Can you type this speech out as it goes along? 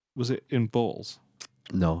Was it in balls?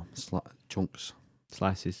 No, chunks.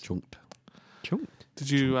 Slices. Chunked. Did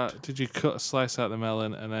you cut a slice out of the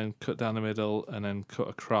melon and then cut down the middle and then cut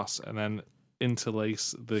across and then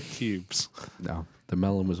interlace the cubes? No, the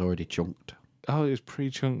melon was already chunked. Oh, it was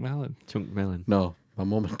pre-chunked melon. Chunk melon. No, my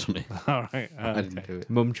mum had done it. All right. I didn't do it.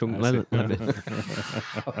 Mum chunk melon.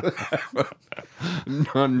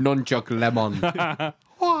 Non-chuck lemon.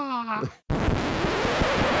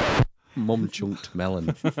 Mum chunked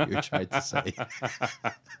melon, you tried to say.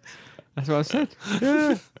 That's what I said.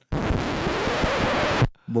 Yeah.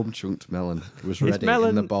 Mum chunked melon. It was It's ready melon.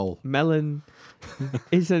 in the bowl. Melon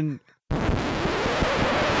isn't.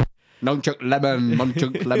 Non-chuck lemon. Mum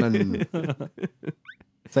chunked lemon.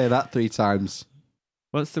 Say that 3 times.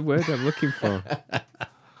 What's the word I'm looking for?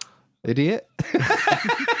 Idiot.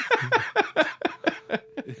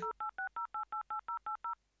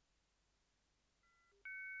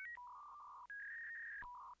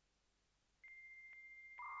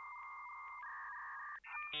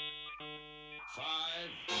 Five,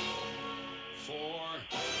 4,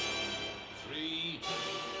 3,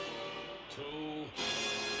 2,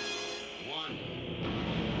 1.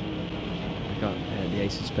 I got the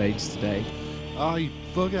Ace of Spades today. Oh, you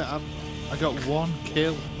bugger. I got 1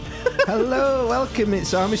 kill. Hello, welcome.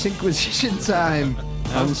 It's Amish Inquisition time.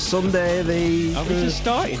 On Sunday the... Are we just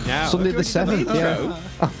starting now? Sunday the 7th, yeah.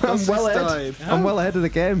 I'm well ahead. I'm well ahead of the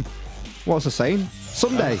game. What's the saying?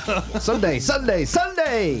 Sunday. Sunday.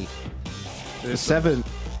 The 7th.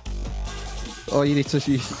 Oh, you need to...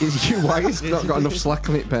 Why has not got enough slack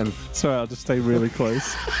on it, Ben? Sorry, I'll just stay really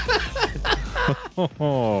close.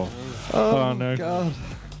 Oh, no. God.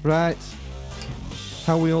 Right.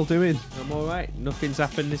 How are we all doing? I'm all right. Nothing's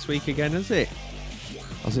happened this week again, has it?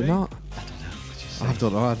 Has it not? I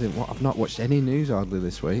don't know. I've not watched any news hardly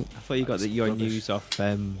this week. I thought you got your news off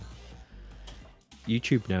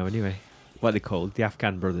YouTube now, anyway. What are they called? The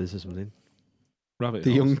Afghan Brothers or something? Rabbit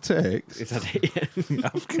The holes. Young Turks. Is that it?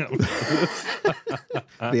 Afghan.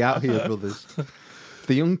 The Out Here Brothers.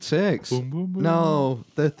 The Young Turks. Boom, boom, boom. No,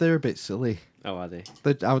 they're a bit silly. Oh, are they?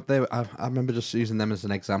 I remember just using them as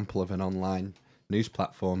an example of an online news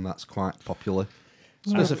platform that's quite popular.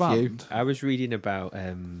 Isn't There's it a few. banned? I was reading about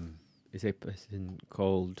is a person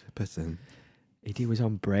called he was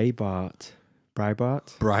on Breitbart.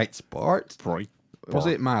 Bright Sport. Right. Was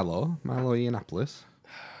it Milo Yiannopoulos?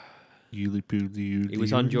 Yuli poodly. He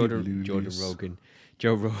was on Joe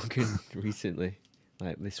Rogan recently,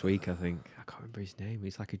 like this week, I think. I can't remember his name.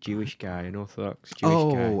 He's like a Jewish guy, an Orthodox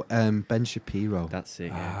Jewish guy. Ben Shapiro. That's it.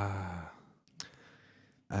 Yeah.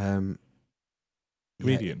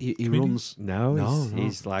 Comedian. He Comedian? runs. No,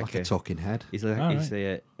 he's like a talking head. He's like All I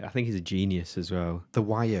think he's a genius as well. The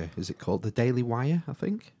Wire, is it called? The Daily Wire, I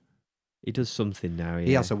think. He does something now. Yeah.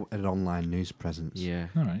 He has an online news presence. Yeah.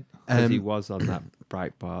 All right. 'Cause he was on that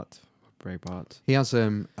Breitbart. He has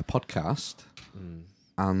a podcast Mm.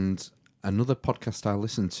 and another podcast I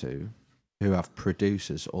listen to who have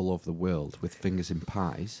producers all over the world with fingers in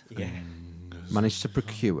pies Yeah. managed to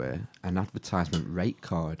procure an advertisement rate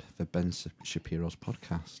card for Ben Shapiro's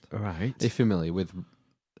podcast. All right. Are you familiar with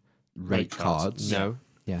rate cards? No.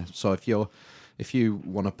 Yeah. So if you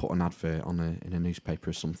want to put an advert on in a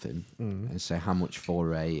newspaper or something and say how much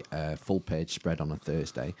for a full page spread on a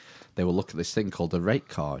Thursday, they will look at this thing called a rate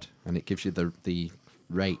card, and it gives you the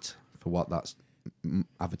rate for what that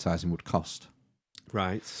advertising would cost.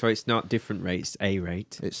 Right. So it's not different rates, a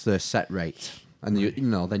rate. It's the set rate, and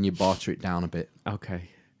then you barter it down a bit. Okay.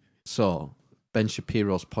 So Ben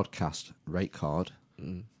Shapiro's podcast rate card,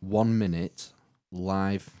 1 minute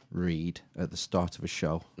live read at the start of a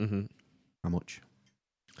show. Mm-hmm. How much?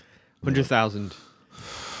 100,000.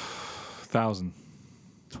 1,000.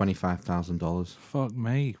 $25,000. Fuck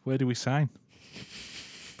me. Where do we sign?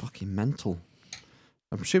 Fucking mental.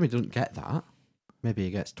 I'm assuming he doesn't get that. Maybe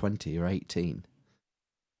he gets 20 or 18.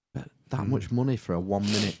 But that much money for a 1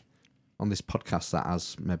 minute on this podcast that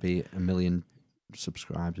has maybe 1 million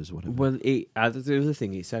subscribers or whatever. Well, the other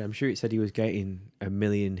thing he said, I'm sure it said he was getting 1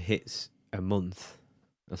 million hits a month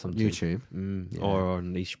or something. YouTube. Yeah. Or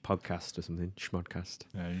on each podcast or something. Schmodcast.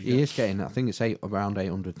 There you He go. is getting, I think it's around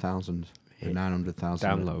 800,000 or 900,000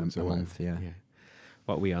 Downloads a or month, yeah.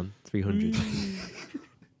 What are we on? 300.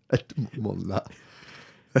 More than that.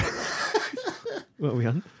 What are we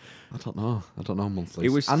on? I don't know monthly. It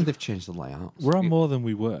was and they've changed the layout. We're on more than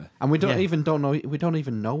we were. And we don't Yeah. even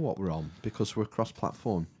know what we're on because we're cross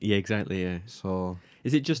platform. Yeah, exactly, yeah. So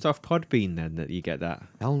Is it just off Podbean then that you get that?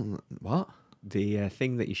 what? The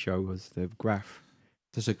thing that you show was the graph.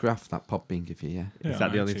 There's a graph that Podbean give you, yeah. Yeah, Is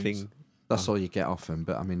that the only iTunes. thing? That's all you get off them,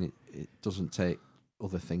 but I mean it doesn't take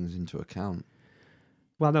other things into account.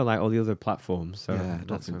 Well, no, like all the other platforms. So yeah, I don't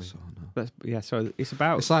that's think only- so. No. That's, yeah, so it's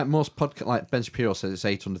about It's like most podcast. Like Ben Shapiro says, it's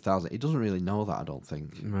 800,000. He doesn't really know that. I don't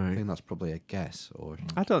think. I right. think that's probably a guess, or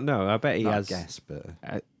I don't know. I bet he not has. a guess, but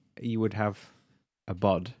You would have a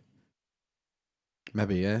bod.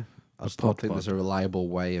 maybe yeah. I just don't think there's a reliable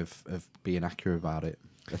way of being accurate about it.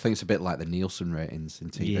 I think it's a bit like the Nielsen ratings in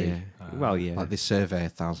TV. Yeah. Well, yeah. Like they survey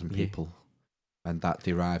 1,000 Yeah. people, and that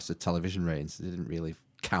derives the television ratings. They didn't really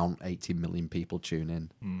count 80 million people tune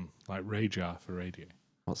in. Like Radar for radio.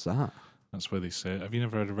 What's that? That's where they say. Have you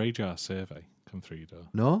never had a Radar survey come through your door?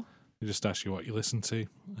 No. They just ask you what you listen to,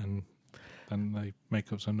 and then they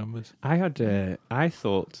make up some numbers. I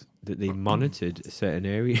thought that they monitored certain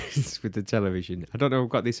areas with the television. I don't know. I've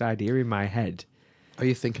got this idea in my head. Are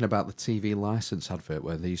you thinking about the TV license advert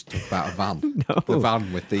where they used to talk about a van? No. The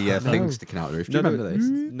van with the thing No. sticking out of the roof. Do you No, remember this?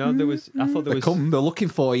 No, there was. I thought there They was. come, they're looking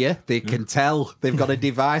for you. They can tell. They've got a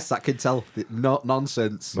device that can tell. Not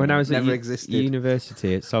nonsense. When I was never at existed.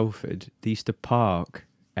 university at Salford, they used to park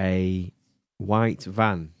a white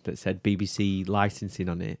van that said BBC licensing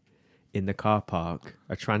on it in the car park,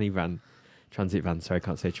 a transit van. Sorry, I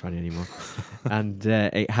can't say tranny anymore. And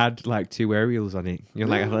it had like 2 aerials on it. You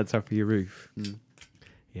know, like on the top of your roof. Mm.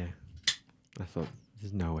 Yeah, I thought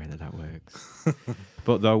there's no way that works.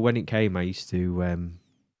 But though, when it came, I used to. Turn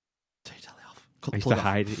your telly off. I used to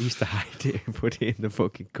hide it. Used to hide it and put it in the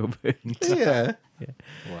fucking cupboard. Yeah.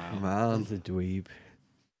 Wow. Man. It's a dweeb.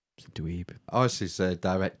 It's a dweeb. Ours is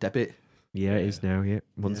direct debit. Yeah, it is now. Yeah,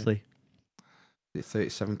 monthly. It's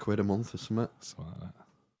 37 quid a month or something. Something like that.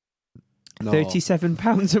 No,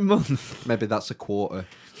 £37 a month. maybe that's a quarter.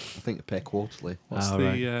 I think they pay quarterly. What's Oh,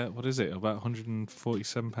 the what is it? About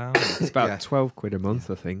 £147? It's about Yeah. 12 quid a month,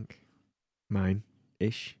 I think. Mine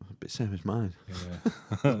ish. A bit same as mine. Yeah.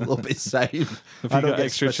 A little bit same. Have you got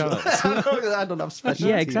extra channels? I don't have special.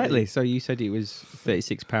 Yeah, TV. exactly. So you said it was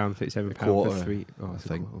 £36, £37 quarter, for 3. Oh, I it's a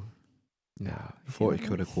think. quarter. No. 40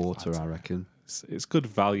 quid a quarter, I reckon. It's good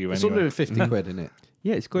value It's anyway. under 50 quid, isn't it?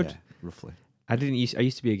 Yeah, it's good. Yeah, roughly. I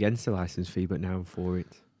used to be against the license fee, but now I'm for it.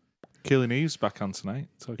 Killing Eve's back on tonight.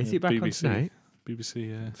 Talking Is it back BBC, on tonight?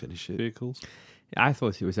 BBC Finish it. vehicles. I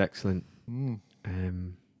thought it was excellent. Mm.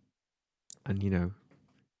 And you know,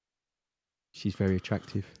 she's very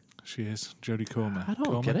attractive. She is Jodie Comer. I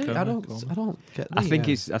don't get it. I don't get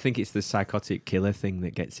the, I think it's the psychotic killer thing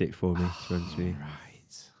that gets it for me. To be honest with you.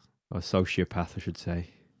 Right. Or sociopath, I should say.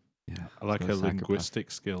 Yeah. I like She's her not a psychopath.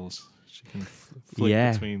 linguistic skills. She can flip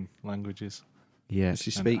Yeah. between languages. Yeah. Does she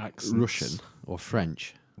And speak accents. Russian or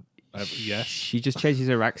French? Yes. She just changes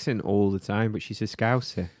her accent all the time, but she's a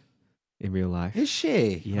Scouser in real life. Is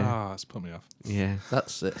she? Yeah. It's put me off. Yeah.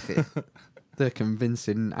 That's it. They're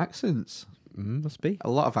convincing accents. Must be. A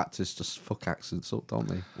lot of actors just fuck accents up, don't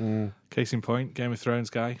they? Case in point, Game of Thrones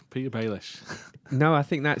guy, Peter Baelish. No, I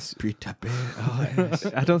think that's. Peter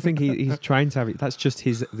Baelish. I don't think he's trying to have it. That's just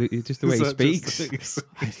just the way he Is that just speaks. the thing?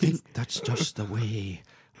 I think that's just the way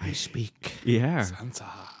I speak. Yeah. Santa.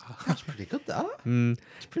 That's pretty good, that. Mm.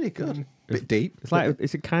 It's pretty good. Bit deep. It's like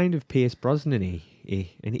it's a kind of Pierce Brosnan-y.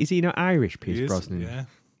 And is he not Irish, Pierce He is, Brosnan? Yeah.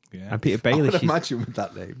 Yeah. And Peter I would Baelish is, imagine with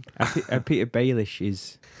that name. and Peter Baelish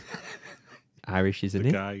is Irish, isn't The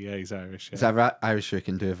he? guy, yeah, he's Irish. Yeah. Is that right? Irish who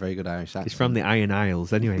can do a very good Irish accent. He's from the Iron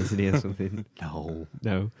Isles, anyway, isn't he, or something? No.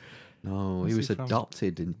 No, No, Where's he was he from?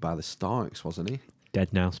 adopted by the Starks, wasn't he?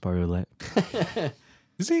 dead now. Spoiler alert.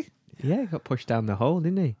 Is he? Yeah, he got pushed down the hole,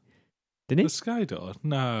 didn't he? The Didn't Sky Door?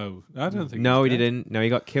 No, I don't think. No, he he's dead. didn't. No, he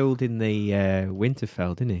got killed in the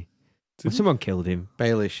Winterfell, didn't he? Did he? Someone killed him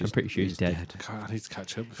Baelish I'm is pretty sure he's dead. God, I need to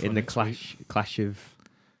catch up before in the next week. clash of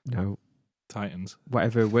Titans.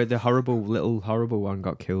 whatever. Where the horrible one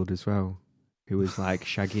got killed as well, who was like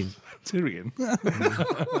shagging. Tyrion.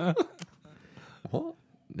 What?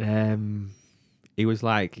 He was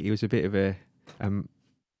a bit of a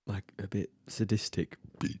like a bit sadistic.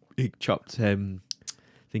 He chopped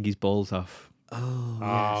thingy's balls off. Oh,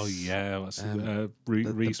 Oh yes. yeah, what's the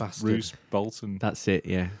Reese bastard. Bolton. That's it.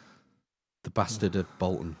 Yeah, The bastard of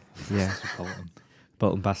Bolton. yeah. Bolton.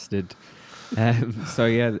 Bolton bastard. So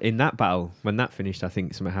yeah, in that battle, when that finished, I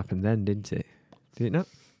think something happened then, didn't it? Did it not?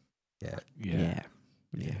 Yeah, Yeah,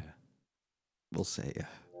 Yeah. we'll see.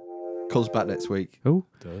 Comes back next week. Oh,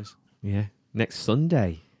 does. yeah. Next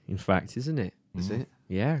Sunday, in fact, isn't it? Is Mm. it?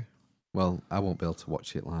 Yeah. Well, I won't be able to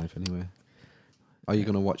watch it live anyway. Are you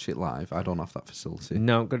going to watch it live? I don't have that facility.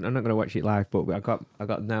 No, I'm not going to watch it live, but I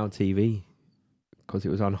got Now TV because it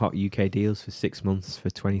was on Hot UK Deals for 6 months for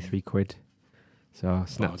 23 quid. So I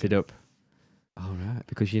snapped it up All right.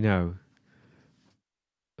 because, you know,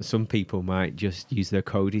 some people might just use their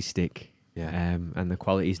Cody stick Yeah. And the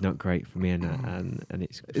quality's not great for me, and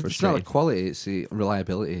it's It's not the frustrating. quality, it's the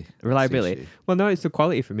reliability. Reliability. Well, no, it's the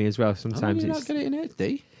quality for me as well. Sometimes you it's not get it in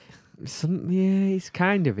HD. yeah, it's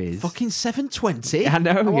kind of is. Fucking 720. I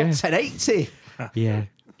know, I want yeah. 1080. Yeah.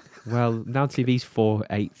 Well, now TV's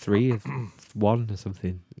 483 one or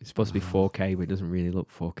something. It's supposed to be 4K, but it doesn't really look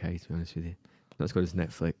 4K, to be honest with you. Not as good as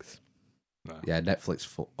Netflix. No. Yeah, Netflix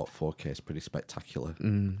 4K is pretty spectacular. Mm.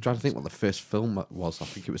 I'm trying to think what the first film was. I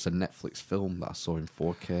think it was a Netflix film that I saw in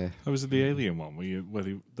 4K. Oh, was it the Alien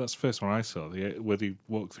one? That's the first one I saw. Where they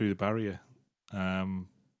walked through the barrier. I know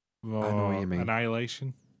what you mean.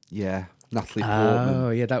 Annihilation. Yeah, Natalie Portman. Oh,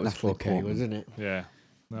 yeah, that was Natalie 4K, Portman. wasn't it? Yeah,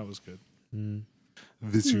 that was good. Mm.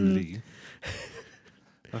 Visually.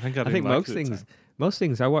 I think most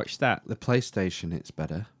things. I watched that The PlayStation, it's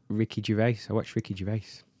better. Ricky Gervais. I watched Ricky Gervais.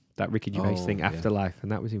 That Ricky Gervais Oh, thing, yeah. Afterlife,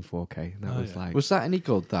 and that was in 4K. And that was like Was that any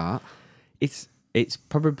good, that? it's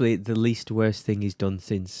probably the least worst thing he's done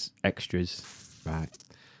since Extras.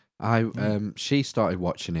 Right. She started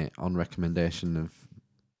watching it on recommendation of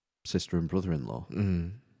sister and brother-in-law.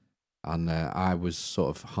 Mm. And I was sort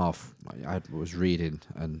of I was reading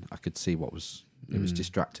and I could see it was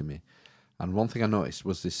distracting me. And one thing I noticed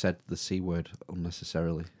was they said the C word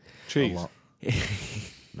unnecessarily. Cheese. A lot.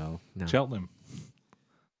 No. No. Cheltenham.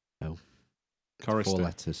 No. 4 Chorister.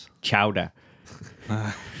 letters. Chowder.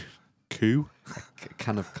 Coup.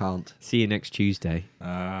 Can of can't. See you next Tuesday.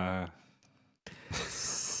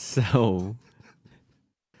 So,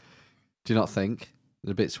 Do you not think?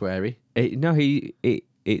 They're a bit sweary.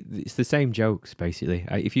 it's the same jokes basically.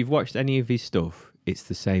 If you've watched any of his stuff, it's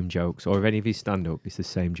the same jokes, or if any of his stand-up, it's the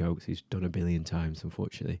same jokes he's done a billion times.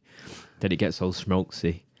 Unfortunately, then it gets all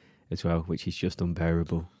schmaltzy as well, which is just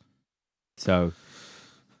unbearable. So,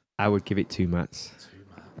 I would give it 2 mats. 2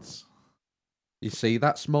 mats. You see,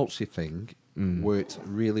 that schmaltzy thing Mm. worked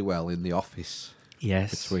really well in The Office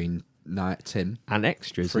Yes, between Tim and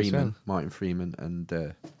extras as Freeman, well. Martin Freeman, and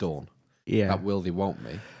Dawn. Yeah, That Will They Won't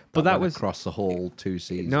Me. But that went was- across the whole 2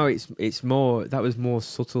 seasons. no, it's more. That was more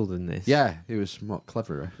subtle than this. Yeah, he was more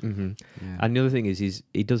cleverer. hmm Yeah. And the other thing is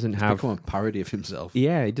he doesn't He's have. become a parody of himself.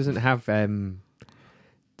 Yeah, he doesn't have the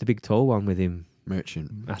big tall one with him.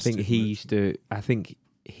 Merchant. I think he used to. I think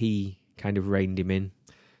he kind of reined him in.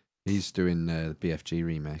 He's doing the BFG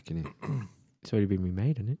remake, isn't he? It's already been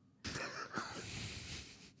remade, hasn't it?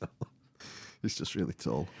 He's just really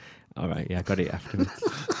tall. All right, yeah, I got it afterwards.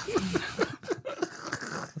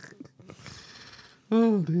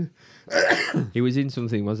 Oh dear. He was in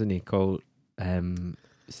something, wasn't he, called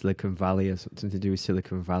Silicon Valley or something to do with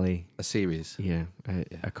Silicon Valley. A series. Yeah,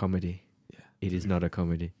 a comedy. Yeah. It is not a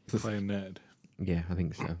comedy. Playing nerd. Yeah, I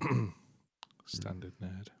think so. Standard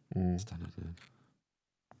nerd. Standard.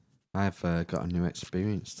 I've got a new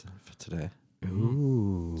experience for today.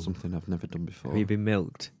 Ooh. Something I've never done before. Have you been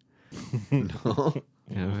milked? No.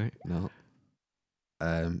 Yeah, right. No.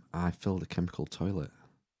 I filled a chemical toilet.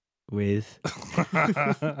 With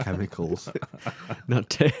Chemicals. not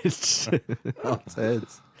turds. Not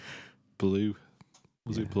turds. Blue.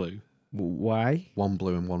 Was Yeah. it blue? Why? One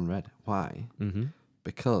blue and one red. Why? Mm-hmm.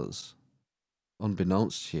 Because,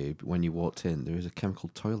 unbeknownst to you, when you walked in, there was a chemical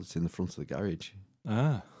toilet in the front of the garage.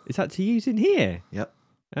 Ah. Is that to use in here? Yep.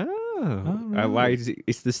 Oh. really? Why is it?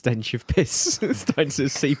 It's the stench of piss starting to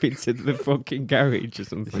seep into the fucking garage or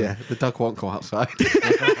something. Yeah, the dog won't go outside.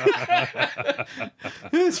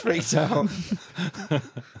 It's freaked out.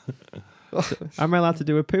 Am I allowed to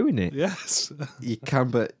do a poo in it? Yes. You can,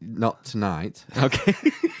 but not tonight. Okay.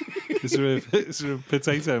 Is there a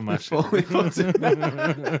potato masher? Before we put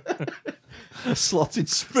it- a slotted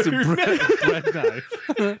It's a spoon. bread knife.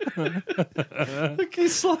 Look, a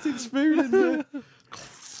slotted spoon in there.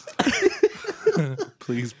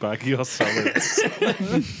 Please bag your solids.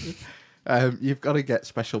 You've got to get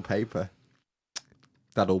special paper.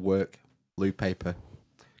 That'll work. Loo paper.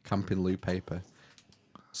 Camping loo paper.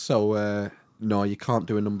 So, no, you can't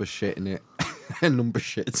do a number shit in it. A number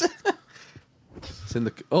shit. It's in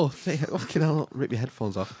the... Oh, fucking hell, rip your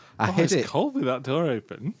headphones off. I hid It's it. cold with that door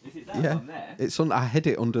open. Is it Yeah. It's I hid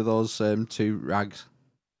it under those 2 rags.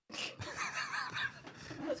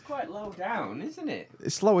 That's quite low down, isn't it?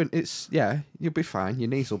 It's low in... It's... Yeah, you'll be fine. Your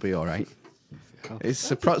knees will be all right. It's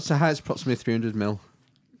approximately 300 mil.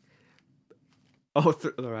 Oh,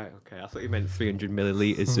 all right, okay. I thought you meant 300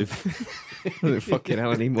 millilitres of... I don't fucking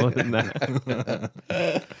hell any more than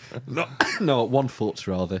that. No, 1 foot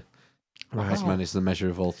rather. Right. Wise man is the measure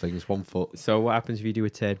of all things. 1 foot. So what happens if you do a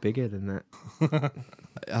turd bigger than that?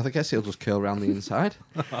 I guess it'll just curl around the inside.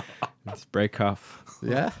 Just break off.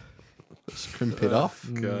 Yeah. Just crimp it off.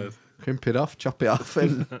 God. Crimp it off, chop it off,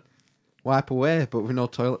 and wipe away, but with no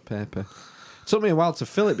toilet paper. Took me a while to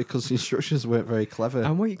fill it because the instructions weren't very clever.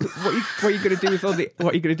 And what are you going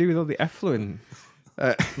to do with all the effluent?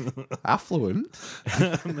 Affluent.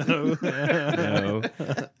 No. No.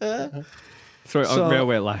 Throw it So- on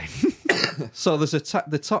railway line. So there's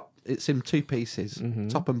the top. It's in two pieces,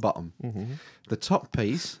 top and bottom. The top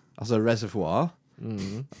piece has a reservoir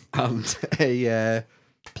and a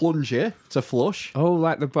plunger to flush. Oh,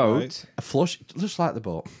 like the boat. Right. A flush, just like the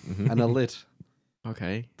boat, and a lid.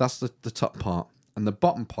 Okay. That's the top part. And the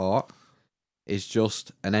bottom part is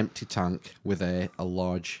just an empty tank with a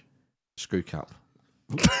large screw cap.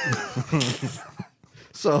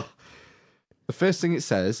 So the first thing it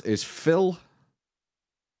says is fill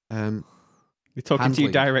You're talking to you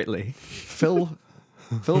handling. directly. fill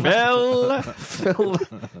Fill.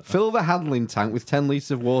 fill the handling tank with 10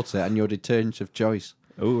 litres of water and your detergent of choice.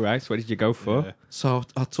 Oh, right. So what did you go for? Yeah. So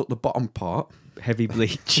I took the bottom part Heavy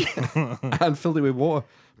bleach. and filled it with water.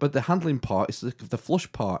 But the handling part is the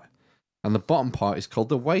flush part. And the bottom part is called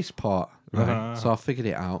the waste part. Right. So I figured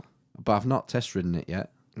it out. But I've not test ridden it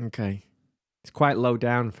yet. Okay. It's quite low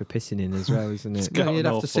down for pissing in as well, isn't it? got No, you'd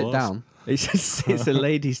no have to sit force. down. It's a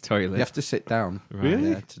ladies' toilet. You have to sit down. Right.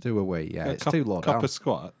 Really? Yeah, to do a wee. Yeah, it's cop- too low Copper down.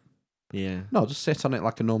 squat. Yeah. No, just sit on it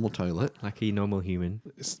like a normal toilet. Like a normal human.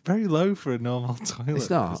 It's very low for a normal toilet. It's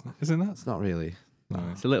not. Isn't it? It's not really. No.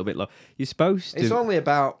 It's a little bit low. You're supposed to. It's only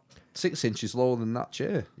about 6 inches lower than that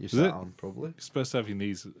chair you Is sat it? on, probably. You're supposed to have your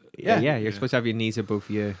knees yeah, Yeah. You're supposed to have your knees above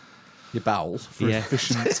your. Your bowels. for Yeah.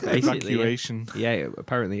 efficient Basically, yeah. evacuation. Yeah, it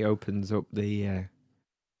apparently opens up the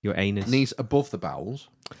your anus. Knees above the bowels.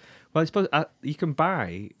 Well, I suppose you can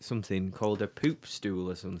buy something called a poop stool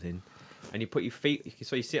or something, and you put your feet.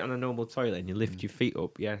 So you sit on a normal toilet and you lift your feet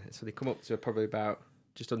up. Yeah, so they come up to probably about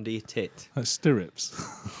just under your tit. Like stirrups.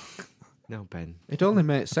 No, Ben. It only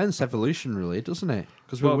makes sense evolutionarily, doesn't it?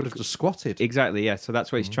 Because we Well, would have just squatted. Exactly. Yeah. So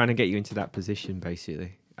that's what it's trying to get you into that position,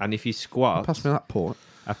 basically. And if you squat, Pass me that port.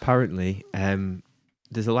 apparently,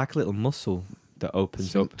 there's a little muscle that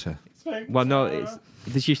opens up. Sphincter. Well, no,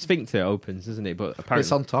 there's your sphincter opens, isn't it? But apparently,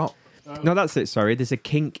 It's on top. no, that's it. Sorry, there's a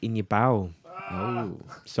kink in your bowel. Oh.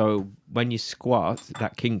 So when you squat,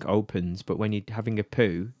 that kink opens, but when you're having a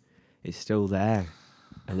poo, it's still there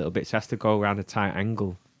a little bit. So it has to go around a tight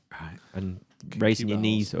angle Right. and Kinky raising your bowels.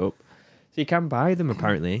 knees up. So you can buy them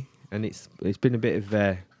apparently, and it's been a bit of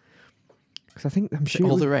because I think I'm sure.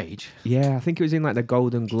 All the rage. Yeah, I think it was in like the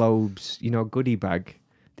Golden Globes, goodie bag,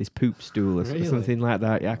 this poop stool or Really? something like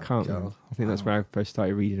that. Yeah, I can't God. remember. I think that's where I first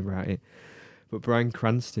started reading about it. But Bryan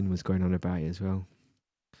Cranston was going on about it as well.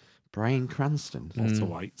 Bryan Cranston. Walter Mm.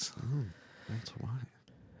 White. Oh, Walter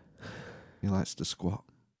White. He likes to squat.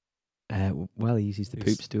 Well, he uses the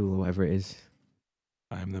He's- poop stool or whatever it is.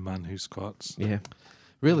 I am the man who squats. Yeah.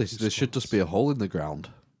 Really, He there should just be a hole in the ground.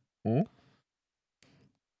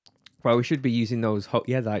 Well, we should be using those, like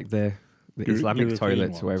the Euro- Islamic European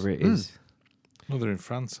toilets, or whatever it ones. is. No, they're in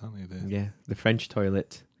France, aren't they? Yeah, the French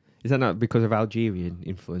toilet. Is that not because of Algerian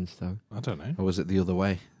influence, though? I don't know. Or was it the other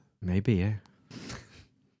way? Maybe, yeah.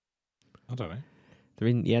 I don't know. They're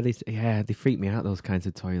in, they freak me out, those kinds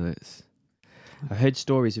of toilets. I heard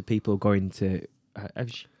stories of people going to.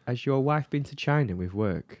 Has your wife been to China with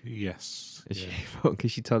work? Yes. Has Yeah.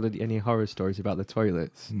 Because she told any horror stories about the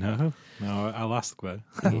toilets. No, I'll ask though.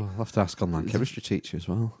 Oh, I'll have to ask online chemistry teacher as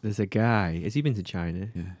well. There's a guy. Has he been to China?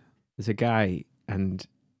 Yeah. There's a guy, and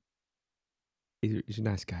he's a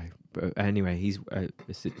nice guy. But anyway, he's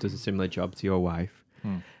does a similar job to your wife,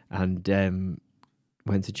 and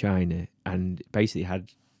went to China, and basically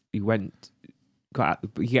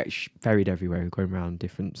he gets ferried everywhere, going around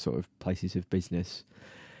different sort of places of business,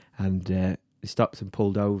 and he stopped and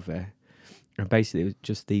pulled over, and basically it was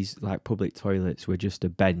just these like public toilets were just a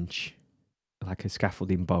bench, like a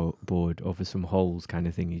scaffolding board over some holes kind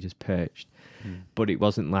of thing. You just perched, but it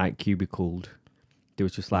wasn't like cubicled. There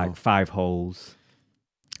was just like Oh. 5 holes,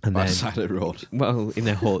 and By then the side of the road. well, in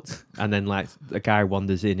a hut, and then like a guy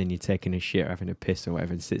wanders in and you're taking a shit or having a piss or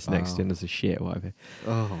whatever and sits next to you and does a shit or whatever.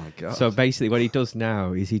 Oh my god. So basically what he does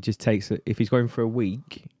now is he just takes, if he's going for a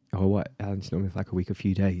week or what, and it's normally for like a week, a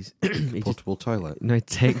few days, he portable toilet. just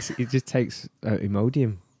takes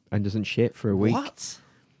Imodium and doesn't shit for a week. What?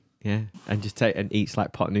 Yeah, and just and eats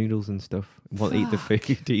like pot noodles and stuff. Won't eat the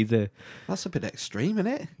food either. That's a bit extreme, isn't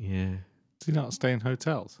it? Yeah. Do you not stay in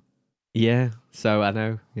hotels? Yeah, so I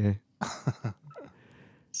know, yeah.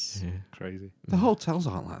 Yeah. Crazy. The hotels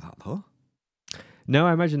aren't like that though. No,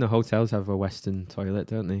 I imagine the hotels have a Western toilet,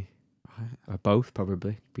 don't they? Right. Or both,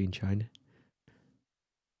 probably, being China.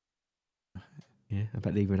 Yeah, I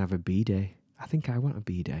bet they even have a bidet. I think I want a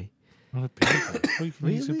bidet. Not a pedo. What you can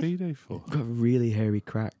use a Really? pedo for? Got a really hairy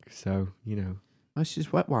crack, so you know. That's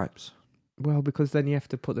just wet wipes. Well, because then you have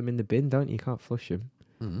to put them in the bin, don't you? You can't flush them.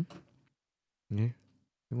 Mm. Yeah.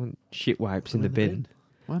 You want shit wipes in the bin.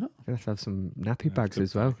 Why not? You have to have some nappy Yeah, bags good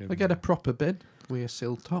as well. bag I in get a there. proper bin with a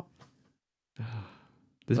sealed top.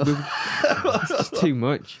 There's it's just too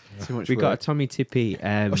much. Too much We got a work. Tommy Tippy.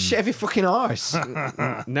 Oh, shit every fucking arse.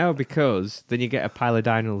 No, because then you get a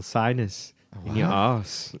pilodinal sinus in your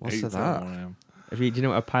arse. What's Hate that? one. Do you know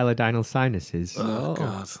what a pilodinal sinus is? Oh, No.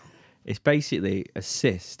 God. It's basically a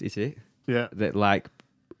cyst, is it? Yeah. That like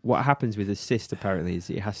what happens with a cyst apparently is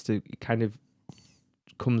it kind of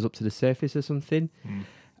comes up to the surface or something,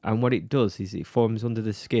 and what it does is it forms under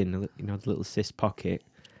the skin, you know, the little cyst pocket,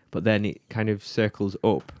 but then it kind of circles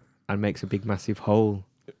up and makes a big massive hole.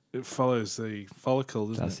 It follows the follicle,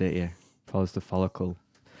 doesn't That's it? it, yeah. Follows the follicle.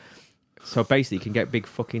 So basically, you can get big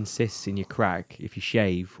fucking cysts in your crack if you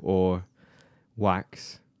shave or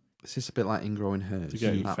wax. Is this a bit like ingrowing hairs? To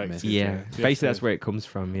get That infected. myth? Yeah, You have basically to that's where it comes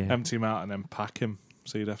from. Yeah. Empty him out and then pack him.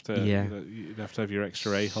 So you'd have to, Yeah. you'd have to have your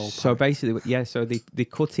extra a-hole. So packed. basically, yeah. So they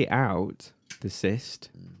cut it out, the cyst,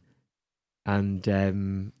 and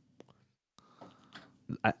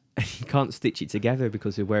you can't stitch it together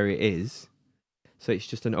because of where it is. So it's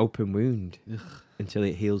just an open wound until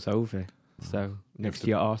it heals over. So next to- to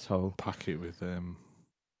your arsehole. pack it with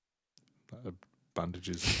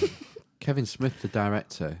bandages. Kevin Smith, the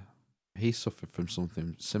director, he suffered from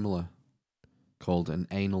something similar called an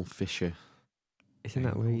anal fissure. Isn't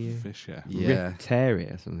that where you fish? Yeah. Yeah. tear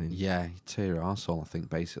it or something? Yeah, you tear your arsehole, I think,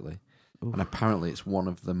 basically. Oof. And apparently it's one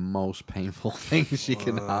of the most painful things you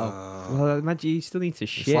can have. Well, I imagine you still need to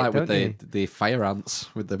It's shit, like with don't you? the fire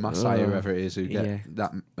ants, with the Maasai, Oh, whoever it is, who get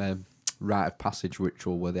yeah. that rite of passage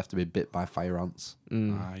ritual where they have to be bit by fire ants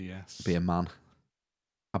Mm. Ah, yes. to be a man.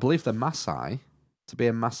 I believe the Maasai, to be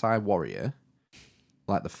a Maasai warrior,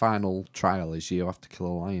 like the final trial is you have to kill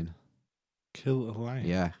a lion. Kill a lion.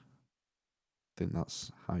 Yeah. I think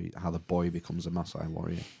that's how the boy becomes a Maasai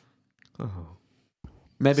warrior. Oh.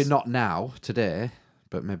 Maybe not now, today,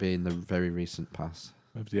 but maybe in the very recent past.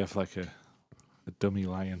 Maybe they have like a dummy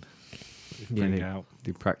lion that you Yeah, bring they- out.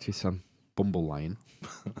 Do practice on. Bumble lion.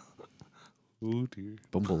 Oh, dear.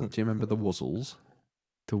 Bumble. Do you remember the Wuzzles?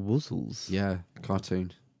 The Wuzzles? Yeah,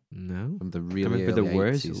 cartoon No. from the I really remember the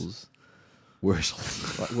early 80s. Wurzels.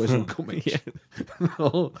 Wurzels. Like Wurzle Gummidge. Yeah.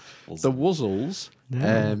 No, the Wuzzles.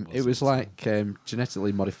 No. It was like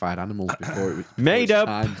genetically modified animals before it was Made before its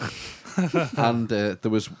up. time. And there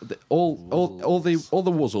was all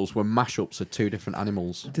the Wuzzles were mashups of two different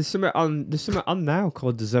animals. There's something on now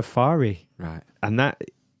called the Safari, Right, and that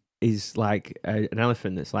is like an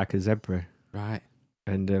elephant that's like a zebra right.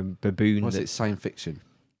 and a baboon. Was it that's- science fiction?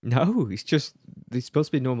 No, it's just they're supposed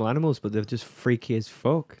to be normal animals, but they're just freaky as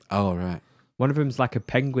fuck. Oh, right. One of them's like a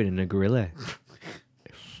penguin and a gorilla.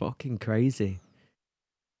 Fucking crazy.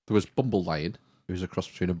 There was Bumble Lion. It was a cross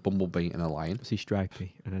between a bumblebee and a lion. Was he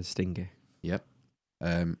stripy and had a stinger? Yep.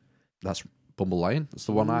 That's Bumble Lion. That's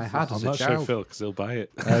the one I had I'm as not a sure child. Phil because he'll buy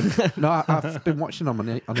it. No, I've been watching them on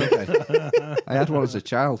eBay. I had one as a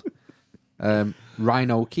child.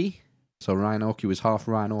 Rhinoki. So Rhinoki was half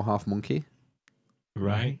rhino, half monkey.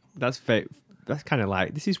 Right. That's fake. That's kind of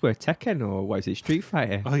like this is where Tekken or what is it, Street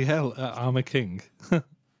Fighter, Oh yeah, Armor King. Tekken.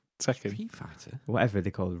 Street Fighter. whatever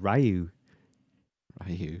they call it, Ryu.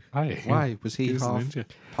 Ryu. Hi. Why was he He's a half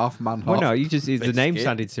ninja. man, half? Well, no, you just the big name skin?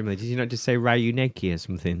 sounded similar. Did you not just say Ryu Neki or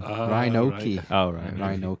something? Rhinoki. Right. Oh right, okay.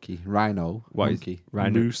 Rhinoki. Rhino. What is- monkey.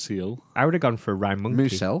 Rhino. Moo seal. I would have gone for a Rhine monkey.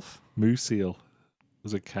 Moose elf. Moo seal.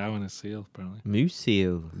 There's a cow and a seal apparently. Moose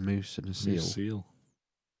seal. Moose and a Moo seal. seal.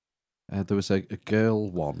 There was a girl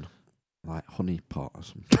one, like honey pot or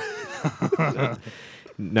something.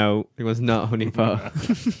 No, it was not honeypot.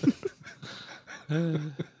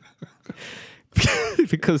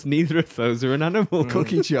 Because neither of those are an animal.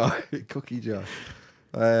 Cookie jar. Cookie jar.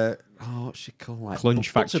 What's she called? Like Clunge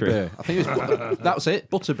Factory. Butterbear. I think it was. That was it.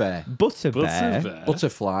 Butterbear. Butter bear. Butterbear.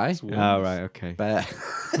 Butterfly. That's worms. Oh right, okay, Bear.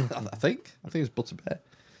 I think it's Butterbear.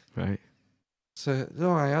 right. So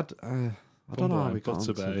no, I had. I don't know how we got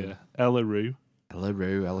onto Butterbear, the yeah. Ellaroo.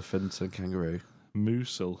 Ellaroo, elephant, and kangaroo.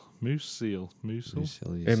 Moosel. Moose seal. Moosel. Moose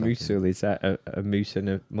seal, you A said moose it. seal is that a moose and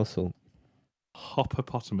a mussel.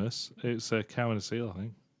 Hoppopotamus. It's a cow and a seal, I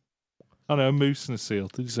think. Oh no, a moose and a seal.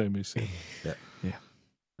 Did you say moose seal?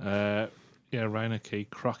 Yeah. Yeah, Rhinoki.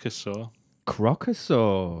 Crocosaur.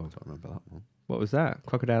 Crocosaur. Don't remember that one. What was that?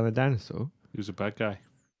 Crocodile and dinosaur. He was a bad guy.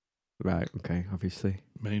 Right. Okay. Obviously.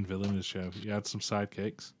 Main villain of the show. He had some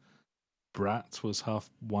sidekicks. Brat was half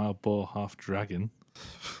wild boar, half dragon.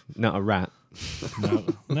 Not a rat.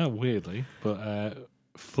 No, weirdly, but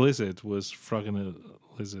Flizzard was Frog and a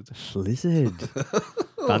Lizard. Lizard.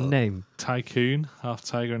 Band name. Tycoon, half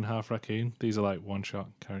tiger and half raccoon. These are like one-shot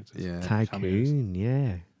characters. Yeah. Tycoon,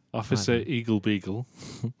 yeah. Officer Right. Eagle Beagle.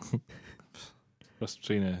 Cross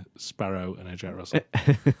between a sparrow and a Jack Russell.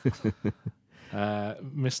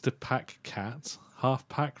 Mr. Pack Cat, half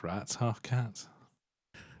pack rat, half cat.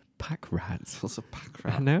 Pack rats. What's a pack I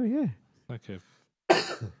rat? know, yeah. Like a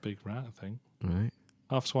big rat, I think. Right.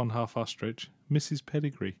 Half swan, half ostrich. Mrs.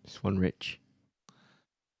 Pedigree. Swan Rich.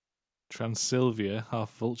 Transylvia,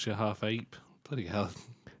 half vulture, half ape. Bloody hell.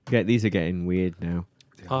 These are getting weird now.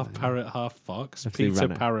 Half parrot, half fox. If they Peter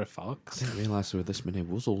ran it. Parrot I Fox. didn't realise there were this many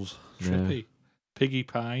wuzzles. Trippy. Piggy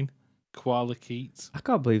Pine. Koala Keat. I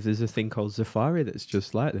can't believe there's a thing called Safari that's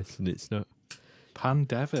just like this and it's not.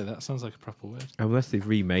 Pandeva. That sounds like a proper word. Unless they've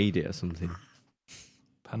remade it or something.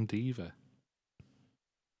 Pandiva.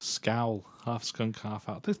 Scowl. Half skunk, half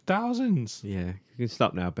out. There's thousands. Yeah. You can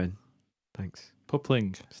stop now, Ben. Thanks.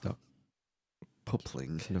 Pupling. Stop.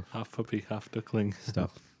 Pupling. It's enough. Half puppy, half duckling.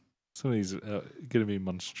 Stop. Some of these are going to be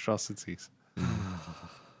monstrosities.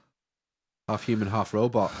 Half human, half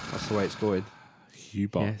robot. That's the way it's going.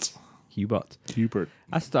 Hubot. Yes. Hubot. Hubert.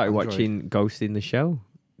 I started Android. watching Ghost in the Shell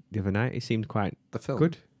the other night. It seemed quite The film.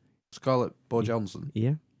 good. Scarlett Bo Johnson.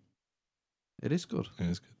 Yeah. It is good. It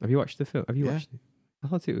is good. Have you watched the film? Have you Yeah. watched it? I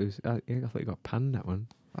thought it was. I thought it got panned, that one.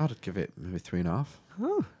 I'd give it maybe 3.5.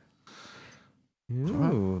 Oh.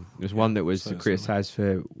 alright. Oh. There's one that was So it's criticised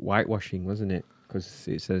for whitewashing, wasn't it? Because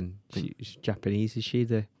it's she's Japanese, is she?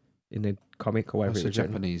 In the comic or whatever It's it a was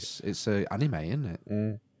written? Japanese. It's a anime, isn't it? Mm.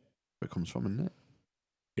 Where it comes from, isn't it?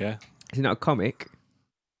 Yeah. Is it not a comic?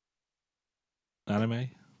 Anime.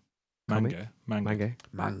 Comic? Manga. Manga.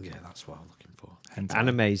 Manga. That's what I'm looking for. Hentai.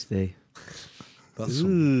 Anime's the. That's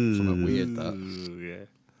something weird. That. Ooh, yeah.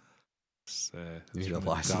 It's, You need it's a from the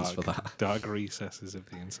license for that. Dark recesses of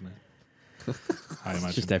the internet. I It's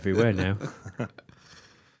imagine. just everywhere now. Oh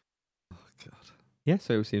God. Yeah,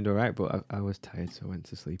 so it seemed alright, but I was tired, so I went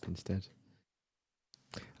to sleep instead.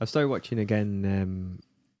 I started watching again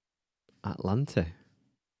Atlanta.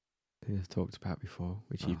 I think I've talked about before,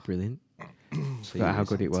 which is Oh. brilliant. So About you how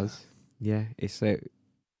good it resent was. Yeah, it's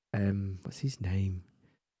what's his name?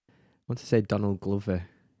 I want to say Donald Glover.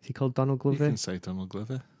 Is he called Donald You Glover? can say Donald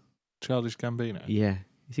Glover. Childish Gambino. Yeah.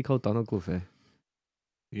 Is he called Donald Glover?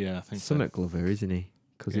 Yeah, I think Summit Glover, isn't he?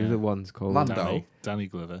 Because the Yeah. other one's called... Lando. Danny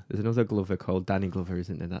Glover. There's another Glover called Danny Glover,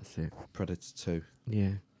 isn't there? That's it. Predator 2.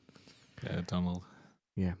 Yeah. Yeah, Donald.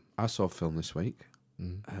 Yeah. I saw a film this week.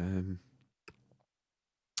 Mm.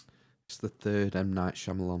 It's the third M. Night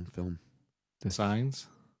Shyamalan film. Signs.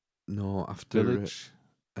 No, after Village.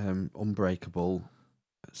 Unbreakable,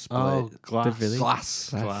 Split, Oh, Glass. Village. Glass.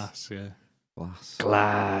 Glass, yeah. Glass.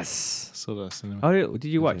 Glass. Saw that cinema. Oh, did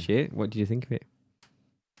you Did watch it? What did you think of it?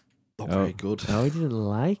 Not Oh. very good. Oh, I didn't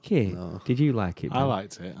like it. No. Did you like it? I Ben?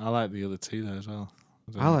 liked it. I liked the other two though as well.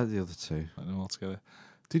 I like the other two. like them all together.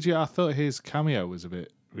 Did you? I thought his cameo was a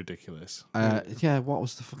bit ridiculous. Yeah, what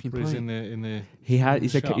was the fucking But he's point? in the. He in the he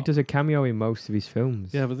shop. does a cameo in most of his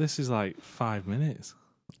films. Yeah, but this is like 5 minutes.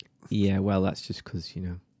 Yeah, well, that's just because, he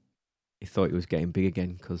thought it was getting big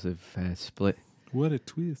again because of Split. What a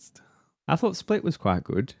twist! I thought Split was quite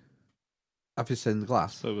good. Have you seen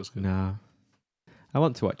Glass? So it was good. No. I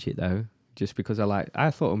want to watch it, though, just because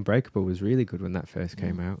I thought Unbreakable was really good when that first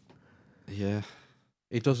came out. Yeah.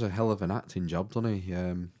 He does a hell of an acting job, doesn't he?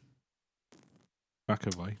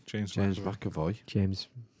 McAvoy, James James McAvoy. McAvoy. James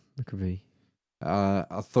McAvee.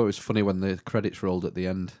 I thought it was funny when the credits rolled at the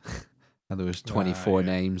end and there was 24 yeah.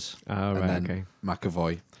 names. Oh, And right, then- okay.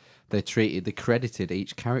 McAvoy. They credited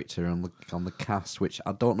each character on the cast, which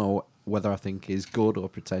I don't know whether I think is good or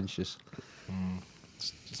pretentious.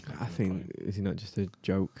 It's just I think, is he not just a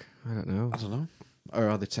joke? I don't know. I don't know. Or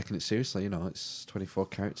are they taking it seriously? It's 24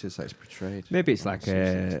 characters that is portrayed. Maybe it's Oh, like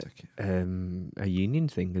seriously, a take it. a union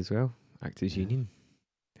thing as well. Actors Yeah. union.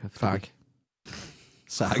 Have to Fag. be-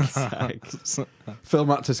 SAG. Sag. Film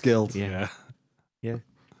Actors Guild. Yeah. Yeah.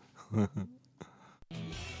 Yeah.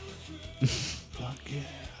 Fuck yeah.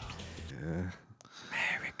 Yeah.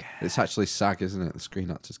 It's actually SAG, isn't it? The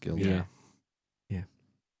Screen Actors Guild. Yeah.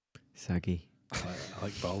 Saggy. I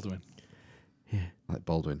like Baldwin. Yeah. Like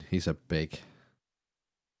Baldwin. He's a big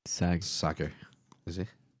Sag. sagger, is he?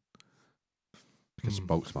 Like a Hmm.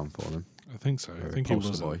 spokesman for them. I think so. Or I a think he was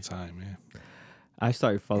poster at boy. the time. Yeah. I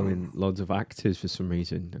started following loads of actors for some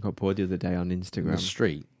reason. I got bored the other day on In the Instagram.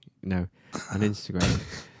 street. No, on Instagram.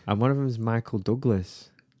 And one of them is Michael Douglas.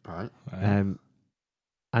 Right.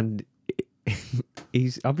 And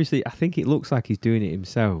he's obviously, I think it looks like he's doing it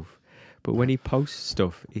himself. But when he posts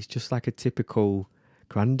stuff, it's just like a typical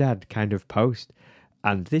granddad kind of post.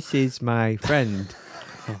 and this is my friend.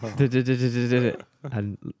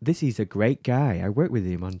 And this is a great guy. I worked with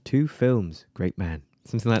him on 2 films. Great man.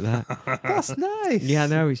 Something like that. That's nice. Yeah,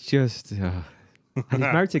 no, it's just... and he's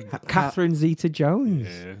married to Catherine Zeta-Jones.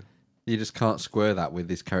 Yeah. You just can't square that with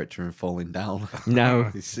his character and falling down.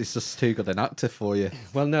 No. It's just too good an actor for you.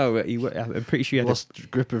 Well, no, I'm pretty sure he Lost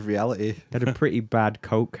grip of reality. had a pretty bad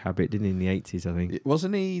coke habit, didn't he, in the 80s, I think.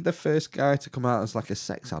 Wasn't he the first guy to come out as like a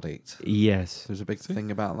sex addict? Yes. There's a big thing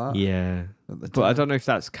about that. Yeah. At the But I time. don't know if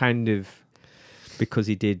that's kind of because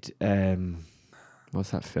he did... what's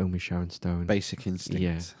that film with Sharon Stone? Basic Instinct.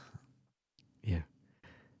 Yeah. Yeah.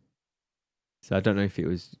 So I don't know if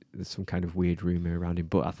there's some kind of weird rumour around him,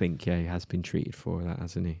 but I think, yeah, he has been treated for that,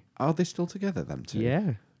 hasn't he? Are they still together, them two?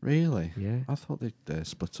 Yeah. Really? Yeah. I thought they'd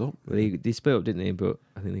split up. Well, they split up, didn't they? But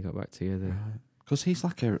I think they got back together. Because he's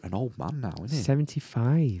like an old man now, isn't he?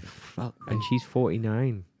 75. Fuck me. And she's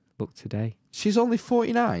 49. Look today. She's only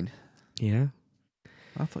 49? Yeah.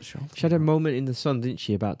 I thought she was. She had a moment in the sun, didn't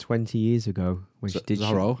she, about 20 years ago when she did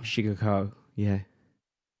Zorro? Chicago. Yeah.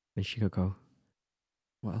 In Chicago.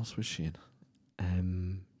 What else was she in?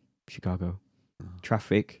 Chicago. Oh.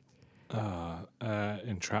 Traffic.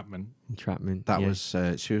 Entrapment. Entrapment. That yeah. was,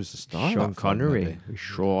 she was the star. of Sean that film, Connery. maybe.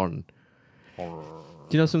 Sean. Do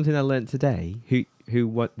you know something I learnt today?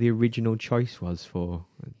 What the original choice was for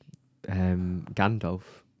Gandalf?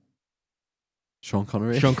 Sean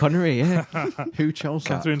Connery? Sean Connery, yeah. Who chose that?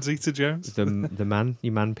 Catherine Zeta-Jones. the man,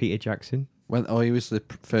 your man Peter Jackson. He was the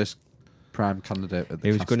first prime candidate at the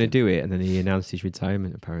He was going to casting. do it, and then he announced his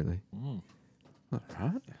retirement, apparently. Mm.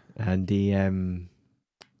 Right. And he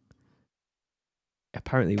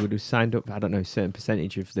apparently would have signed up, I don't know, a certain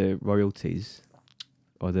percentage of the royalties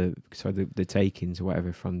or the takings or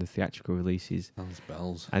whatever from the theatrical releases, Those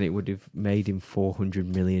bells. and it would have made him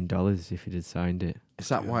 $400 million if he'd had signed it. Is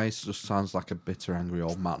that why he just sounds like a bitter, angry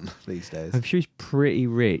old man these days? I'm sure he's pretty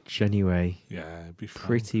rich anyway. Yeah, it'd be fun.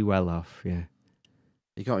 Pretty well off, yeah.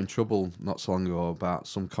 He got in trouble not so long ago about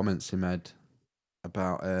some comments he made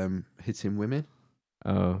about hitting women.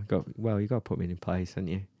 Oh, you got to put me in place, haven't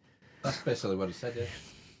you? That's basically what he said, yeah.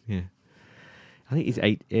 Yeah. I think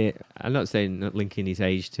he's I'm not linking his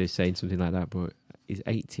age to saying something like that, but he's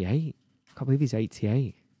 88. I can't believe he's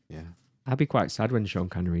 88. Yeah. I'd be quite sad when Sean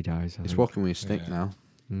Connery dies. I He's think. walking with a stick Yeah. now.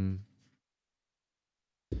 Mm.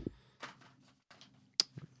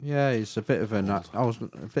 Yeah, he's a bit of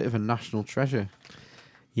a national treasure.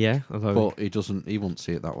 Yeah, although But he won't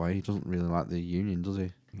see it that way. He doesn't really like the union, does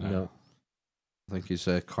he? No. I think he's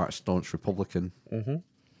quite a staunch Republican. mm-hmm.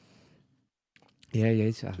 Yeah, he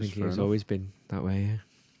is. I think fair he's enough. always been that way. Yeah.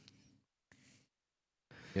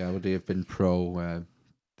 Yeah, would he have been pro?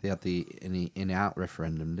 They had the in-out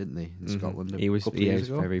referendum, didn't they, in Mhm. Scotland? He was. couple He of years is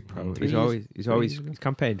ago? very pro. 3 He's years? always years ago? he's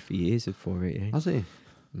campaigned for years for it. Yeah. Has he?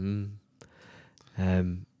 Mm.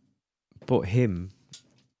 But him,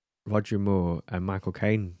 Roger Moore, and Michael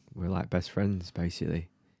Caine were like best friends, basically.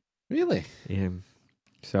 Really? Yeah.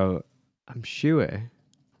 So I'm sure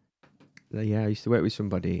that, I used to work with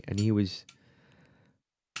somebody and he was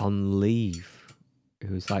on leave,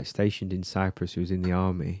 who was like stationed in Cyprus, who was in the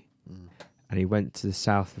army, and he went to the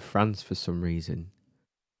south of France for some reason,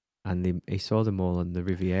 and he saw them all on the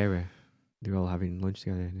Riviera. They were all having lunch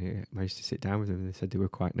together, and he managed to sit down with them, and they said they were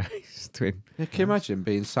quite nice to him. Yeah, can you imagine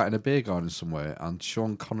being sat in a beer garden somewhere and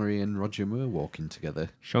Sean Connery and Roger Moore walking together?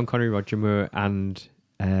 Sean Connery, Roger Moore, and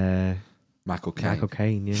Michael Caine. Michael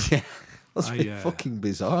Caine, yeah. Yeah, that's I, been fucking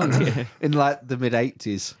bizarre. Yeah. In like the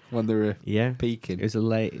mid-80s when they were Yeah. peaking. It was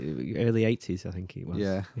early 80s, I think it was.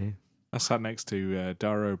 Yeah. I sat next to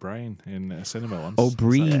Dara O'Brien in a cinema once.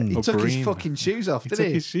 O'Brien. He took his O'Brien. fucking shoes off, He didn't took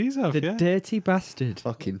he? his shoes off, The yeah. dirty bastard.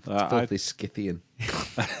 Fucking I- filthy Scythian.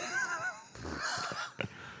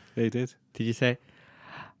 Yeah, he did. Did you say,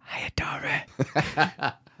 "Hiya, Dora"?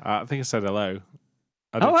 I think I said hello.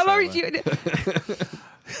 I Oh, did hello, say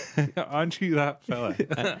you. Aren't you that fella? You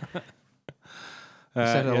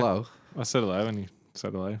said yeah. hello. I said hello and you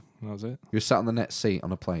said hello. And that was it. You were sat on the next seat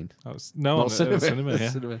on a plane. That was, no, on the cinema,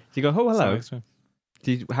 yeah. Did you go, "Oh, Sat hello"? next to him.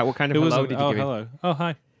 What kind of It was hello did you give him? hello. Oh,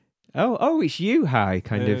 hi. Oh, it's you, hi,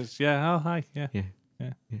 kind It of. was- yeah, oh, hi. Yeah. Yeah.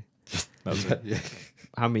 That was it. Yeah.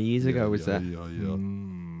 How many years ago was that?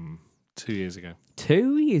 2 years ago.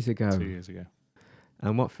 2 years ago. 2 years ago.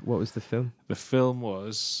 And what was the film? The film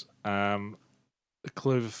was The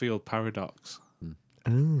Cloverfield Paradox.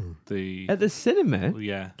 Oh. The At the cinema?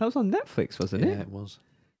 yeah. That was on Netflix, wasn't Yeah, it? it was.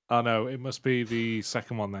 Oh no, it must be the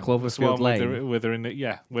second one then. Cloverfield It's the one where Lane. they're- where they're in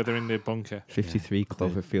the where they're in the bunker. 53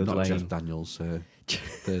 Cloverfield Not Lane. Jeff Daniels, the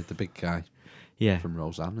big guy Yeah. from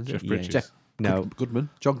Roseanne, is Jeff it? Yeah. Bridges. Jeff No, Goodman.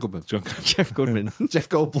 John Goodman. John Jeff Goodman. Jeff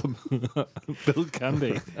Goldblum. Bill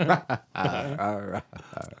Candy.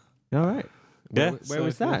 All right. Yeah, Where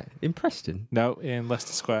was that? In Preston? No, in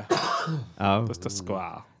Leicester Square. Oh. Leicester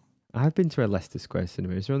Square. I've been to a Leicester Square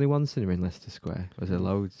cinema. Is there only one cinema in Leicester Square? Or is there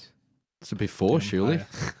loads? It's a before, surely.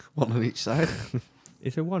 Empire. One on each side.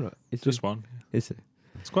 Is there one? Is Just there, one. Is it?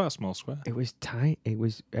 It's quite a small square. It was tight. It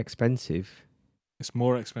was expensive. It's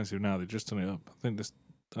more expensive now. They've just done it up. I think there's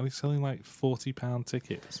only selling like £40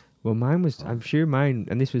 tickets. Well, mine was, Oh. I'm sure mine,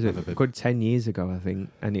 and this was a Never been. good 10 years ago, I think.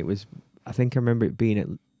 And it was, I think I remember it being at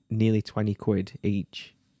nearly 20 quid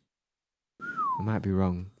each. I might be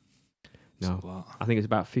wrong. It's No. a lot. I think it was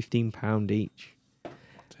about £15 each. Damn.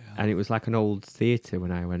 And it was like an old theatre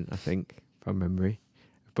when I went, I think, from memory.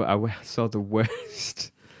 But I saw the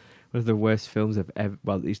worst, one of the worst films I've ever,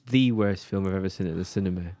 well, it's the worst film I've ever seen at the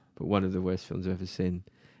cinema, but one of the worst films I've ever seen.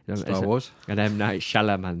 Star Wars. An M. Night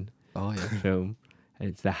Shyamalan Oh, yeah. film. And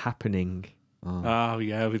it's The Happening. Oh. Oh,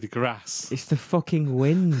 yeah, with the grass. It's the fucking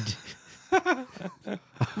wind.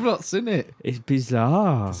 I've not seen it. It's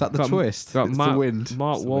bizarre. Is that the Got- twist? got It's Mark, the wind.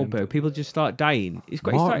 Mark It's the Wahlberg. wind. People just start dying. It's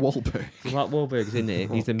got Mark it's like, Wahlberg. Mark Wahlberg's in it.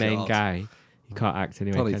 He's the main God. guy. He can't act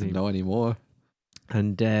anyway. I don't Can even he? know anymore.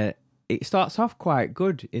 And it starts off quite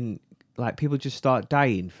good. In like people just start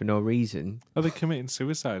dying for no reason. Oh, they're committing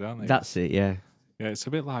suicide, aren't they? That's it. Yeah. Yeah, it's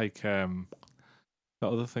a bit like that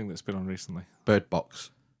other thing that's been on recently. Bird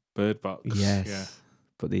Box. Bird Box. Yes. Yeah.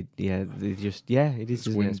 But they just it is It's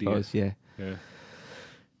isn't it, I windy, suppose. Yeah. Yeah.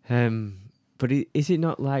 But is it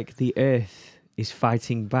not like the Earth is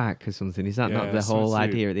fighting back or something? Is that not Yeah, the so whole it's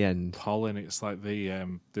idea at the end? Pollen, it's like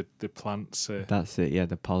the plant's That's it. Yeah,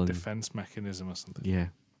 the pollen. defense mechanism or something. Yeah.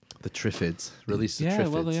 The Triffids. Release the Yeah,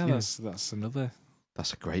 Triffids. well, yeah, that's another.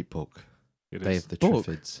 That's a great book. It Day is. of the Book?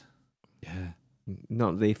 Triffids. Yeah.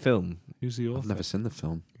 Not the film. Who's the author? I've never seen the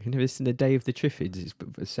film. You've never seen The Day of the Triffids? It's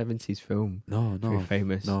a 70s film. No, Very no.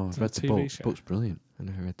 famous. No, Is I've read it a the TV book. show? Book's brilliant. I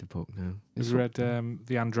never read the book. No. Have It's you read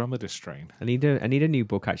the Andromeda Strain? I need a new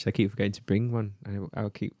book. Actually, I keep forgetting to bring one. I'll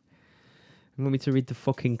keep. You want me to read the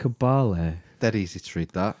fucking Kabbalah? Dead easy to read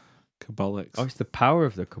that. Kabbalics. Oh, it's the power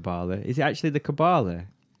of the Kabbalah. Is it actually the Kabbalah?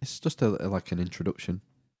 It's just like an introduction.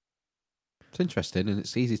 It's interesting and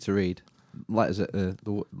it's easy to read. Letters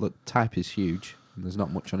the type is huge and there's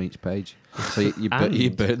not much on each page, so you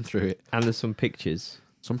And- burn through it. And there's some pictures.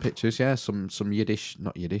 Some pictures, yeah. Some Yiddish,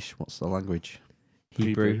 not Yiddish. What's the language?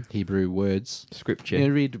 Hebrew Hebrew words. scripture.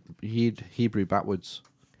 You read Hebrew backwards,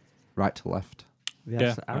 right to left.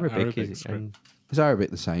 That's Yeah, Arabic, Arabic is it? script. And, Is Arabic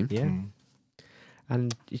the same? yeah. Mm.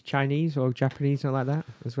 And is Chinese or Japanese, not like that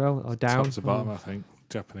as well? Or down? Top to bottom, I think.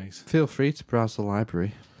 Japanese. Feel free to browse the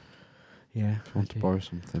library Yeah. if you want to borrow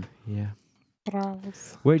something. Yeah.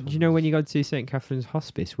 Where do you know when you go to St. Catherine's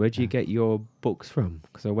Hospice? Where do you Yeah. get your books from?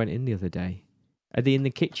 Because I went in the other day. Are they in the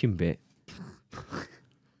kitchen bit?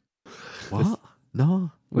 What?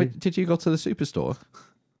 No. Where- Wait, did you go to the superstore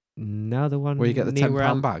No, the one where you get the near where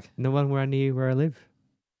 £10 bag? The one where I live.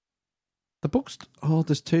 The books. Oh,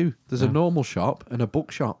 there's two. There's a Oh. normal shop and a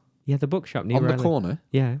bookshop Yeah, the bookshop near on where the I live. corner.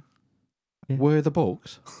 Yeah. Yeah. Where are the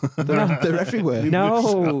books? They're everywhere.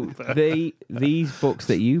 No, these books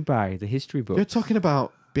that you buy, the history books. You're talking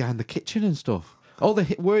about behind the kitchen and stuff. Oh,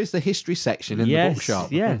 where is the history section in the Yes,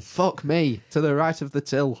 bookshop? yes. Fuck me. To the right of the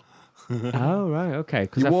till. Oh, right, okay.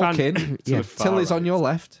 Because You I walk found, in, yeah. the far till is on right. your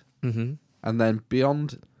left, Mm-hmm. and then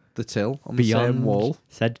beyond the till, on the same wall,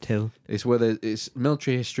 said till. is where it's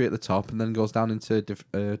military history at the top, and then goes down into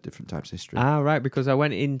different types of history. Ah, right, because I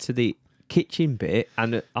went into the kitchen bit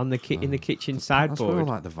and on the in the kitchen That's where all, sideboard.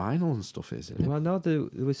 like the vinyl and stuff is, isn't it? Well, no, there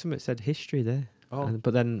was something that said history there. Oh.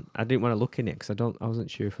 But then I didn't want to look in it because I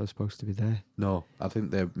wasn't sure if I was supposed to be there. No, I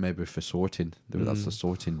think they're maybe for sorting. That's the Mm.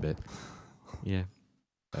 sorting bit. Yeah.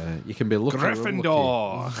 You can be looking.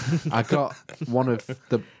 Gryffindor. I got one of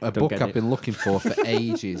a book get I've it. been looking for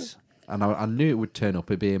ages, and I knew it would turn up.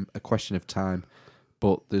 It'd be a question of time.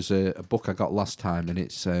 But there's a book I got last time, and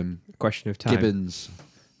it's Question of time.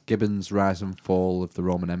 Gibbon's Rise and Fall of the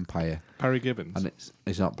Roman Empire, Barry Gibbons. and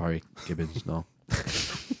it's not Barry Gibbons, no,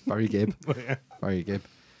 Barry Gibb, Yeah. Barry Gibb.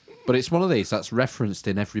 But it's one of these that's referenced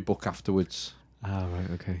in every book afterwards. Oh, right,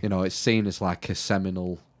 okay. You know, it's seen as like a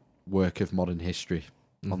seminal work of modern history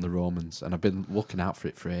on the Romans, and I've been looking out for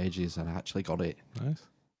it for ages, and I actually got it. Nice.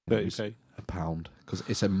 It was 30p. £1 because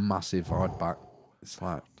it's a massive hardback. It's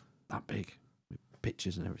like that big, with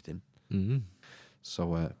pictures and everything. Mm-hmm.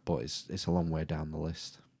 So, but it's a long way down the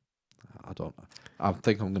list. I don't know. I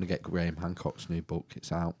think I'm going to get Graham Hancock's new book.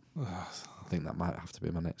 It's out. I think that might have to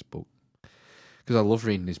be my next book because I love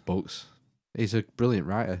reading his books. He's a brilliant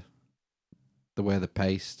writer. The way they're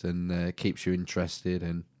paced and keeps you interested,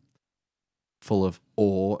 and full of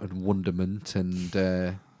awe and wonderment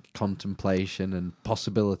and contemplation and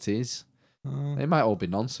possibilities. It might all be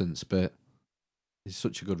nonsense, but he's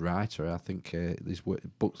such a good writer. I think these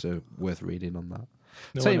books are worth reading on that.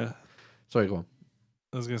 Sorry, go on.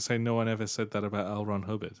 I was going to say, no one ever said that about L. Ron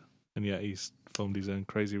Hubbard, and yet he's formed his own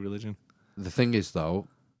crazy religion. The thing is, though,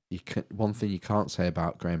 one thing you can't say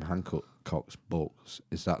about Graham Hancock's books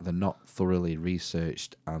is that they're not thoroughly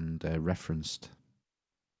researched and referenced.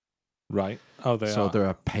 Right. Oh, they are. So there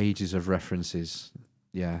are pages of references.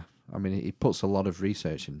 Yeah. I mean, he puts a lot of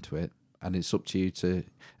research into it, and it's up to you to...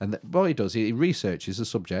 And what he does, he researches the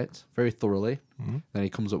subject very thoroughly, then he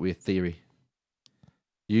comes up with a theory.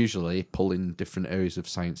 Usually pulling different areas of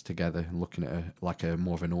science together and looking at a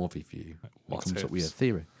more of an overview. He comes up with a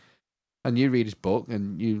theory. And you read his book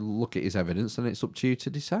and you look at his evidence, and it's up to you to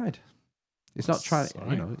decide. It's not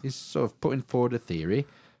trying, he's sort of putting forward a theory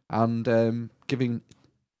and giving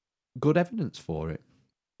good evidence for it.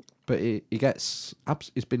 But he's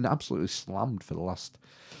been absolutely slammed for the last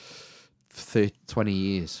 20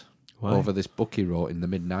 years over this book he wrote in the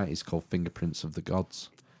mid-90s called Fingerprints of the Gods.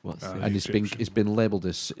 And he's been labelled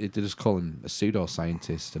as, they just call him a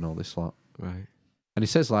pseudoscientist and all this lot. Right. And he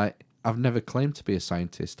says, like, I've never claimed to be a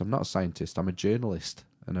scientist. I'm not a scientist. I'm a journalist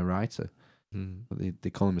and a writer. But they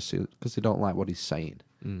call him a pseudoscientist because they don't like what he's saying.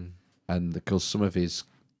 And because some of his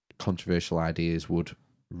controversial ideas would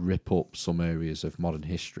rip up some areas of modern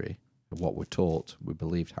history of what we're taught, we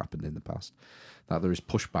believed happened in the past, that there is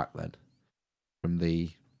pushback then from the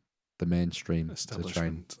mainstream to try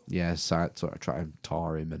and try and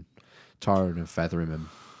tar him and feather him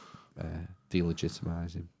and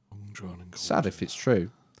delegitimize him. Sad if it's true.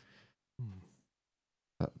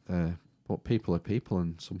 But people are people,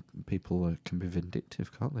 and some people can be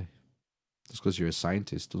vindictive, can't they? Just because you're a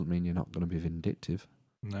scientist doesn't mean you're not going to be vindictive.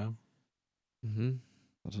 No.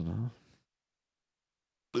 I don't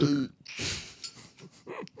know.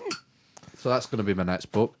 So that's going to be my next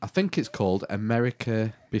book. I think it's called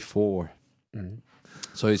America Before.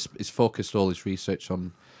 So he's focused all his research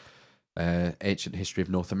on ancient history of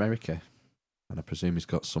North America, and I presume he's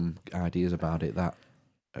got some ideas about it that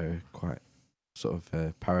are quite sort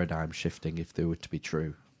of paradigm shifting if they were to be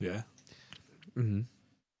true. Yeah.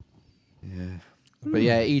 Yeah. But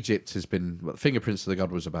yeah, Egypt has been... Well, Fingerprints of the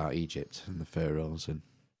God was about Egypt and the pharaohs, and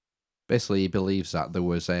basically he believes that there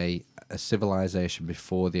was a civilization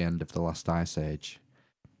before the end of the last ice age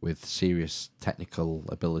with serious technical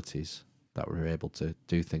abilities that were able to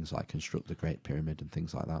do things like construct the Great Pyramid and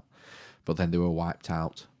things like that. But then they were wiped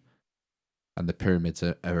out. And the pyramids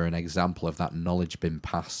are an example of that knowledge being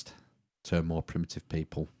passed to a more primitive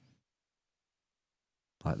people.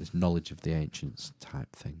 Like this knowledge of the ancients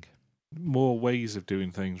type thing. More ways of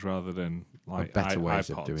doing things rather than like better ways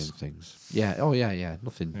iPods. of doing things. Yeah. Oh, yeah.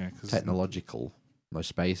 Nothing 'cause technological. No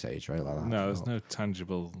space age, right? Like that. No, there's no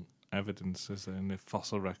tangible evidence, is there, in the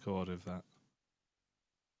fossil record of that?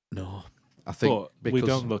 No. I think but we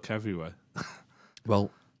don't look everywhere.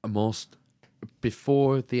 Well,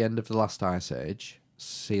 before the end of the last ice age,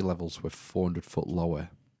 sea levels were 400 foot lower.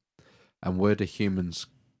 And where do humans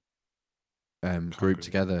group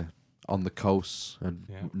together? On the coasts and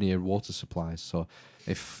near water supplies. So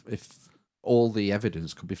if all the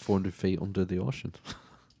evidence could be 400 feet under the ocean.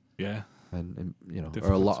 Yeah. And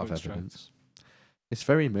or a lot of evidence. It's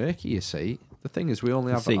very murky, you see. The thing is, we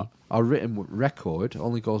only have our written record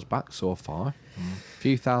only goes back so far, a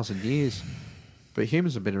few thousand years. But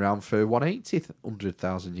humans have been around for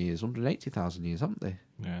 100,000 years, 180,000 years, haven't they?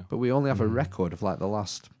 Yeah. But we only have a record of like the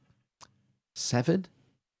last 7.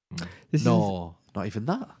 Not even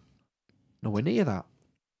that. Nowhere near that.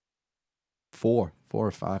 4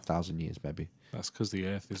 or 5,000 years, maybe. That's because the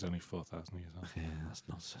Earth is only 4,000 years old. Yeah, that's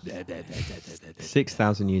nonsense.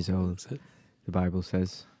 6,000 years old. The Bible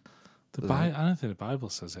says. I don't think the Bible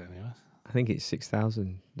says it anyway. I think it's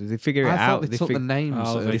 6,000. Did they figure it I out? thought they took the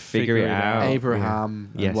names. They figure it out.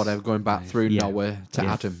 Abraham and whatever, going back through Noah to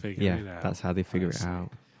Adam. That's how they figure it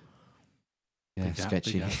out. Yeah,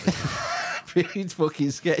 sketchy. Pretty fucking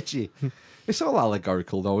sketchy. It's all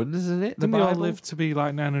allegorical, though, isn't it? Didn't they all live to be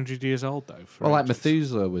like 900 years old, though? Well, like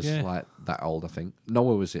Methuselah was like that old, I think.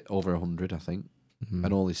 Noah was over 100, I think,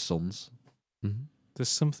 and all his sons. There's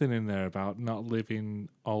something in there about not living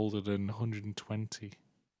older than 120.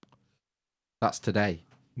 That's today.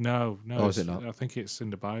 No. Oh, is it not? I think it's in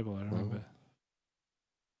the Bible, I remember.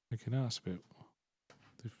 Thinking, that's a bit...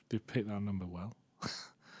 They've picked that number well.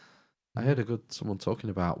 I heard someone talking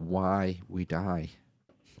about why we die.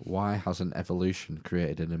 Why hasn't evolution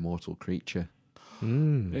created an immortal creature?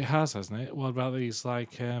 It has, hasn't it? What about these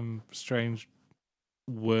like strange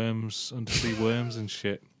worms, undersea worms and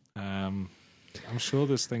shit? I'm sure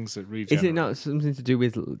there's things that regenerate. Is it not something to do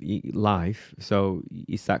with life? So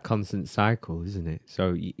it's that constant cycle, isn't it?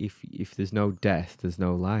 So if there's no death, there's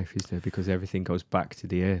no life, is there? Because everything goes back to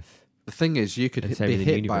the earth. The thing is, you could And be same in the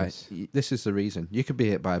hit by. universe. This is the reason. You could be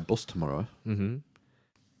hit by a bus tomorrow. Mm-hmm.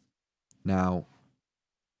 Now,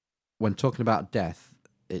 when talking about death,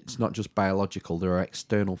 it's not just biological. There are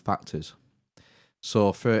external factors.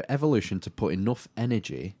 So for evolution to put enough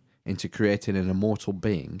energy into creating an immortal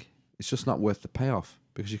being, it's just not worth the payoff,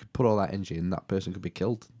 because you could put all that energy and that person could be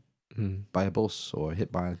killed by a bus or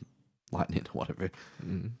hit by lightning or whatever.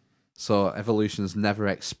 So evolution's never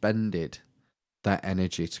expended that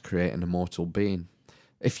energy to create an immortal being.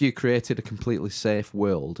 If you created a completely safe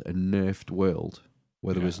world, a nerfed world,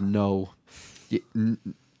 where there was no...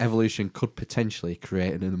 evolution could potentially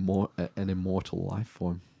create an immortal life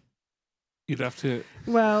form. You'd have to.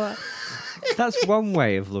 Well, that's one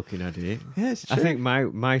way of looking at it. Yeah, it's I think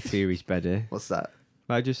my theory's better. What's that?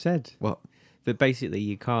 What I just said. What? That basically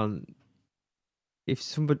you can't. If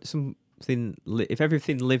if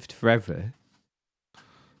everything lived forever,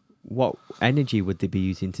 what energy would they be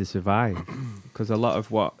using to survive? Because a lot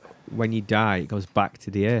of when you die, it goes back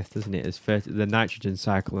to the earth, doesn't it? As the nitrogen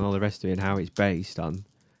cycle and all the rest of it, and how it's based on.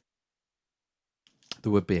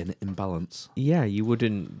 There would be an imbalance. Yeah,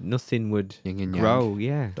 nothing would Yin and yang, grow.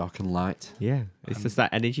 Yeah, dark and light. yeah. It's just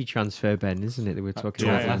that energy transfer, Ben, isn't it? That we're talking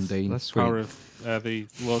about yeah, last Power week. of the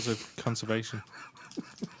laws of conservation.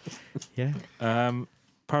 Yeah.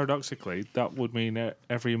 Paradoxically, that would mean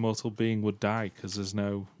every immortal being would die because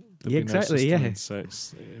there'd be exactly. no Yeah. sustenance,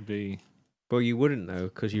 so it'd be But you wouldn't know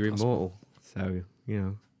because you're Impossible. immortal. So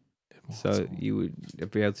immortal. So you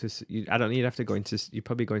would be able to. I don't know. You'd have to go into. You'd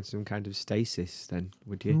probably go into some kind of stasis then,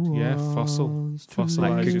 would you? Yeah,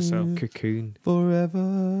 fossilize yourself. Cocoon.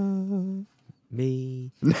 Forever.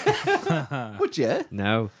 Me. Would you?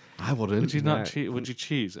 No. I wouldn't. Would you not? No. Would you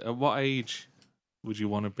choose? At what age would you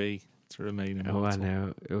want to be to remain immortal? Oh, I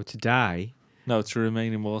know. Or to die. No, to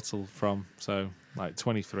remain immortal from like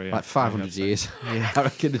 23. Like 500 years. Yeah. I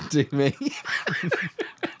reckon it'd do me.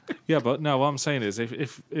 Yeah, but no, what I'm saying is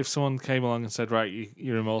if someone came along and said, right,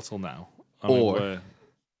 you're immortal now, we're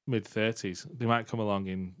mid-30s, they might come along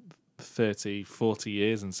in 30, 40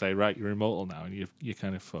 years and say, right, you're immortal now, and you're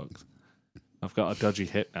kind of fucked. I've got a dodgy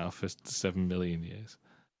hit now for 7 million years.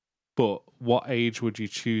 But what age would you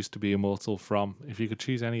choose to be immortal from? If you could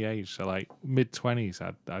choose any age, so like mid-20s,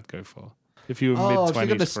 I'd go for. If you were mid-20s if you're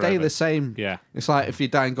going to stay the same. Yeah. It's like if you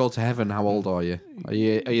die and go to heaven, how old are you? Are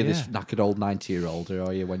you this Yeah. knackered old 90-year-old, or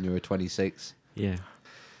are you when you were 26? Yeah.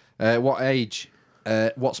 What age?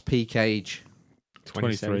 What's peak age?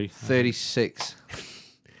 23. 36.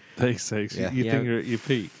 36. Yeah. You Yeah. think you're at your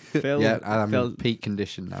peak? Phil, Yeah, I'm Phil, in peak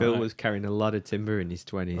condition now. Phil was carrying a lot of timber in his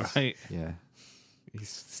 20s. Right. Yeah.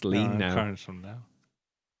 He's lean I'm now. carrying some now.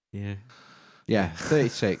 Yeah. Yeah,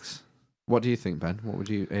 36. What do you think, Ben? What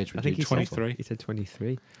age would I think you he said 23. He said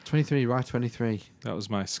 23 23, right, 23. That was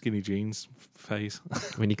my skinny jeans phase.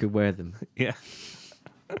 when you could wear them, Yeah.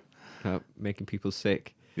 making people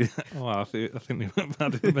sick. Yeah. Oh, I think they went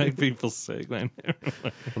mad and make people sick, man.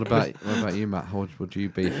 What about you, Matt? How old would you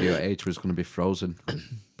be if your age was going to be frozen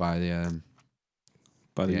by the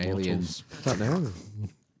By the aliens? I don't know.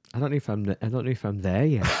 I don't know if I'm there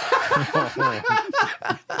yet.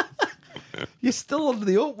 You're still on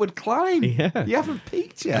the upward climb. Yeah. You haven't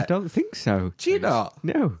peaked I yet. don't think so. Do you not?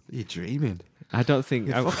 No, You're dreaming. I don't think.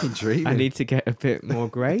 You're fucking dreaming. I need to get a bit more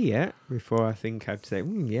grey yet before I think I'd say,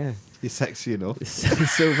 yeah, You're sexy enough.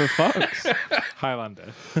 silver fox.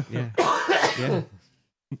 Highlander. Yeah, yeah.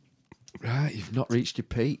 Right, you've not reached your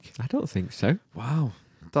peak. I don't think so. Wow,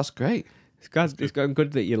 that's great. It's gone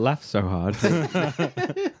good that you laugh so hard.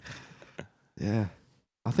 Yeah,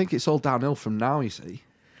 I think it's all downhill from now. You see,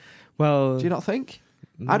 Well, do you not think?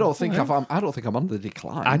 I don't think no. I don't think I'm on the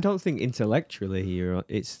decline. I don't think intellectually you're.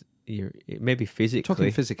 Maybe physically. Talking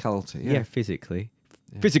physicality. Yeah, physically.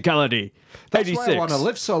 Yeah. Physicality. That's 86. why I want to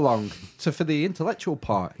live so long, for the intellectual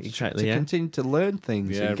part. Exactly, To yeah. continue to learn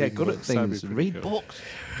things Yeah, and get reading good at books, that'd be things and pretty read cool. books.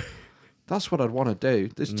 That's what I'd want to do.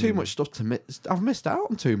 There's too much stuff to miss. I've missed out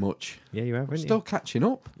on too much. Yeah, you have, I'm haven't still catching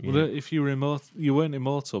up. you? Well, if you were immortal, you weren't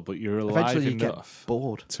immortal, but you're alive Eventually you get enough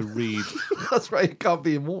bored. to read. That's right. You can't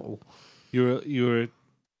be immortal. You were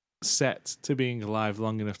set to being alive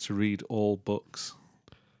long enough to read all books.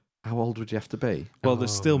 How old would you have to be? Well, they're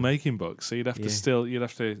still Oh. making books, so you'd have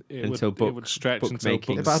to it Until would stretch until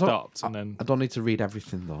bookmaking. books But I don't- stopped, and then I don't need to read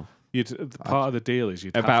everything though. the part of the deal is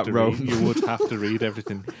you'd About have to Rome. read, you would have to read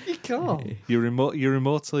everything. You God. You're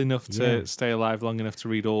immortal enough to Yeah. stay alive long enough to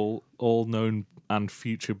read all known and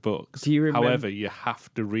future books. Do you remember- However, you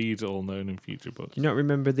have to read all known and future books. Do you not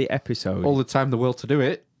remember the episode? All the time in the world to do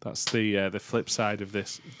it. That's the flip side of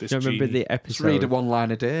this. Do you remember genie. the Just read episode one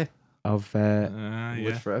line a day. of Live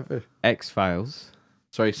Yeah. forever. X-Files?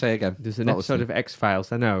 Sorry, say again. There's an Not episode listening. of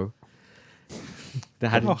X-Files, I know, that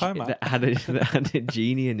had, Oh, hi, Matt. that had a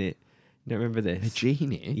genie in it. You don't remember this? A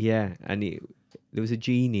genie? Yeah, and there was a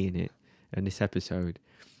genie in it in this episode,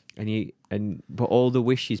 but all the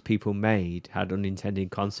wishes people made had unintended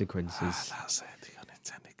consequences. That's it. The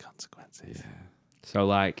unintended consequences. So,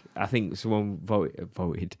 like, I think someone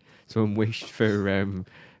voted. Someone wished for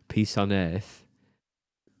peace on Earth,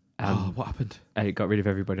 Oh, what happened? and it got rid of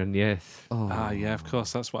everybody on the Earth. Oh. Yeah, of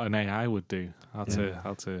course. That's what an AI would do. How to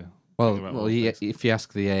Well, think about all this. if you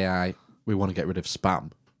ask the AI, we want to get rid of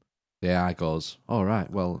spam. The AI goes, all right,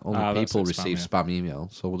 well, only that's people it, spam, receive yeah. spam email,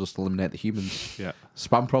 so we'll just eliminate the humans. Yeah,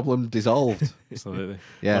 Spam problem dissolved. absolutely.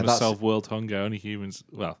 Yeah, Want to that's solve world hunger? Only humans.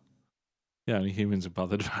 Well, yeah, only humans are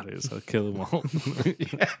bothered about it. So kill them all.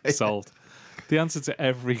 Solved. The answer to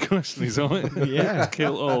every question is always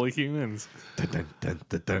kill all the humans. Dun, dun, dun,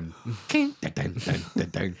 dun, dun. Dun, dun, dun, dun,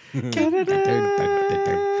 dun.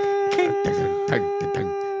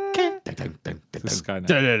 The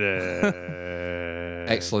Skynet.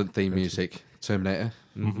 Excellent theme music. Terminator.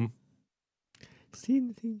 Mm-hmm. Seen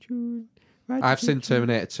the thing, June. I've seen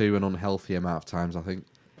Terminator 2 an unhealthy amount of times, I think.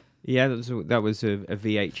 Yeah, that was a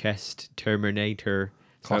VHS Terminator.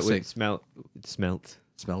 So it would Classic. smelt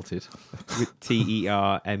Smelted. with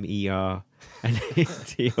TERMER and TOR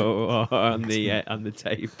on the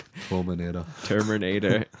tape. Terminator.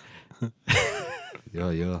 Terminator.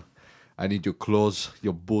 Yeah. I need your clothes,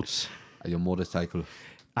 your boots, and your motorcycle.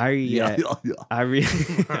 I Yeah. I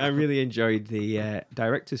really enjoyed the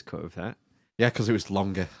director's cut of that. Yeah, because it was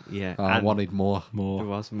longer. Yeah, I and wanted more. there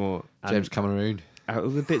was more. And James Cameron. out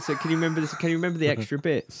of the bits, can you remember this? Can you remember the extra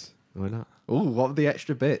bits? Why not? Oh, what were the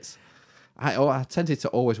extra bits? I tended to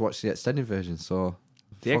always watch the extended version, so...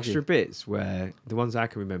 The extra bits where the ones I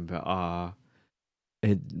can remember are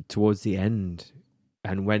towards the end,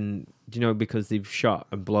 and when because they've shot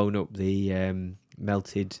and blown up the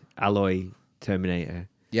melted alloy Terminator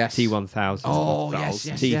Yes. T1000. Oh, yes.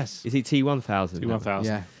 Is it T1000?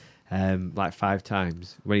 T1000. Yeah. Like 5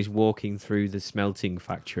 times when he's walking through the smelting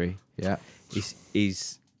factory. Yeah.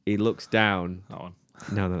 He looks down. That one.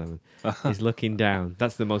 No. He's looking down.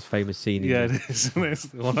 That's the most famous scene. Yeah, In it is. It's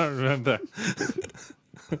the one I remember.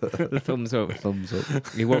 the thumbs up. Thumbs up.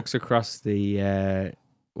 He walks across the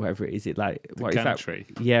whatever it is. It like what is that? Gantry.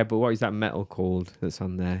 Yeah, but what is that metal called that's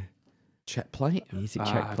on there? Check plate? He's a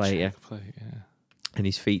check plate, yeah. Check plate, yeah. And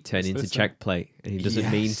his feet turn It's into this check plate, and he doesn't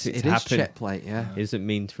mean Yes, for it it to is happen. check plate, yeah. He doesn't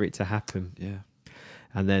mean for it to happen. Yeah.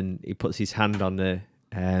 And then he puts his hand on a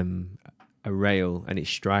rail, and it's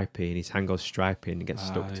stripy, and his hand goes stripy, and he gets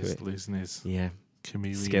stuck to he's it. losing his Yeah,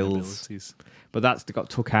 chameleon Skills. abilities. but that's got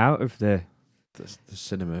took out of the The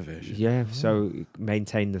cinema version. yeah. So it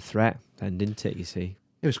maintained the threat, then didn't it? You see.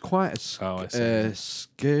 It was quite a Oh, I see.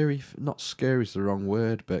 scary... Not scary is the wrong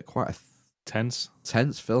word, but quite a Tense.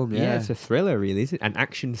 tense film, Yeah, yeah. it's a thriller, really, isn't it? An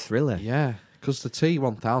action thriller. Yeah, because the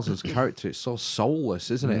T-1000's character, it's so soulless,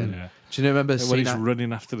 isn't it? Yeah. Do you remember When seeing he's that?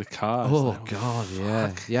 running after the car. it's Oh, like, God, yeah.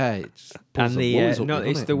 fuck. Yeah, it just And pulls the woolies up no, you,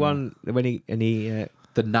 it's doesn't the it? one when he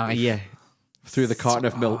The knife yeah. through the carton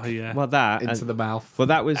of milk Oh, yeah. Well, that into and, the mouth. well,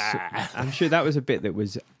 that was. I'm sure that was a bit that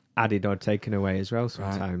was added or taken away as well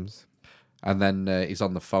sometimes. And then he's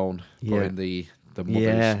on the phone Yeah. putting the mother's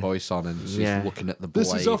Yeah. voice on, and she's Yeah. looking at the blade.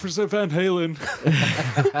 This is Officer Van Halen.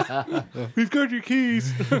 We've got your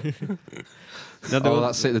keys. No, Oh,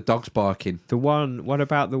 that's it. The dog's barking. the one. What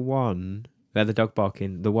about the one where the dog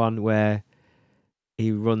barking? The one where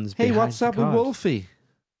he runs. Hey, behind what's the up with cars. Wolfie?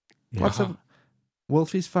 Yeah. What's up?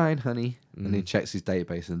 Wolfie's fine, honey. And he Mm. checks his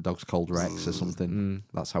database, and the dog's called Rex or something. Mm.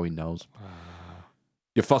 That's how he knows.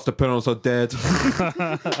 Your foster parents are dead.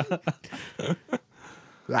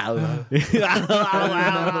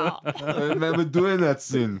 I remember doing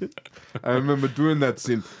that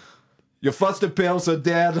scene. Your foster parents are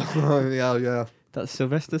dead. yeah. That's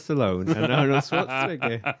Sylvester Stallone and Arnold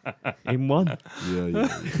Schwarzenegger in one. Yeah.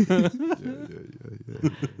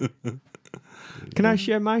 Can I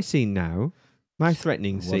share my scene now? My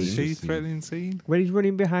threatening What is scene. See threatening scene. When he's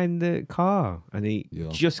running behind the car and he Yeah.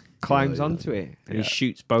 just climbs Yeah. onto it and Yeah. he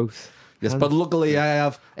shoots both. Yes, hands. but luckily I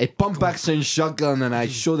have a pump action shotgun and I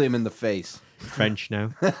shoot him in the face. French now.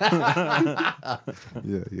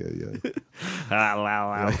 Yeah.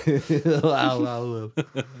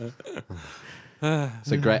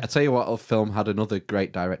 It's a great. I tell you what, a film had another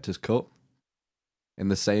great director's cut. in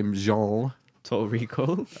the same genre. Total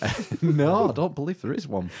Recall. No, I don't believe there is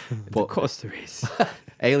one. Of course there is.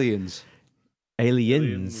 Aliens.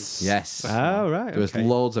 Aliens. Yes. Oh, right. There was Okay.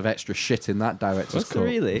 loads of extra shit in that director's Was cut. there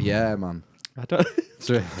really? Yeah, man. I don't.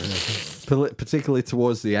 So, particularly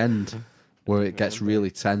towards the end, where it gets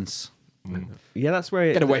really tense. Yeah, that's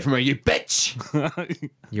where. Get away from her, you bitch!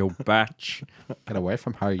 Your batch. Get away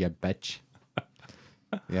from her, you bitch!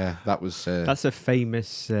 Yeah, that was. That's a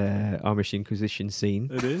famous Amish Inquisition scene.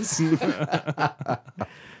 It is.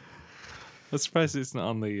 I'm surprised it's not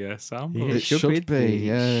on the soundboard. Yeah. it should be.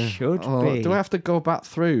 Yeah. Should be. Do I have to go back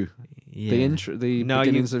through Yeah. the intro, the No,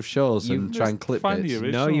 beginnings of shows you and try and just clip find bits? the No,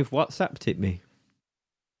 original. you've WhatsApped it me.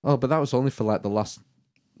 Oh, but that was only for like the last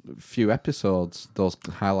few episodes. Those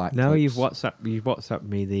highlight. No, clips. you've WhatsApped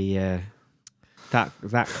me the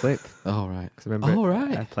that clip. Oh right. 'Cause I remember Oh,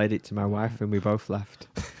 right. I played it to my wife and we both laughed.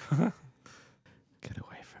 Get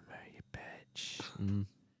away from her, you bitch!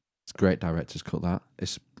 It's a great director's cut. That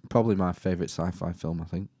it's probably my favourite sci-fi film. I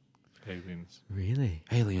think. Aliens. Really?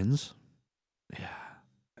 Aliens. Yeah.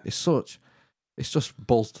 It's just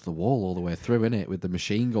balls to the wall all the way through, innit? With the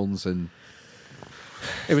machine guns and.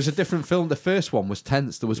 It was a different film. The first one was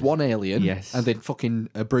tense. There was one alien, Yes. and then fucking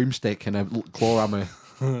a broomstick and a claw hammer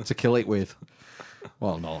to kill it with.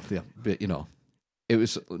 Well, no, but it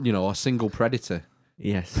was a single predator,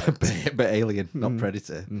 Yes. but alien, not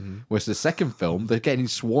predator. Whereas the second film, they're getting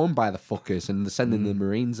swarmed by the fuckers and they're sending the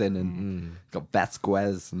Marines in and got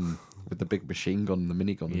Vasquez and with the big machine gun, the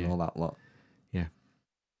minigun, and all that lot. Yeah.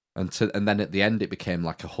 And then at the end, it became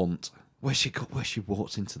like a hunt where she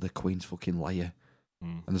walks into the Queen's fucking lair,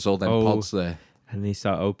 and there's all them pods there. And they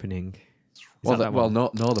start opening. No,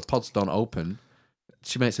 the pods don't open.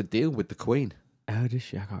 She makes a deal with the Queen. Oh, does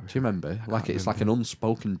she? I can't Do you remember? Like it's like an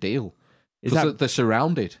unspoken deal. Is Because that they're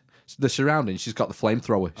surrounded. They're surrounding. She's got the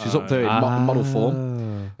flamethrower. She's up there in model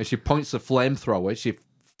form, and she points the flamethrower. She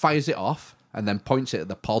fires it off and then points it at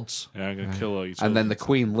the pods. Yeah, I'm gonna kill all you. And then the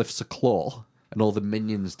Queen lifts a claw, and all the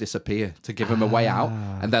minions disappear to give him a way out.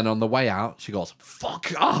 And then on the way out, she goes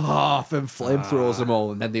 "fuck off" and flamethrowers them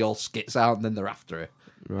all, and then they all skits out, and then they're after her.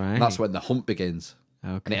 Right. And that's when the hunt begins.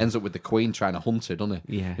 Okay. And it ends up with the Queen trying to hunt her, doesn't it?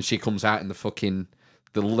 Yeah. And she comes out in the fucking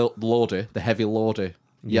loader, the heavy loader,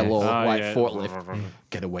 yellow white forklift.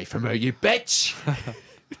 Get away from her, you bitch! Don't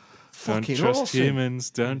Fucking trust awesome. humans.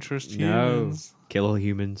 Don't trust No. humans. Kill all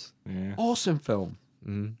humans. Yeah. Awesome film.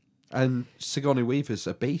 And Sigourney Weaver's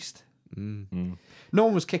a beast. Mm. No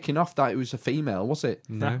one was kicking off that it was a female, was it?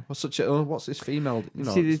 No. What's this female?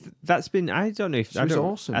 See, that's been. I don't know if She I was don't,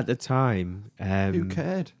 awesome. at the time. Who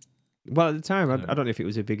cared? Well, at the time, I don't know if it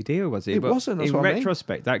was a big deal, was it? It But wasn't, that's in what I mean.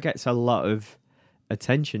 retrospect, that gets a lot of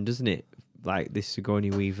attention, doesn't it? Like this Sigourney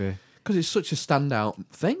Weaver. Because it's such a standout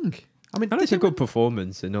thing. I mean, And it's a good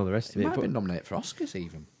performance and all the rest It of might it. have But been nominated for Oscars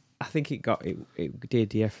even. I think it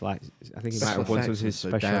did. Yeah, for like I think it might Special have won some effects of his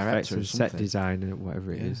and special director effects or and set something. design and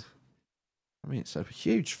whatever it Yeah. is. I mean, it's a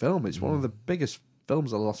huge film. It's one of the biggest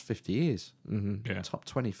films of the last 50 years. Mm-hmm. Yeah. Top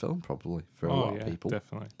 20 film, probably, for a Oh, lot yeah, of people.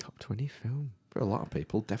 definitely. Top 20 film. For a lot of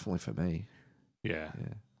people, definitely for me. Yeah.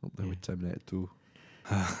 Yeah. Up there with Terminator 2.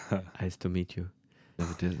 Nice to meet you.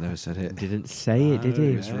 Never said it. Didn't say it, did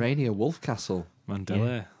he? It was Rainier Wolfcastle.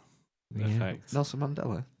 Mandela Yeah. effect. Nelson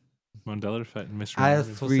Mandela. Mandela effect. Miss I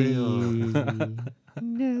Rogers. Free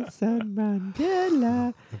Nelson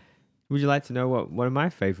Mandela. Would you like to know what one of my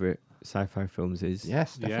favourite sci-fi films is?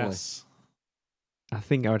 Yes, definitely. Yes. I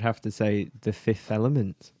think I would have to say The Fifth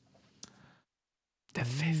Element. The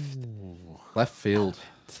Fifth. Left field.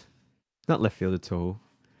 Not left field at all.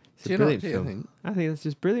 It's Do a you brilliant do you film. think? I think that's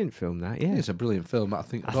just a brilliant film, that, yeah. It's a brilliant film. I don't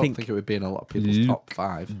think think it would be in a lot of people's top Luc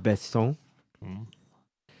 5. Besson, Mm.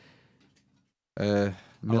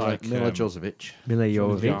 Mila like, Jovovich. Mila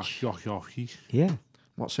Jovovich. Yeah.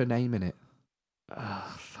 What's her name in it?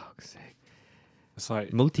 Oh, fuck's sake. It's like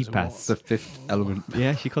Multipass. The Fifth Element.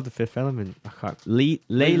 Yeah, she called The Fifth Element. I can't. Lilu.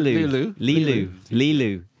 Lilu.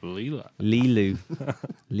 Lilu. Leela. Lilu.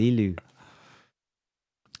 Lilu.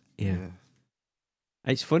 Yeah.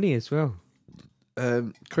 It's funny as well.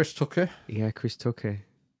 Chris Tucker. Yeah, Chris Tucker.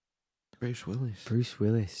 Bruce Willis. Bruce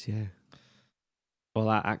Willis, yeah. All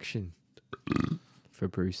that action for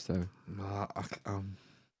Bruce, though.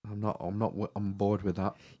 I'm bored with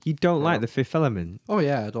that. You don't like The Fifth Element? Oh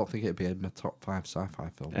yeah, I don't think it'd be in my top 5 sci-fi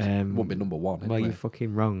films. Wouldn't be number 1. Well, Anyway. you're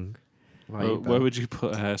fucking wrong. Where would you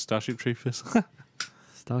put Starship Troopers?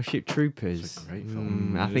 Starship Troopers. It's a great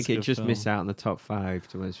film. I It think is a it good just missed film. out on the top 5,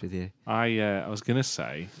 to be honest with you. I was gonna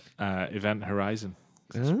say Event Horizon.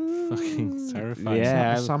 Fucking terrifying. Is that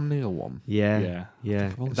Yeah. the Sam Neill one? Yeah. Yeah.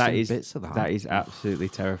 I've only That seen is bits of that. that is absolutely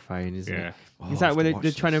terrifying, isn't Yeah. it? Oh, Is I that have when to they're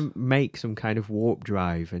watch trying this. to make some kind of warp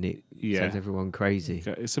drive and it Yeah. sends everyone crazy?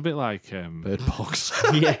 It's a bit like Bird Box.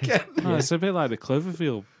 Yeah. no, it's a bit like the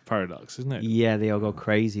Cloverfield paradox, isn't it? Yeah, they all go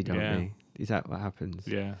crazy, don't Yeah. they? Is that what happens?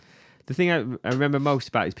 Yeah. The thing I remember most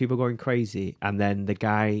about is people going crazy and then the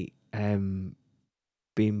guy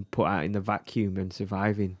being put out in the vacuum and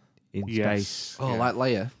surviving in space. Yes. Oh, yeah. like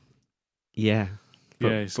Leia. Yeah. Yeah,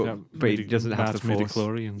 it's got but he doesn't have mad the force.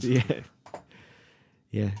 midichlorians. Yeah.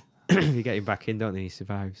 Yeah. You get him back in, don't they? He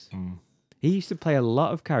survives. Mm. He used to play a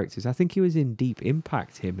lot of characters. I think he was in Deep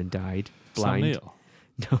Impact, him, and died Sam blind. Neill.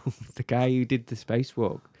 No, the guy who did the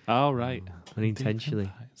spacewalk Oh, right. unintentionally.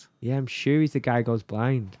 Deep Impact. Yeah, I'm sure he's the guy who goes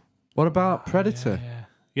blind. What about Predator?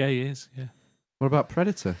 Yeah, he is. Yeah. What about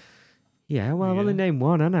Predator? Yeah, well, I've only Yeah. named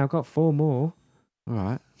one, and I've got four more. All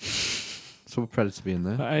right. So will Predator be in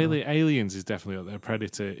there? But Aliens is definitely up there.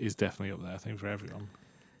 Predator is definitely up there, I think, for everyone.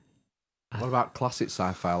 What about classic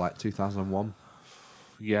sci-fi like 2001?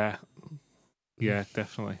 Yeah. Yeah,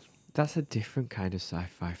 definitely. That's a different kind of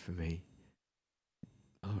sci-fi for me.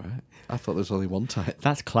 All right. I thought there was only one type.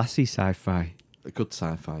 That's classy sci-fi. A good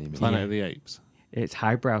sci-fi, you mean? Planet Yeah. of the Apes. It's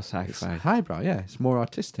highbrow It's sci-fi. highbrow, yeah. It's more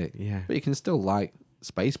artistic. Yeah. But you can still like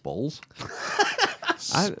Spaceballs.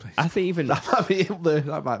 I think even... That might be up there.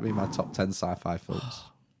 That might be my top 10 sci-fi films.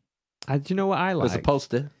 Do you know what I There's a like?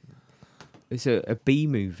 poster. It's a B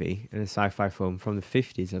movie and a sci-fi film from the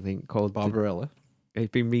 50s, I think, called... Barbarella.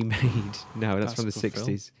 It's been remade. No, that's from the That's a good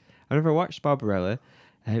 60s. I never watched Barbarella.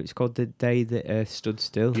 It was called The Day That Earth Stood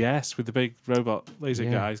Still. Yes, with the big robot laser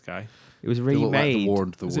Yeah. guy. It was They look like remade. the War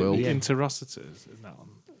of the Is World. it Yeah. Interocitus? Isn't that one?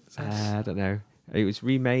 Is that- I don't know. It was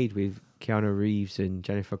remade with Keanu Reeves and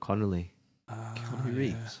Jennifer Connelly. Keanu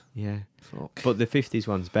Reeves. Yeah. Fuck. But the 50s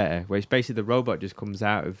one's better, where it's basically the robot just comes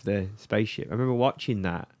out of the spaceship. I remember watching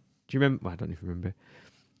that. Do you remember? Well, I don't even remember.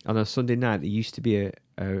 On a Sunday night, there used to be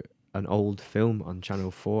an old film on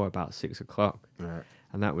Channel 4 about 6 o'clock. Right.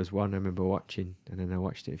 And that was one I remember watching. And then I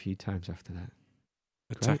watched it a few times after that.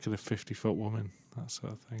 Attack of the 50-Foot Woman, that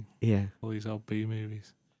sort of thing. Yeah. All these old B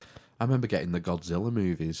movies. I remember getting the Godzilla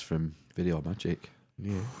movies from Video Magic.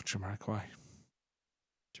 Yeah. Jamiroquai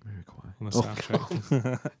Jamiroquai. on the Oh,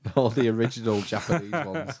 soundtrack. All the original Japanese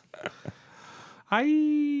ones.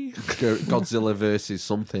 Godzilla versus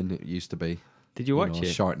something it used to be. Did you watch know, it?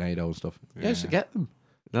 Sharknado and stuff. Yeah, I used to Yeah. get them.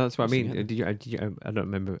 No, that's what I Used to mean. get Did you? I don't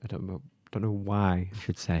remember. I don't know why I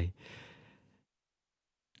should say.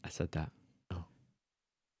 I said that. Oh.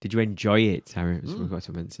 Did you enjoy it, Harry? That's Mm. what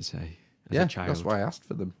I meant to say. As Yeah, a child. that's why I asked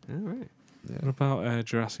for them. All right. What about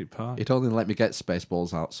Jurassic Park? It only let me get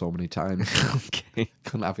Spaceballs out so many times. Okay.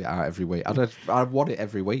 Couldn't have it out every week. I'd want it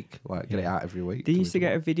every week. Like, get it Yeah. out every week. They used to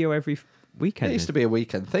get a video every weekend. It used to be a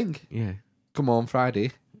weekend thing. Yeah. Come on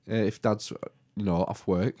Friday, if Dad's off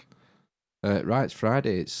work. Right, it's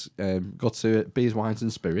Friday. It's go to Beers, Wines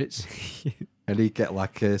and Spirits, and he'd get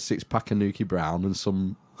like a 6-pack of Nuki Brown and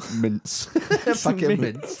some mints, a packet of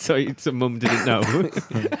mints. So some mum didn't know.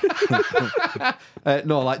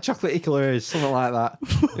 No, like chocolate eclairs, something like that.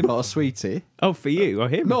 A sweetie. Oh, for you or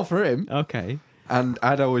him? No, for him. Okay. And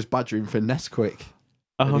I'd always badger him for Nesquik.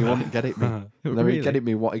 And he wouldn't get it me. And then Really? he'd get it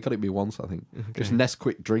me. He got it me once, I think. Just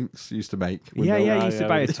Nesquik drinks used to make. with Yeah, milk. yeah. You used to yeah,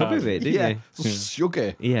 buy a with tub of it, didn't Yeah, you?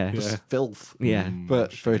 sugar. Yeah. Just filth. Yeah.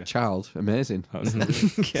 But for a child, amazing. That's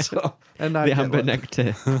Yeah. So, and The I'd amber get,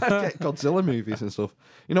 nectar. I'd get Godzilla movies and stuff.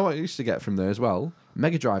 You know what I used to get from there as well?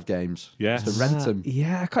 Mega Drive games. Yes. Used to rent them.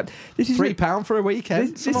 Yeah, I can't. This is £3 for a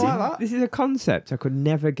weekend. Something like that. This is a concept I could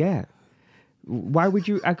never get. Why would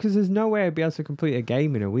you? Because there's no way I'd be able to complete a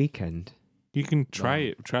game in a weekend. You can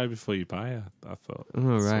try before you buy it, I thought.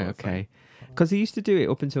 Oh, Sort right, of thing. okay. Because they used to do it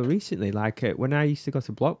up until recently. Like when I used to go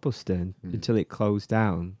to Blockbuster until it closed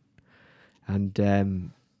down. And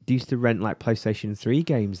they used to rent like PlayStation 3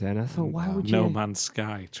 games there. And I thought, why would you? No Man's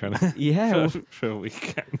Sky trying to Yeah. for a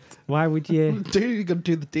weekend. Why would you? Dude, you're going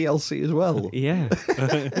to do the DLC as well. Yeah.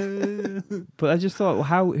 But I just thought,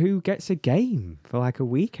 well, who gets a game for like a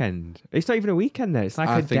weekend? It's not even a weekend there. It's like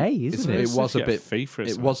I a think day, it's- isn't it? It was a Get bit. FIFA or It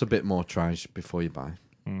something. was a bit more trash before you buy.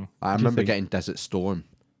 Mm. I you remember think? getting Desert Storm.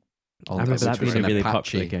 I remember that being a really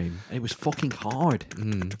popular Apache. game. It was fucking hard.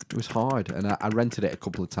 Mm. It was hard, and I rented it a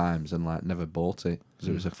couple of times and like never bought it because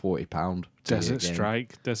it was a £40. Desert game.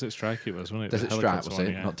 Strike. Desert Strike it was, wasn't it? The Desert Strike helicopter was one,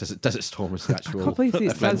 it? yeah. Not Desert Storm was the I actual can't believe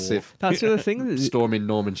that's offensive. the other thing that, Storming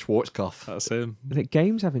Norman Schwarzkopf. That's him. that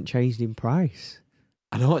games haven't changed in price.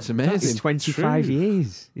 I know it's It's amazing. 25 true.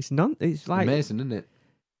 years. It's not. It's like Amazing, isn't it?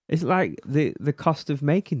 It's like the cost of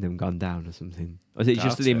making them gone down or something. Or is it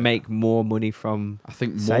just that they Doubt it. make more money from I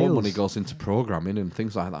think more sales? money goes into programming and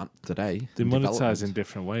things like that today. They and monetize in development.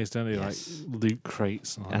 different ways, don't they? Yes. Like loot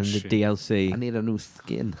crates and, all and that the shit. DLC? I need a new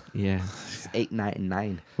skin. Yeah. It's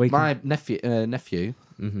 $8.99. Well, you My nephew,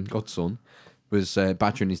 Mhm. godson, was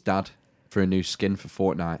badgering his dad for a new skin for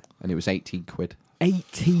Fortnite, and it was 18 quid.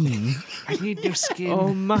 18. I need new skin.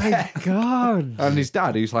 Oh my god. And his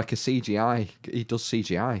dad, who's like a CGI, he does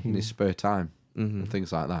CGI in his spare time Mhm. and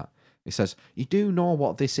things like that. He says, "You do know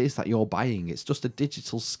what this is that you're buying? It's just a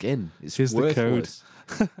digital skin. It's Here's the code."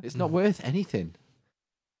 worthless. It's not worth anything."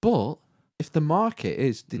 But if the market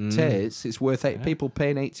dictates it's worth Yeah. people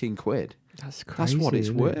paying 18 quid, That's crazy. that's what it's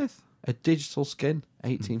isn't it? worth. A digital skin,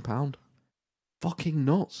 £18. Fucking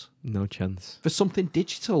nuts No chance. for something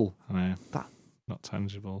digital. No, That- not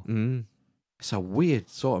tangible. Mm. It's a weird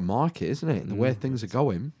sort of market, isn't it? The way things are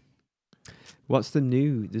going. What's the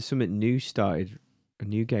new? There's something new started. A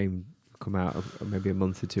new game come out maybe a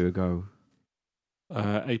month or two ago.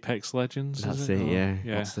 Apex Legends. That's is it, Or- yeah.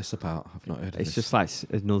 yeah. What's this about? I've not heard of It's this. just like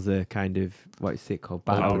another kind of what is it called?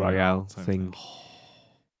 Battle Battle Royale Royale type thing.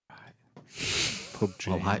 PUBG.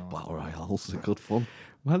 I like and all battle that. royales. They're good fun.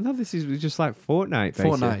 Well, no, this is just like Fortnite.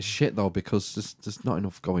 Basically. Fortnite's shit though because there's not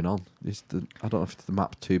enough going on. I don't know if the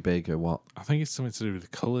map's too big or what. I think it's something to do with the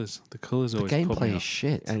colours. The colours The always put me gameplay is off.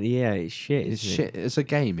 shit. And yeah, it's shit. It's isn't shit. As a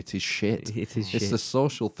game, it is shit. It is It's shit. the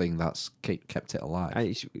social thing that's kept it alive. And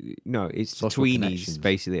it's, no, it's Social tweenies connections.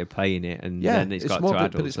 basically are playing it, and yeah, then it's got more to of a,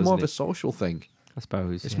 adults. but it's more of a doesn't social thing. it? I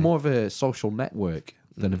suppose It's yeah. more of a social network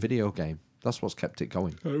than a Mm. video game. That's what's kept it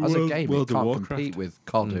going. Uh, As a World- game, World it of can't Warcraft. compete with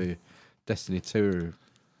COD Mm. or Destiny 2 or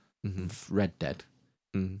Mhm. Red Dead.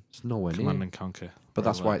 Mm. It's nowhere Command near. and Conquer. But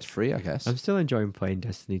that's All why that. it's free, I guess. I'm still enjoying playing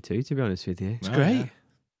Destiny 2, to be honest with you. It's No, great. yeah.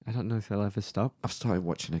 I don't know if they'll ever stop. I've started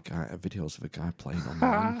watching videos of a guy playing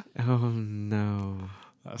online. Oh no!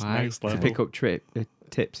 That's Why? next To level. pick up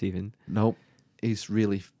tips even. Nope. He's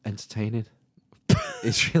really entertaining.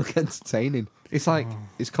 It's really entertaining. It's like,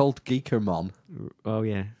 it's called Geekermon, Oh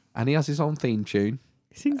yeah, and he has his own theme tune.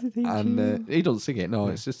 he sings the theme And tune. he doesn't sing it, no,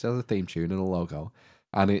 No. it's just has a theme tune and a logo.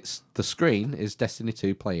 And it's the screen is Destiny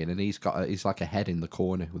 2 playing, and he's like a head in the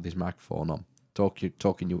corner with his microphone on,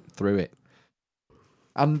 talking you through it.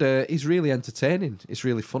 And he's really entertaining. It's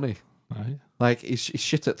really funny. Right. Like he's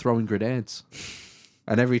shit at throwing grenades,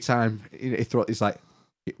 and every time he's like,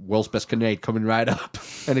 "World's best grenade coming right up,"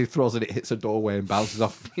 and he throws it, it hits a doorway and bounces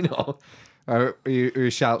off. Or he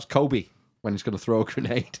shouts Kobe when he's going to throw a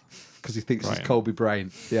grenade because he thinks Right. it's Kobe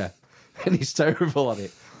Bryant. Yeah, and he's terrible at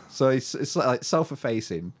it. So it's like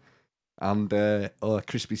self-effacing. And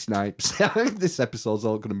Crispy Snipes. This episode's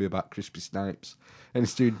all going to be about Crispy Snipes, and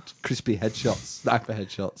he's doing crispy headshots, sniper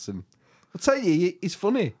headshots, and I'll tell you, it's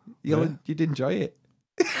funny. You'd enjoy it.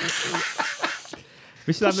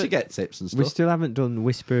 We still Plus you haven't. get tips and We stuff. still haven't done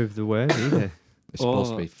Whisper of the Word either. It's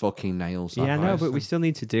supposed Oh. to be fucking nails. Yeah, I know, that but we still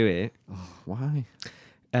need to do it. why?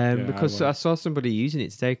 Yeah, Because I I saw somebody using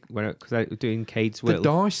it today because I was doing Cade's The Will.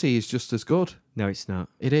 Darcy is just as good. No, it's not.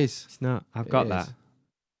 It is. It's not. I've got It that. is.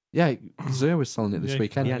 Yeah, Zer was selling it this Yeah,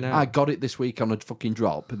 weekend. yeah, I know. I got it this week on a fucking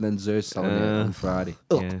drop, and then Zer's selling it on Friday.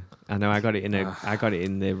 Ugh. Yeah, I know. I got it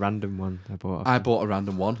in the random one I bought. I bought a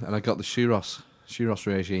random one, and I got the Shuros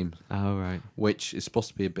regime, Oh right. which is supposed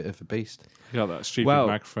to be a bit of a beast. You got that stupid Well-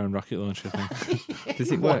 microphone rocket launcher thing.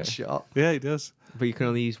 Does it One work? shot. Yeah, it does. But you can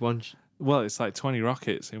only use one. Well, it's like 20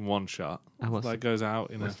 rockets in one shot. And what's That goes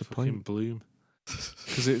out in a what's the fucking point? bloom.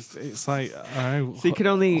 Because it's like, I don't know, So you can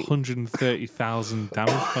only. 130,000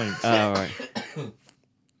 damage points. Oh right.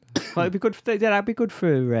 Well, it'd be good. That'd be good for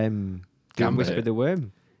doing Gambit. Whisper of the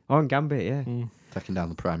Worm. Oh, and Gambit, yeah. Mm. Taking down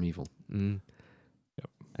the primeval. Mm.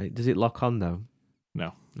 Does it lock on though?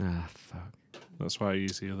 No, Ah, fuck. that's why I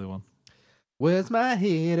use the other one. Where's my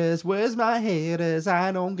haters? Where's my haters?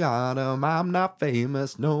 I don't got 'em. I'm not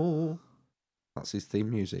famous, no. That's his theme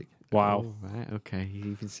music. Wow. Oh, right. Okay. He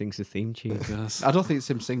even sings the theme tune. It does. I don't think it's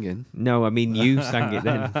him singing. No, I mean you sang it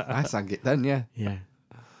then. I sang it then, yeah. Yeah.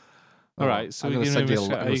 All right, so I'm we're going to gonna send you miss-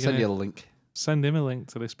 a, are I'm gonna you send you a gonna- link. Send him a link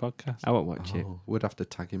to this podcast. I won't watch it. Oh, we'd have to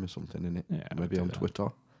tag him or something in it. Yeah, Maybe we'll on do that.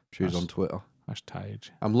 Twitter. Sure, he's That's- on Twitter. Hashtag.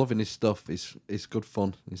 I'm loving his stuff. It's good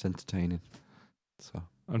fun. It's entertaining. So,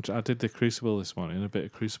 I did the Crucible this morning, a bit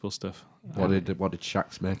of Crucible stuff. what did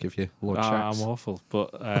Shax make of you, Lord I'm Shax? awful,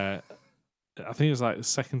 but I think it was like the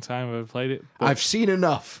second time I ever played it. But I've seen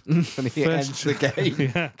enough. And he ends First- the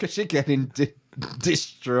game yeah. because you're getting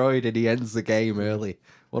destroyed, and he ends the game early.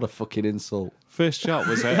 What a fucking insult! First shot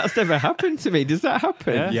was it. That's never happened to me. Does that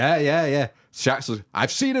happen? Yeah. Yeah. Shax was,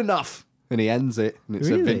 I've seen enough, and he ends it, and it's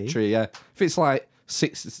a Really? victory. Yeah, if it's like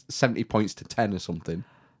 70 points to 10 or something,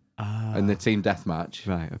 in the team deathmatch.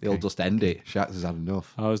 Right, okay. He'll just end it. Shax has had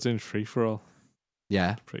enough. I was doing free for all.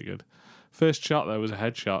 Yeah. Pretty good. First shot there was a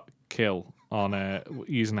headshot kill on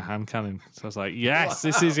using a hand cannon. So I was like, yes,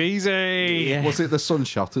 this is easy. Yeah. Was it the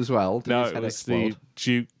sunshot as well? Did No, his it head was explode? the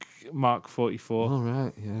Duke Mark 44. Oh,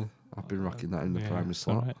 right, yeah. I've been rocking that in the primary it's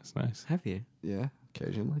slot. all right, it's nice. Have you? Yeah,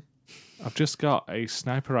 occasionally. I've just got a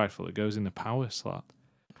sniper rifle that goes in the power slot.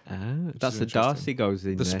 Ah, is that's the interesting. Darcy goes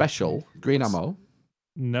in The there. special green ammo.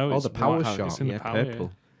 No, Oh, it's the power not- shot. It's in Yeah, the power.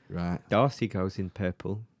 purple. Right. Darcy goes in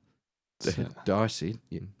purple. Darcy.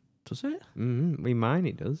 Does it? Mm-hmm. In mine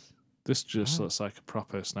it does. This just Wow. looks like a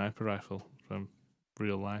proper sniper rifle from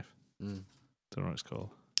real life. Mm. Don't know what it's called.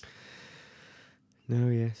 No,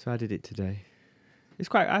 yeah. So I did it today. It's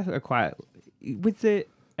quite. I thought quite. With the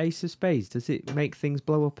Ace of Spades, does it make things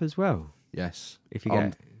blow up as well? Yes. If you On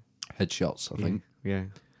get headshots, I think. yeah,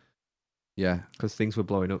 Yeah. because things were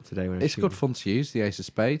blowing up today when I It's good fun to use, the Ace of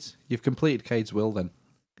Spades. You've completed Cade's will then,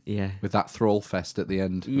 Yeah, with that thrall fest at the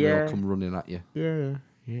end. And they Yeah. all come running at you. yeah.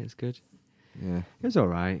 It's good. Yeah. It was all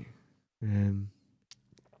right.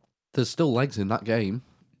 There's still legs in that game.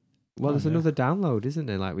 Well, Oh, there's yeah. another download, isn't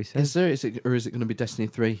there? Like we said, Is there? Is it going to be Destiny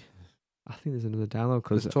 3? I think there's another download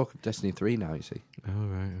There's because. talk of Destiny 3 now, you see. Oh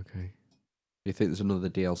right, okay. Do you think there's another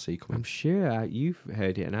DLC I'm coming? sure you've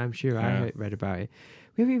heard it, and I'm sure I Yeah. read about it.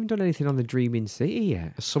 We haven't even done anything on the Dreaming City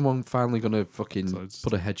yet. Is someone finally going to fucking So it's-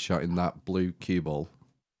 put a headshot in that blue cue ball?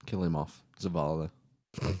 Kill him off. Zavala.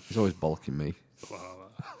 He's always bollocking me.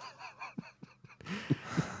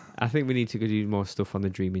 I think we need to go do more stuff on the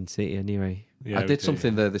Dreaming City anyway. Yeah, I we did do,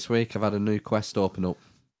 something there this week. I've had a new quest open up.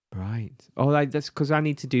 Right. Oh, that's because I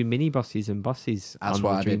need to do mini bosses and bosses That's on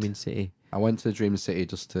what the I did. Dreaming City. I went to the Dream City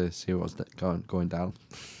just to see what was going down,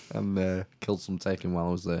 and killed some taken while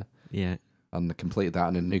I was there, Yeah, and completed that.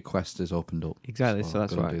 And a new quest has opened up. exactly. So So, I'm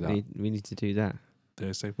that's gonna what do that. we need to do that.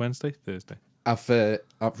 Thursday, Wednesday, Thursday.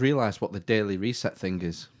 I've realised what the daily reset thing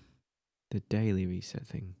is. The daily reset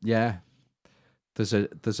thing. Yeah, there's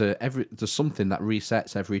something that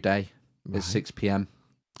resets every day Right. at 6 p.m.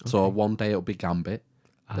 So Okay. one day it'll be Gambit,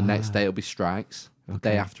 the next Ah, day it'll be Strikes, the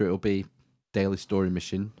day okay. after it'll be Daily Story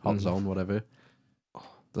Mission, Hot Mm. Zone, whatever.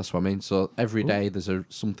 That's what I mean. So every Ooh. day there's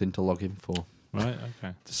something to log in for. Right,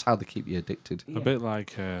 okay. That's how they keep you addicted. A bit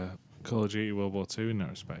like Call of Duty World War II in that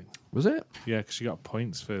respect. Was it? Yeah, because you got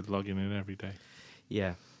points for logging in every day.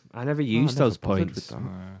 Yeah, I never Oh, I used never those bothered points. with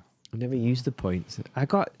that. I never used the points.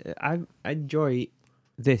 I enjoy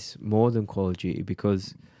this more than Call of Duty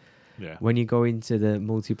because Yeah. when you go into the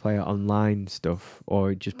multiplayer online stuff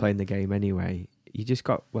or just playing the game anyway, you just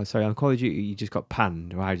got on Call of Duty you just got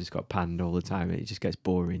panned, or I just got panned all the time, and it just gets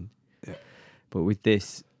boring. Yeah. But with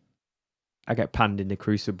this, I get panned in the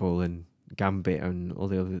Crucible and Gambit and all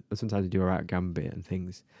the other. Sometimes I do alright at Gambit and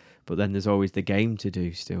things, but then there's always the game to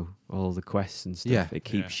do still, all the quests and stuff. Yeah. It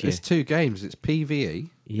keeps you. It's 2 games. It's PvE.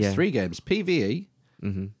 Yeah. It's 3 games. PvE,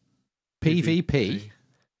 Mm-hmm. PvP,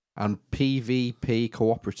 and PvP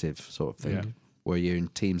cooperative sort of thing, Yeah. where you're in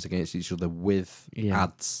teams against each other with Yeah.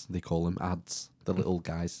 ads. They call them ads. The little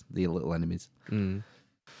guys, the little enemies. Mm.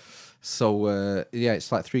 So yeah,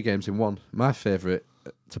 it's like 3 games in one. My favourite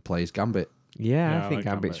to play is Gambit. Yeah, Yeah, I I think like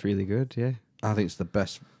Gambit's Gambit. really good. Yeah. I think it's the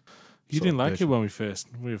best. You didn't like it when we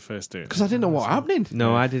were first doing it. Because I didn't know what was happening.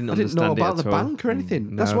 No, I didn't I didn't understand know about it the at all. bank or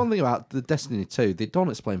anything. That's No. one thing about the Destiny 2. They don't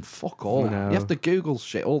explain fuck all. No. You have to Google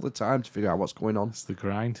shit all the time to figure out what's going on. It's the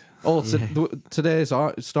grind. Oh, Yeah. today's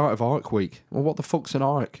start of Arc Week. Well, what the fuck's an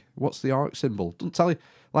arc? What's the arc symbol? Doesn't tell you.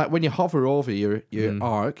 Like when you hover over your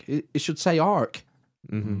arc, it should say arc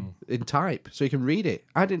Mm-hmm. in type, so you can read it.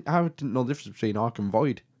 I didn't know the difference between arc and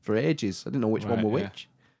void for ages. I didn't know which one Right, were yeah. which.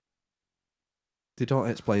 They don't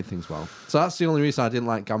explain things well. So that's the only reason I didn't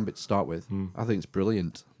like Gambit to start with. Mm. I think it's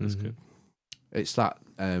brilliant. That's Mhm. good. It's that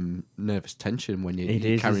nervous tension when It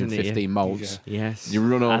you're is, carrying isn't it? 15 modes. Yes. You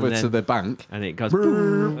run over And to then- the bank. and it goes. Fallen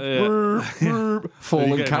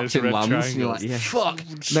getting those captain red lands. And you're like, triangles. fuck.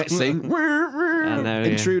 Next thing. know, yeah.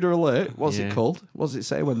 Intruder alert. What's it Yeah. called? What does it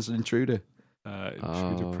say when it's an intruder?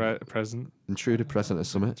 Intruder Oh. present. Intruder present or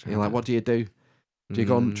something. You're like, what do you do? Do you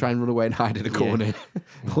go and try and run away and hide in a Yeah. corner?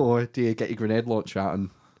 Or do you get your grenade launcher out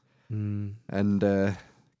Mm. and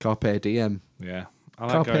Carpe Diem? Yeah. I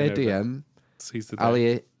like Carpe going over. Diem. Seize the day.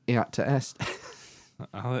 Ali Iacta Est.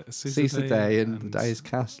 Seize the day and the day is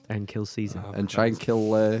cast. And kill Caesar. Oh, And try and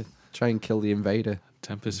kill the invader.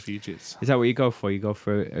 Tempest Fugits. Is that what you go for? You go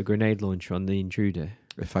for a grenade launcher on the intruder.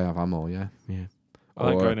 If I have ammo, yeah. Yeah. I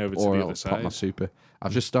like going over to or the I'll other pop my side. super.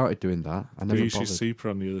 I've just started doing that. I Do never you use your bothered. super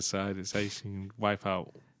on the other side? It's how you can wipe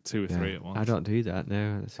out 2 or Yeah. 3 at once. I don't do that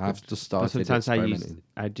now. That's I've good. just But started sometimes experimenting.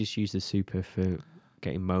 I just use the super for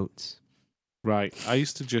getting motes. Right. I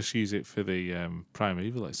used to just use it for the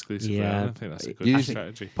Primeval exclusively. I Yeah. don't think that's a good Use it.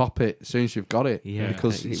 strategy. Pop it as soon as you've got it. Yeah,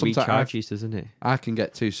 Because it sometimes recharges, doesn't it? I can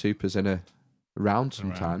get 2 supers in a round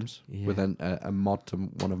sometimes Yeah. with a mod to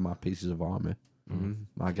one of my pieces of armor.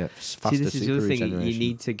 I get faster See, this is the super other thing.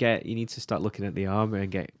 regeneration. You need to start looking at the armor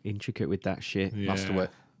and get intricate with that shit. Yeah.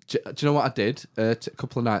 Masterwork. Do you know what I did a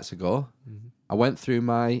couple of nights ago? I went through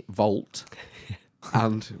my vault,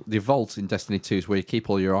 and the vault in Destiny 2 is where you keep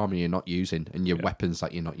all your armor you're not using and your weapons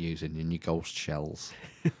that you're not using and your ghost shells,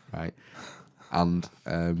 right? And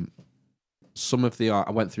some of the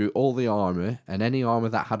I went through all the armor, and any armor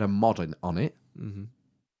that had a mod on it,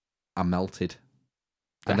 I melted.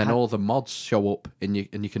 And then all the mods show up, and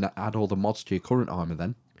you can add all the mods to your current armor.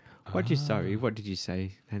 Then What did you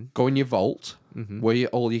say then? go in your vault where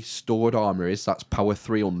all your stored armor is. That's power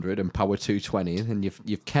 300 and power 220, and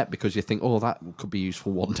you've kept because you think, oh, that could be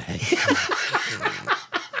useful one day,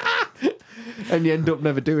 and you end up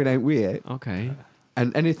never doing it. Weird. Okay.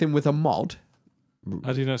 And anything with a mod,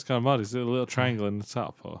 How do you know it's got a mod? Is it a little triangle in the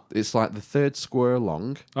top? Or? it's like the third square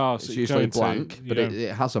along. Oh, It's so usually blank, but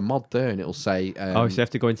it has a mod there, and it'll say So you have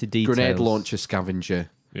to go into details. grenade launcher scavenger,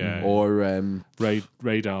 Yeah. or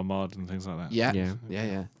radar mod and things like that.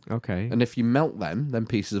 yeah. Okay. And if you melt them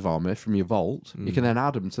pieces of armor from your vault, you can then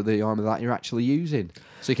add them to the armor that you're actually using.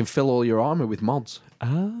 So you can fill all your armor with mods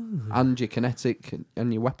and your kinetic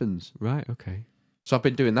and your weapons. Right. Okay. So I've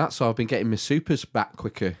been doing that. So I've been getting my supers back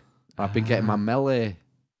quicker. I've been getting my melee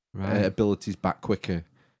abilities back quicker.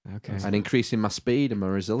 Okay. And increasing my speed and my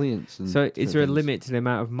resilience. And So is there a things. limit to the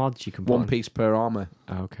amount of mods you can put One on? piece per armor.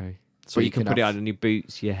 Oh, okay. So So you can put it have on your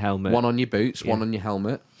boots, your helmet. one on your boots, one Yeah. on your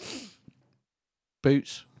helmet,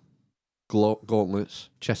 boots, gauntlets,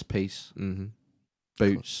 chest piece,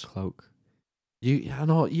 boots. Cloak. I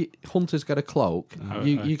know. Hunters get a cloak. Oh,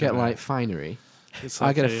 You get okay. like finery. It's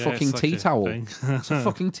I get a yeah, fucking it's like tea a towel. thing. It's a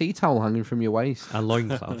fucking tea towel hanging from your waist. A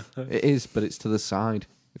loincloth. It is, but it's to the side.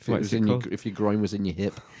 If it What's was it in your, called? if your groin was in your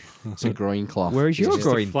hip, it's a groin cloth. Where is It's your just a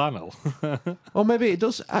groin? flannel. Or maybe it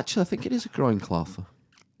does. Actually, I think it is a groin cloth.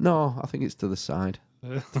 No, I think it's to the side.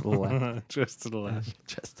 To the left. Just to the left.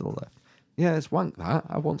 Just to the left. Yeah, it's wank that.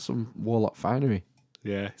 I want some warlock finery.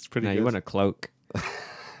 Yeah, it's pretty No, good. you want a cloak.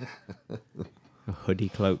 A hoodie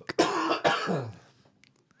cloak.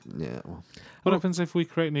 Yeah. Well. What happens if we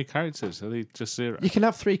create new characters? Are they just 0? You can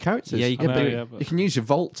have 3 characters. Yeah, you can I know, do it. yeah, but- You can use your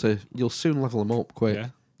vault to. You'll soon level them up quick. Yeah.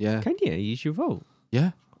 Yeah. Can you use your vault?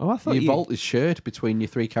 Yeah. Oh, I thought Your you... vault is shared between your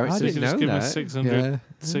 3 characters. So you didn't can just know give them a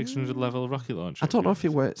that. 600 level rocket launcher. I don't know if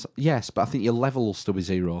it works. Yes, but I think your level will still be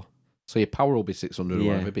 0. So your power will be 600 or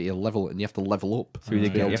Yeah. whatever, but your level, and you have to level up Through the to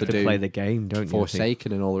be game. able You have to do play the game, don't you? I think?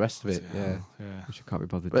 Forsaken and all the rest of it. Yeah. Yeah. Which I can't be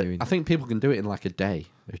bothered But doing. I think people can do it in like a day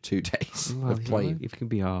or 2 days Well, of playing. if you can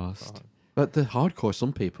be arsed. But the hardcore,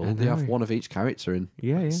 some people, I they have know. one of each character in.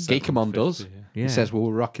 Yeah, yeah. Geekamon does. 750, Yeah. He says, well,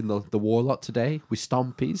 we're rocking the Warlock today with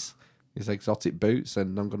Stompies, his exotic boots,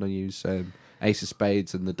 and I'm going to use Ace of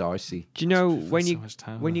Spades and the Darcy. Do you know That's when so you much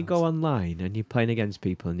time when you that go has. online and you're playing against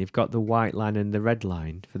people and you've got the white line and the red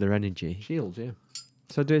line for their energy? Shield, yeah.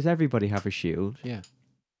 So does everybody have a shield? Yeah.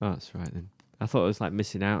 Oh, that's right then. I thought it was like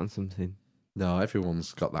missing out on something. No,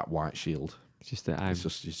 everyone's got that white shield. It's just that I'm. It's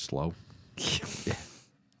just you're slow.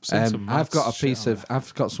 Seen some I've got a mad shit piece on of,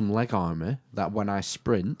 I've got some leg armor that when I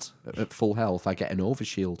sprint at full health, I get an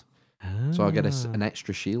overshield. So I get an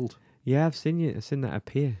extra shield. Yeah, I've seen you. I've seen that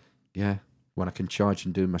appear. Yeah. When I can charge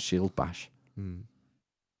and do my shield bash. Mm.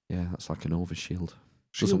 Yeah, that's like an overshield.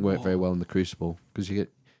 it. Doesn't work very Shield well in the Crucible because you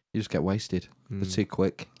just get wasted. They're Mm. too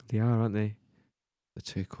quick. They are, aren't they? They're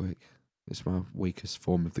too quick. It's my weakest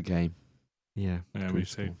form of the game. Yeah. wall. Yeah, me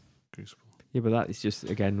Crucible. too. Crucible. Yeah, but that is just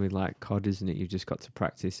again with like COD, isn't it? You've just got to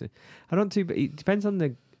practice it. I don't do, but it depends on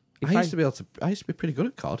the. I used to be pretty good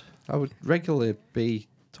at COD. I would regularly be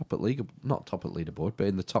top at not top at leaderboard, but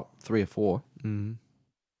in the top 3 or 4. Mm.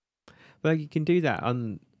 Well, you can do that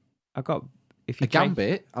on. I got if A you play-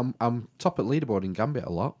 Gambit, I'm top at leaderboard in Gambit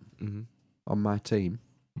a lot Mhm. on my team.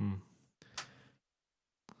 Mm.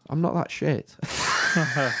 I'm not that shit.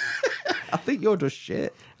 I think you're just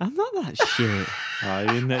shit. I'm not that shit. Oh,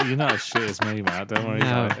 you're not as shit as me, man. Don't worry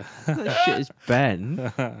No. about I'm not as shit as Ben.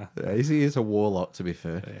 it. Yeah, he is a warlock, to be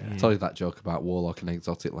fair. Yeah. I told you that joke about warlock and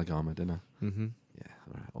exotic leg armor, didn't I? Mm-hmm. Yeah,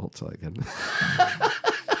 all right, I'll tell it again.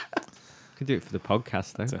 Can do it for the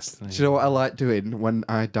podcast though. Destiny. Do you know what I like doing when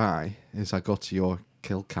I die? Is I go to your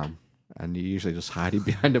kill cam and you're usually just hiding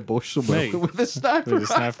behind a bush somewhere Me? with a sniper. With a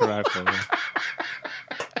sniper rifle. Yeah.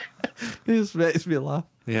 It just makes me laugh.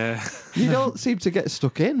 Yeah. You don't seem to get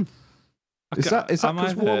stuck in. Is that because I'm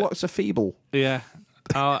either- warlocks are feeble? Yeah.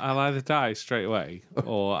 I'll either die straight away,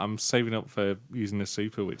 or I'm saving up for using a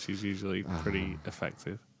super, which is usually pretty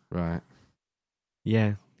effective. Right.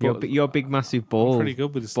 Yeah. But Your big massive I'm ball pretty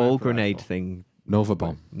good with the ball sniper grenade rifle. thing. Nova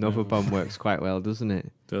Bomb. Nova Bomb works quite well, doesn't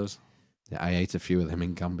it? Does. Yeah, I ate a few of them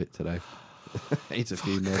in Gambit today. Ate a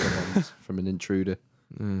few Nova Bombs from an intruder.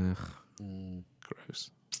 Ugh. Gross.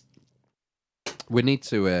 We need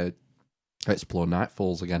to explore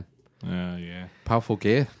Nightfalls again. Yeah. Powerful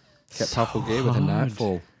gear. Get So powerful gear with a hard.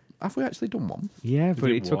 Nightfall. Have we actually done one? Yeah, but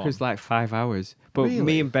did it took one. us like 5 hours. But Really?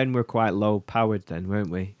 me and Ben were quite low powered then, weren't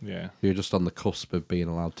we? Yeah. You're just on the cusp of being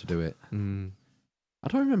allowed to do it. Mm. I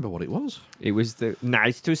don't remember what it was. It was the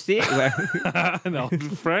nice to see it. An old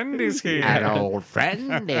friend is here. An old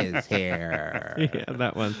friend is here. Yeah,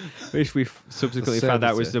 that one, which we subsequently The found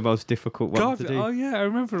out was servitor. the most difficult one God, to do. oh yeah, I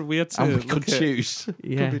remember we had to And we look could at- choose.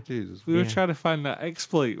 Yeah. Could we choose? We were Yeah. trying to find that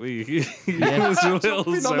exploit where you Yeah. use a little Jumping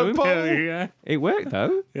on the zone pole. area. It worked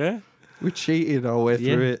though. Yeah. We cheated our way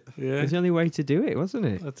Yeah. through it. It Yeah. was the only way to do it, wasn't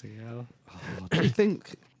it? Bloody hell. Do you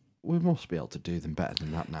think we must be able to do them better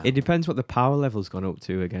than that now? It depends what the power level's gone up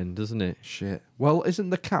to again, doesn't it? Shit. Well,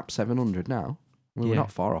 isn't the cap 700 now? We're Yeah.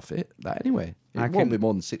 not far off it. That anyway. It I won't can- be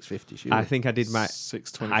more than 650, surely. I think I did my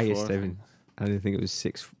 624. highest I think. even. I don't think it was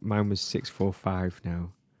 6. Mine was 645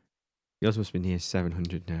 now. Yours must be near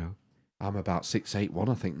 700 now. I'm about 681,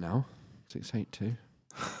 I think, now. 682.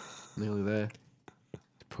 Nearly there.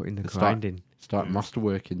 Putting the It's grind in. Start Yeah.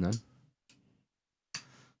 masterworking then.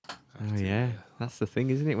 Oh yeah, that's the thing,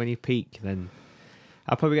 isn't it? When you peak, then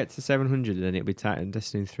I'll probably get to 700, and then it'll be tight, and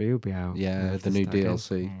Destiny 3 will be out. Yeah, I'll have the to new start again.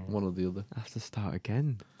 DLC. Mm. One or the other. I have to start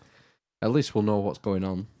again. At least we'll know what's going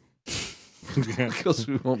on. Yeah. Because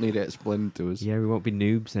we won't need it explained to us. Yeah, we won't be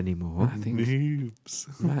noobs anymore. I think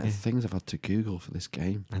Noobs. the amount of Yeah. things I've had to Google for this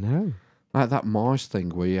game. I know. Like that Mars thing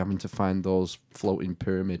where you're having to find those floating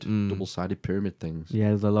pyramid, Mm. double-sided pyramid things.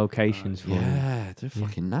 Yeah, the locations for it. Yeah, they're a Yeah.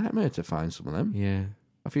 fucking nightmare to find some of them. Yeah.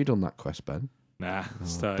 Have you done that quest, Ben? Nah, Oh,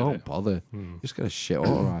 started don't it. bother. Hmm. Just get a shit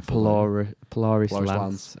auto rifle. Polaris Polaris Lance,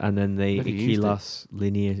 Lance. and then the Never used it. Aquilos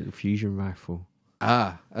linear fusion rifle.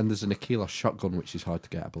 And there's an Aquilos shotgun, which is hard to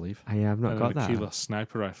get, I believe. I have not And got a that. Kilo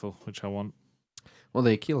sniper rifle, which I want. Well,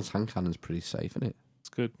 the Aquilos hand cannon's pretty safe, isn't it? It's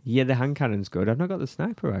good. Yeah, the hand cannon's good. I've not got the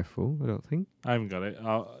sniper rifle, I don't think. I haven't got it.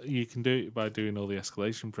 You can do it by doing all the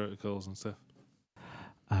escalation protocols and stuff,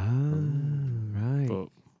 Ah, right. but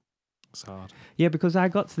it's hard. Yeah, because I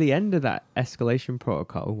got to the end of that escalation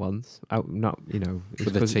protocol once. It was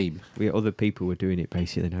With the 'cause team. other people were doing it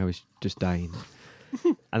basically, and I was just dying.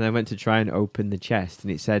 And I went to try and open the chest,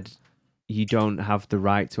 and it said, "You don't have the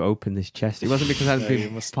right to open this chest." It wasn't because I Yeah, had you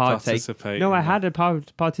been must partake. participate. No, in I that.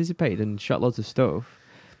 had participated and shot loads of stuff,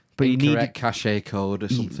 but you Incorrect need cache code or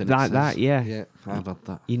something. it like says. that. Yeah, Yeah, I've had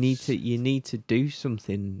that. you need to do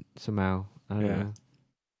something somehow. I don't Yeah. know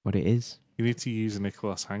what it is. You need to use a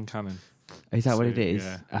Nicholas hand cannon. Is that what it So, is?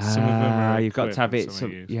 yeah. Some of them are You've got to have equipped it. and some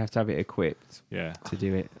are used. You have to have it equipped Yeah. to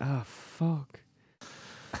do it. Oh fuck.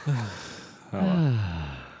 Oh, well.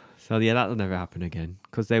 So yeah, that'll never happen again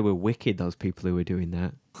because they were wicked. Those people who were doing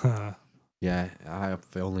that. Yeah, I've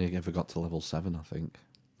only ever got to level 7, I think.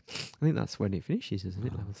 I think that's when it finishes, isn't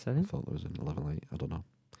it? Oh, Level I 7. thought there was a level 8. I don't know.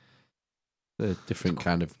 A different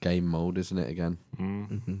kind of game mode, isn't it, again? Mm.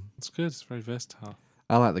 Mm-hmm. It's good. It's very versatile.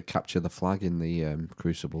 I like the capture the flag in the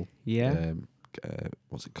Crucible. Yeah.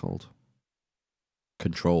 What's it called?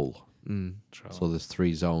 Control. Mm. So there's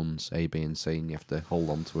 3 zones, A, B, and C, and you have to hold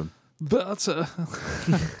on to them. But that's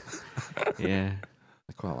Yeah.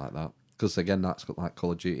 I quite like that. Because, again, that's got like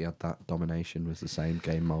Call of Duty had that. Domination was the same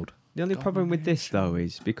game mode. The only problem with this though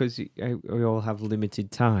is because we all have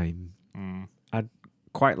limited time. Mm.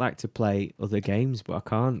 Quite like to play other games, but I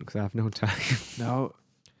can't because I have no time. No.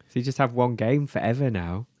 So you just have one game forever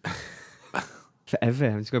now. Forever.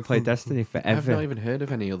 I'm just going to play Destiny I've forever. not even heard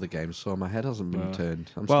of any other games, so my head hasn't been No.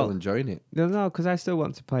 turned. I'm Well, still enjoying it. No, because I still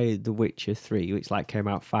want to play The Witcher 3, which like came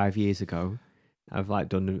out 5 years ago. I've like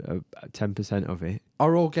done 10% of it.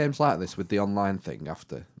 Are all games like this with the online thing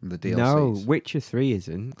after the DLCs? No, Witcher 3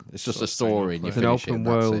 isn't. It's just So a story and you It's an finish it open and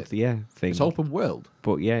that's world, it. yeah, thing. It's open world.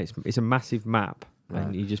 But yeah, it's a massive map, Right.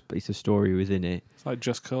 and it's a story within it. It's like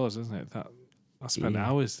Just Cause, isn't it? That I spent Yeah.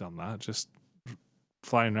 hours on that, just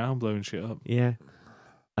flying around, blowing shit up. Yeah.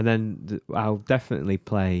 And then I'll definitely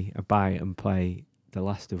buy it and play The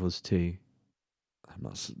Last of Us 2. I've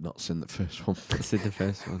not seen the first one. That's in the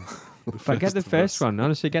first one. The If I get the of first us. one,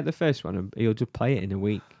 honestly, get the first one, and you'll just play it in a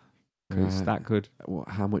week. 'Cause it's Right. that good.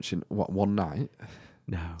 How much in one night?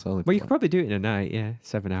 No. It's only Well, you could probably do it in a night, yeah.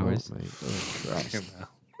 7 hours. Oh, mate. Oh, Christ. Fucking hell.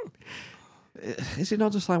 Is it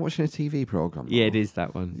not just like watching a TV program? Yeah, though? it is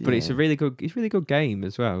that one. But it's a Yeah. really good game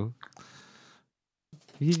as well.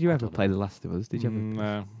 Did you ever don't play The Last of Us? Did you ever?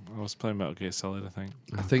 No, I was playing Metal Gear Solid, I think.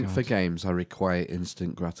 I think for God. games, I require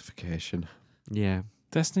instant gratification. Yeah.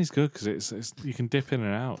 Destiny's good because it's you can dip in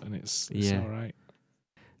and out, and it's Yeah. all right.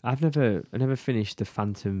 I never finished the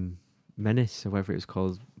Phantom Menace, or whatever it was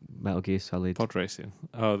called, Metal Gear Solid. Pod racing.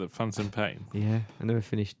 Oh, the Phantom Pain. Yeah, I never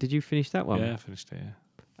finished. Did you finish that one? Yeah, I finished it. Yeah.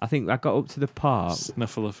 I think I got up to the part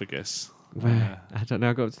Snuffleupagus. where I don't know.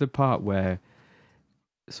 I got up to the part where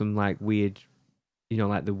some like weird,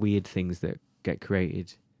 like the weird things that get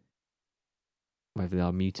created, whether they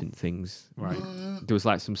are mutant things. Right. There was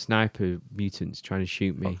like some sniper mutants trying to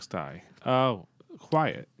shoot me. Fox die. Oh,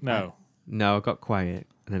 quiet. No. No, I got quiet,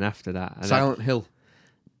 and then after that, and Silent Hill.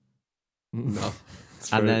 No.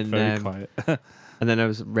 It's And very, then, very um, quiet. and then I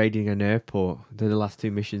was raiding an airport. They're the last 2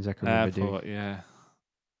 missions I can remember Airport, doing yeah.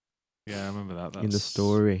 Yeah, I remember that. That's in the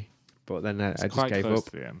story. But then I it's just quite gave close up.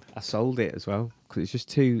 to the end. I sold it as well because it's just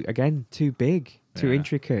too big, too Yeah.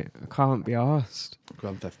 intricate. I can't be arsed.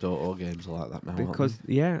 Grand Theft Auto games are like that now. Because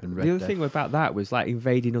yeah, And the Red other Dead. thing about that was like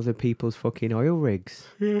invading other people's fucking oil rigs.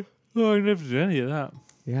 Yeah. Oh, I never did any of that.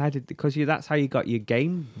 Yeah, I did because that's how you got your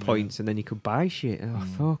game Yeah. points, and then you could buy shit. Oh Mm.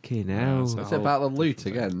 fucking Yeah, hell! so- Is it about the loot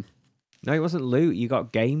again? No, it wasn't loot. You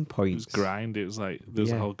got game It points. was grind. It was like there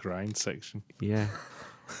was a Yeah. whole grind section. Yeah.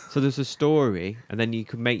 So there's a story, and then you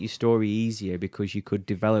could make your story easier because you could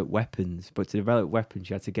develop weapons. But to develop weapons,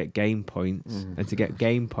 you had to get game points, and to get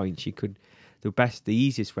game points, the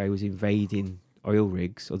easiest way was invading oil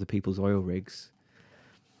rigs, other people's oil rigs.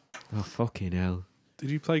 Oh fucking hell!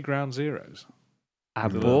 Did you play Ground Zeroes? I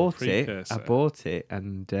The little bought it. I precursor. bought it,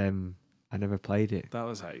 and I never played it. That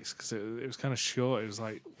was ace because it was kind of short. It was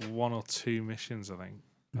like 1 or 2 missions, I think.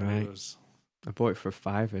 And Right. It was, I bought it for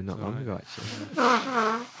 $5 not long Right. ago,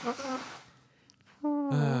 actually.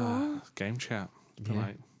 game chat for Yeah.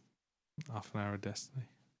 like half an hour of Destiny.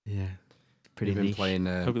 Yeah, pretty You've been niche. playing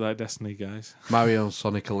Hope you like Destiny, guys. Mario and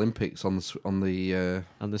Sonic Olympics on the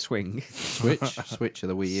On the swing, Switch of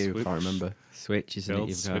the Wii U. Switch. Can't remember. Switch, isn't Build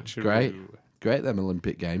it? You've got. switcheroo. Great. Great them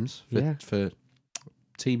Olympic games for, Yeah. for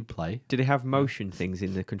team play. Do they have motion things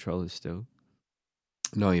in the controllers still?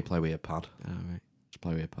 No, you play with a pad. Oh, right. Just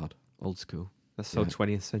play with a pad. Old school. That's so Yeah.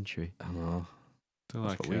 20th century. I know. They're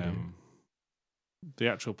That's like what we do. the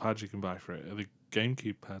actual pads you can buy for it are the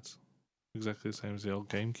GameCube pads. Exactly the same as the old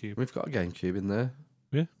GameCube. We've got a GameCube in there.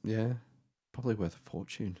 Yeah? Yeah. Probably worth a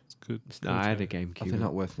fortune. It's good. It's No, I had a good, GameCube. I think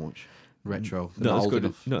not worth much. Retro. They're Not as old good.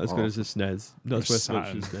 enough. Not as Oh, good as the SNES. Not Or as worth much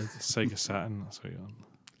Saturn. as SNES. Sega Saturn. That's what you want.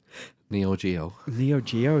 Neo Geo. Neo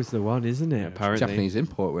Geo is the one, isn't it? Yeah, Apparently. Japanese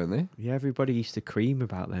import, weren't they? Yeah, everybody used to cream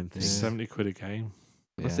about them It's things. 70 quid a game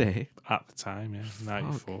Was Yeah. it? at the time. Yeah,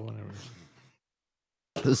 94. Whenever it was.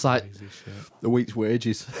 It's like Crazy shit. the week's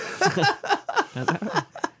wages.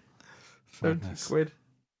 Madness. £70.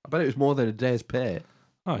 I bet it was more than a day's pay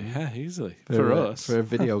Oh yeah, easily for us for a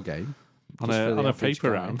video game. on Just for the a average paper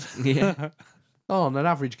guy. round. Yeah. Oh, on an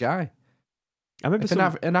average guy. I remember If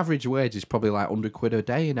some, an average wage is probably like 100 quid a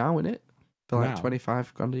day now, isn't it? For like Now?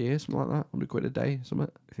 25 grand a year, something like that. 100 quid a day, something.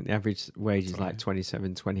 I think the average wage is Sorry. like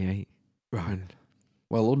 27, 28. Right.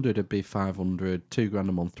 Well, 100 would be 500, 2 grand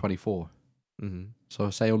a month, 24. Mm-hmm. So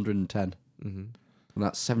say 110, Mm-hmm. and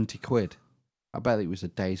that's 70 quid. I bet it was a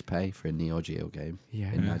day's pay for a Neo Geo game Yeah,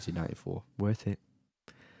 in Yeah. 1994. worth it.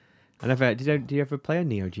 I never did. You ever play a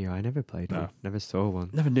Neo Geo? I never played No. one. Never saw one.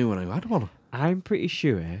 Never knew when I had one. I'm pretty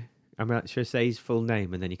sure. I'm not sure. Say his full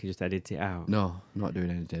name, and then you can just edit it out. No, not doing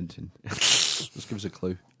any denting. Just give us a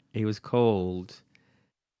clue. He was called.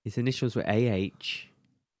 His initials were AH,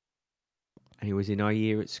 and he was in our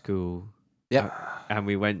year at school. Yep. And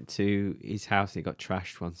we went to his house. And it got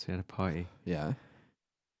trashed once. We had a party. Yeah.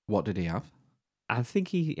 What did he have? I think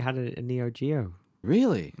he had a Neo Geo.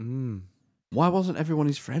 Really? Mm. Why wasn't everyone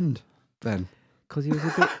his friend then? Because he was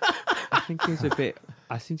a bit. I think he was a bit.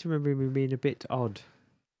 I seem to remember him being a bit odd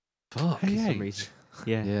Fuck. for some reason.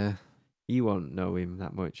 Yeah. Yeah. You won't know him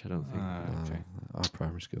that much, I don't think. Okay. Our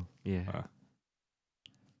primary school. Yeah.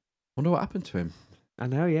 Wonder what happened to him. I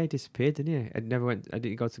know, yeah, he disappeared, didn't he? I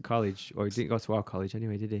didn't go to college, or he didn't go to our college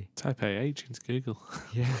anyway, did he? Type AH into Google.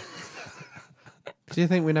 Yeah. Do you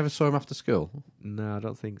think we never saw him after school? No, I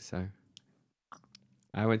don't think so.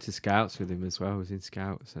 I went to Scouts with him as well. I was in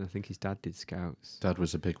Scouts, and I think his dad did Scouts. Dad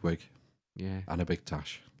was a big wig Yeah. and a big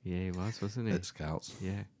tash Yeah, he was, wasn't he? at Scouts.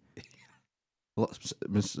 Yeah.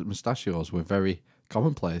 Mustachios were very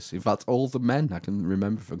commonplace. In fact, all the men I can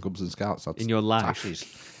remember from Cubs and Scouts had In your life. tashes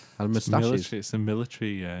and It's moustaches. military. It's a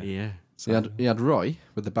military. Yeah. He had Roy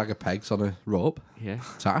with the bag of pegs on a rope, Yeah.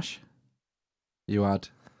 tash. You had,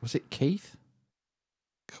 was it Keith?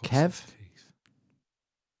 Of course Kev? it's Keith.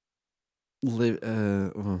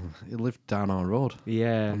 he lived down our road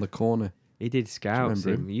Yeah. on the corner. He did scouts.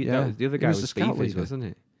 remember him? That Yeah. was, the other He guy was was, the scout Beavers, leader. wasn't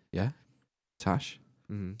it? Yeah. Tash,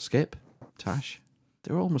 Mm. Skip, Tash.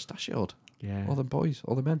 They were all mustachioed. Yeah. All the boys,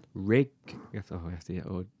 all the men. Rig. I have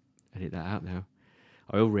to edit that out now.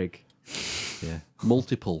 Oil rig. Yeah.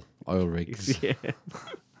 Multiple oil rigs. Yeah.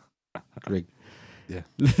 Rig.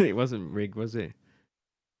 It wasn't rig, was it?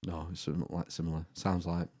 No, it's similar. Sounds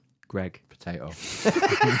like Greg. potato.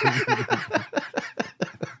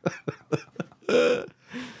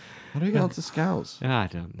 How do we get on to scouts? I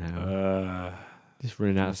don't know. Just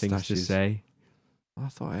running out of things to Mustaches. say. I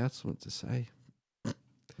thought I had something to say. I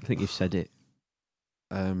think you've said it.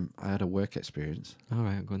 I had a work experience. All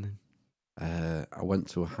right, go on then. I went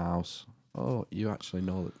to a house. Oh, you actually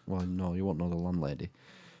know. Well, no, you won't know the landlady.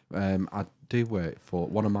 I do work for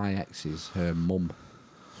one of my exes. Her mum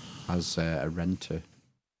as a renter.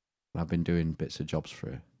 I've been doing bits of jobs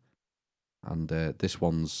for her. And this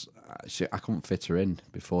one's... I couldn't fit her in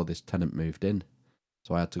before this tenant moved in.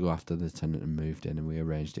 So I had to go after the tenant and moved in, and we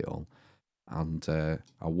arranged it all. And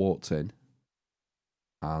I walked in,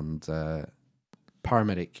 and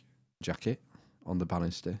paramedic jacket on the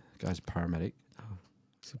banister. Guy's a paramedic. I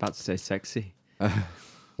was about to say sexy.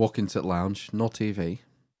 Walk into the lounge, no TV.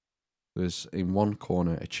 There's in one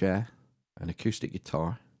corner a chair, an acoustic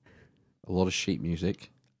guitar, a lot of sheet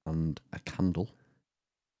music, and a candle.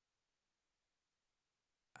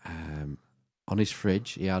 On his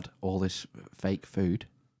fridge, he had all this fake food,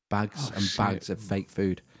 bags bags of fake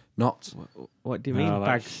food. Not What do you mean? Like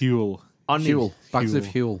bags? Huel. Huel, bags of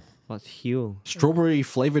Huel. Huel. What's Huel? Strawberry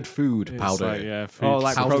flavoured food It's powder. like, yeah, food Oh,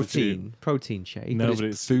 like substitute. protein shake. No, it's but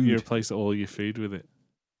it's food. you replace all your food with it.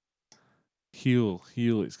 Huel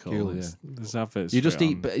it's called. Huel, It's- There's adverts. You for just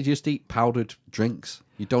it you just eat powdered drinks.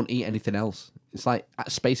 You don't eat anything else. It's like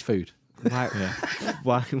space food. Why, Yeah.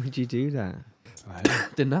 why would you do that?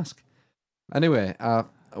 Didn't ask. Anyway,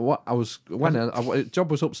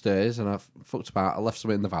 job was upstairs and I fucked about. I left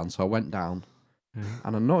something in the van, so I went down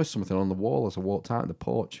and I noticed something on the wall as I walked out in the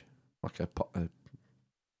porch, like a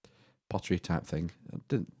pottery type thing. I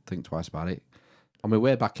didn't think twice about it. On my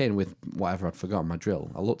way back in with whatever I'd forgotten, my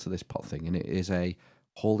drill, I looked at this pot thing and it is a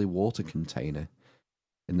holy water container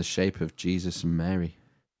in the shape of Jesus and Mary.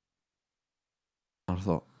 And I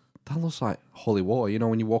thought, that looks like holy water. You know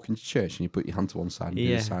when you walk into church and you put your hand to one side and do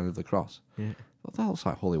the sign of the cross? Yeah. I thought, that looks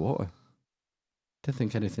like holy water. Didn't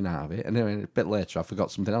think anything out of it. And then a bit later, I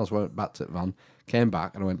forgot something else. Went back to the van, came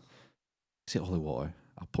back, and I went, is it holy water?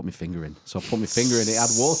 I'll put my finger in. So I put my finger in. It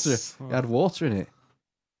had water. It had water in it.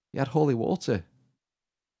 He had holy water.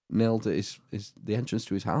 Nailed at the entrance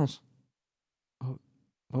to his house.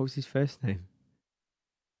 What was his first name?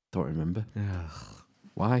 Don't remember. Ugh.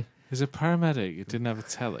 Why? He's a paramedic. He didn't have a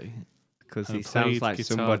telly. Because and he sounds played like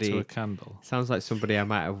guitar to somebody. a candle. Sounds like somebody I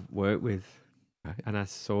might have worked with, Right. and I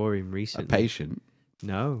saw him A recently. patient.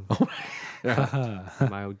 No, Right.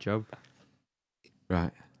 my old job.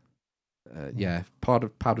 Right. Yeah,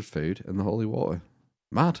 powdered food and the holy water.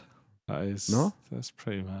 Mad. That is No? That's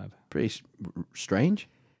pretty mad. Pretty strange.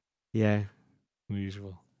 Yeah,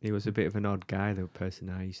 Unusual. he was a bit of an odd guy, the person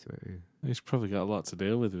I used to work with. He's probably got a lot to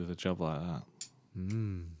deal with a job like that.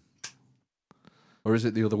 Or is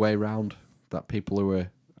it the other way around? That people who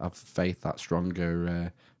have faith that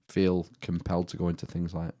stronger feel compelled to go into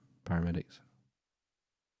things like paramedics?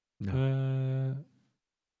 No,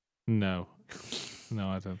 No. No,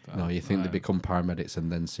 I don't. No, you think they become paramedics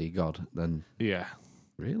and then see God? Then Yeah.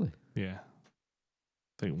 really? Yeah.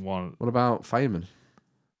 I think one. What about firemen,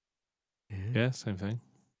 Yeah, same thing.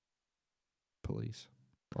 police,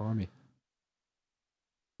 army?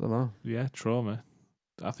 I don't know. Yeah, trauma.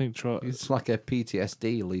 I think It's like a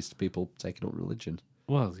PTSD leads to people taking up religion.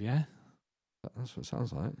 Well, yeah. That's what it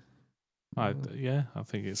sounds like. I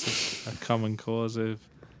think it's a common cause of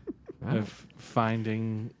Right. of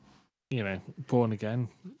finding, born again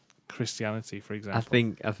Christianity, for example.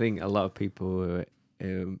 I think a lot of people who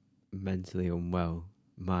are mentally unwell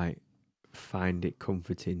might find it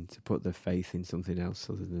comforting to put their faith in something else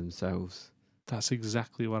other than themselves. That's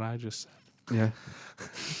exactly what I just said. Yeah.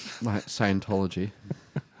 Like Scientology.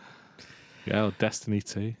 Yeah, or Destiny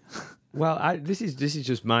 2. Well, this is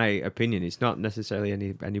just my opinion. It's not necessarily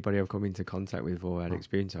anybody I've come into contact with or had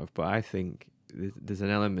experience of, but I think there's an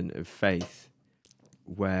element of faith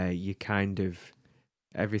where you kind of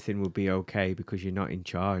everything will be okay because you're not in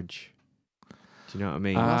charge. Do you know what I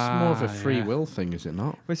mean? That's more of a free yeah. will thing, is it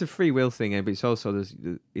not? Well, it's a free will thing, but it's also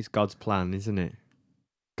it's God's plan, isn't it?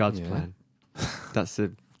 God's Yeah. plan. That's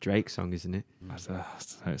a Drake song, isn't it? I don't know,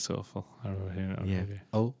 it's awful. I remember hearing it on Yeah. radio.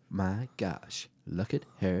 Oh my gosh. Look at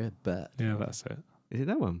her butt. Yeah, that's it. Is it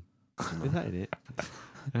that one? Is that in it?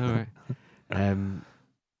 All right. Yeah.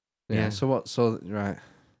 Yeah. So what? So right.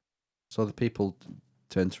 So the people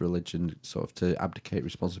turn to religion sort of to abdicate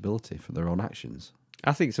responsibility for their own actions.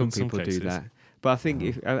 I think some In some people do cases. that, but I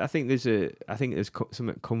think I think there's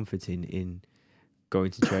something comforting in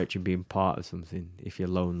going to church and being part of something if you're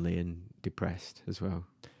lonely and depressed as well.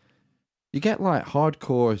 You get like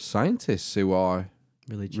hardcore scientists who are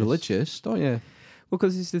religious, don't you? Well,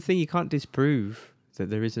 because it's the thing, you can't disprove that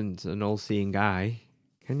there isn't an all-seeing eye,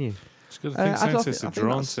 can you? It's good. I think I don't scientists thi- I are think drawn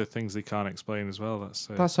that's- to things they can't explain as well.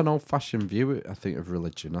 That's an old-fashioned view, I think, of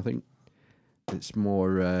religion. I think it's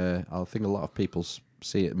more. I think a lot of people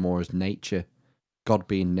see it more as nature, God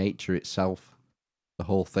being nature itself, the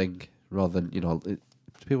whole thing, rather than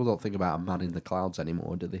people don't think about a man in the clouds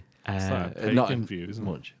anymore, do they? It's like a pagan not view, isn't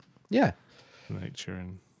much. Yeah, it? Nature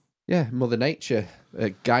and yeah, Mother Nature,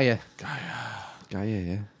 Gaia.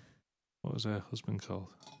 Yeah. what was her husband called?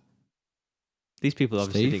 These people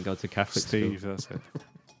obviously Steve? didn't go to Catholic Steve. school, That's it.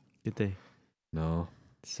 did they? No,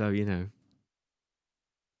 So, you know.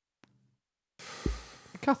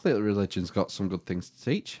 Catholic religion's got some good things to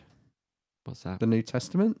teach. What's that? The New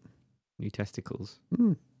Testament. New testicles.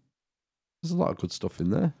 There's a lot of good stuff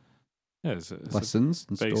in there. Yeah, it's a Lessons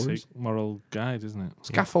and basic stories. moral guide, isn't it?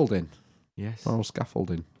 Scaffolding. Yes. Moral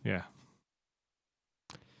scaffolding. Yeah.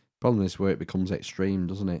 Problem is where it becomes extreme,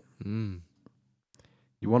 doesn't it? Mm.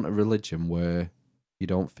 You want a religion where you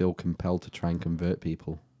don't feel compelled to try and convert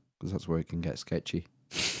people, because that's where it can get sketchy.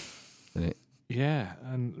 Isn't it? Yeah,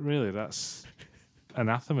 and really that's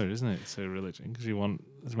anathema, isn't it, to religion? Because you want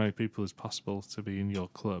as many people as possible to be in your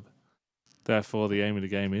club. Therefore, the aim of the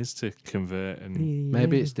game is to convert and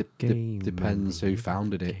Maybe it's Game depends over. who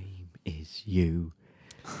founded it. Game is you.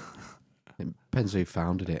 It depends who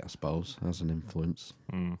founded it, I suppose, as an influence.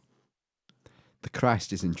 The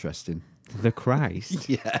Christ is interesting. The Christ?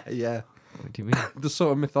 Yeah. What do you mean? The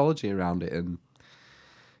sort of mythology around it, and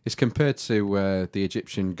it's compared to the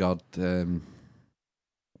Egyptian god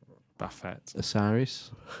Buffett. Osiris.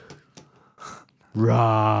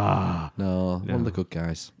 Rah! No, one of No. the good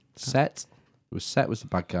guys. Set. Set was the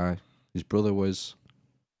bad guy. His brother was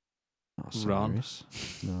not Ron. Osiris.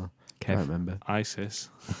 No, Kev. can't remember. ISIS.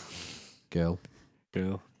 Girl.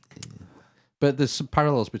 Girl. But there's some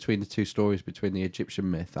parallels between the two stories, between the Egyptian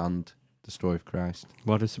myth and the story of Christ.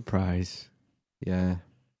 What a surprise. Yeah.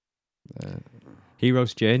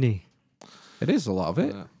 Hero's journey. It is a lot of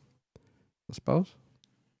it, I suppose.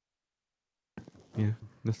 Yeah.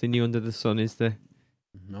 Nothing new under the sun, is there?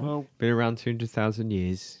 No. Well, Been around 200,000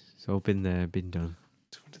 years. It's all been there, been done.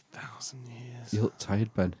 200,000 years. You look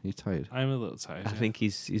tired, Ben. Are you tired? I'm a little tired. I think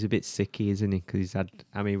he's a bit sicky, isn't he? Because he's had...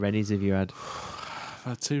 How many Rennies have you had? I've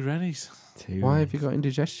had 2 Rennies. 2. Why have you got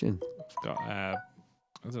indigestion? I've got, I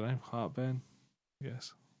don't know, heartburn, I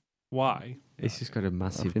guess. Why? It's just got a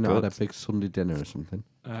massive Have you not had gut. a big Sunday dinner or something?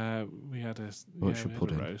 We had a, What's your we had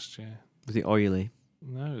pudding? a roast, yeah. Was it oily?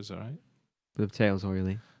 No, it was all right. The potatoes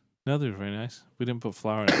oily? No, they were very nice. We didn't put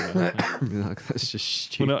flour in it. That's just We're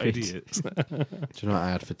stupid. not idiots. Do you know what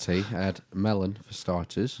I had for tea? I had melon for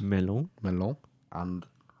starters. Melon. Melon. And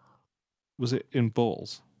Was it in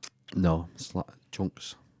balls? no,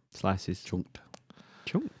 chunks. Slices. Chunked.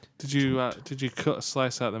 Chunked. Did you cut a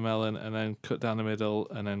slice out the melon and then cut down the middle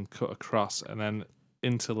and then cut across and then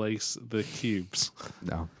interlace the cubes?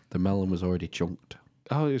 No, the melon was already chunked.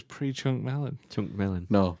 Oh, it was pre-chunked melon. Chunked melon.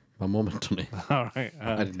 No, my mum had done it. All right.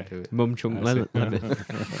 I didn't do it. Mum chunked I see. lemon.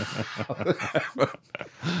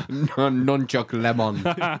 Non-chuck lemon.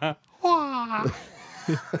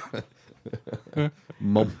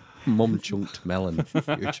 Mum chunked melon.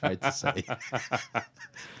 You tried to say.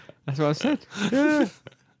 That's what I said. Yeah.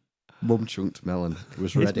 Mum chunked melon. It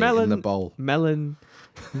was It's ready melon. in the bowl. Melon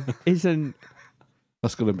isn't...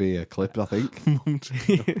 That's going to be a clip, I think.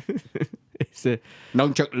 It's a...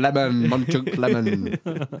 Non-chuck lemon. Mum-chunked lemon.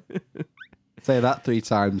 Say that 3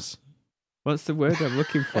 times. What's the word I'm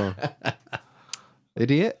looking for?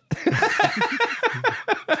 Idiot.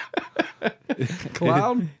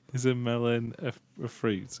 Clown. Is a melon a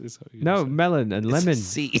fruit? Is that what you No, said? melon and lemon.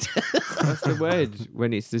 Seed. What's the word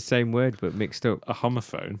when it's the same word but mixed up? A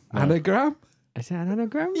homophone. Anagram. Is that an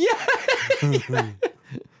anagram? Yeah.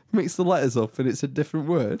 Mix the letters up and it's a different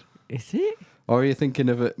word. Is it? Or are you thinking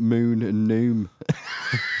of it moon and noom?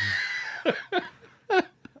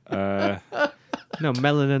 No,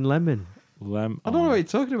 melon and lemon. I don't know what you're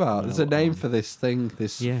talking about. There's a name for this thing.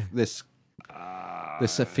 This Yeah. this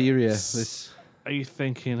epheria. This Are you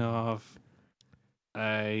thinking of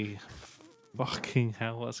a fucking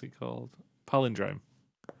hell? What's it called? Palindrome.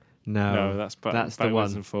 No, that's that's the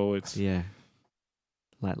backwards one. and forwards. Yeah.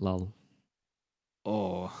 Like lol.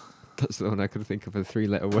 Or That's the one I could think of for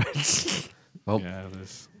 3-letter words. Well, Yeah,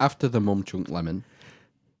 there's after the mum chunk lemon,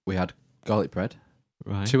 we had garlic bread.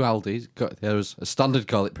 Right. 2 Aldi's. There was a standard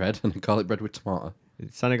garlic bread and a garlic bread with tomato.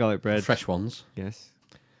 Standard garlic bread. Fresh ones. Yes.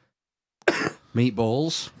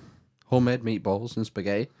 Meatballs. Homemade meatballs and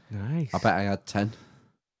spaghetti. Nice. I bet I had 10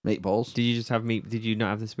 meatballs. Did you just have meat? Did you not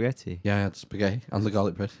have the spaghetti? Yeah, I had spaghetti and the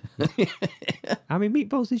garlic bread. How many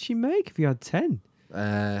meatballs did she make if you had 10?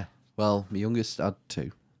 Well, my youngest had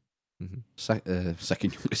 2. Mm-hmm.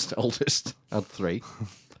 Second youngest, oldest had 3.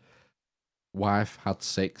 Wife had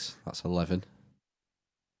 6. That's 11.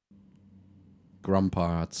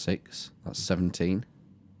 Grandpa had 6. That's 17.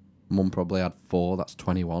 Mum probably had 4. That's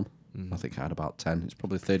 21. I think I had about 10. It's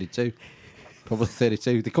probably 32. Probably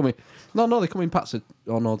 32. They come in. No, they come in packs of.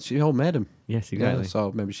 Oh no, she all made them. Yes, exactly. Yeah,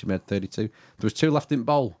 so maybe she made 32. There was 2 left in the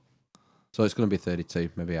bowl, so it's going to be 32.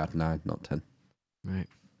 Maybe I had 9, not 10. Right.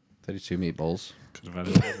 32 meatballs could have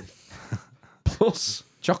had 11. plus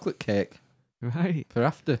chocolate cake Right. for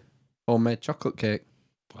after. Homemade chocolate cake.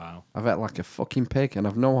 Wow. I've ate like a fucking pig, and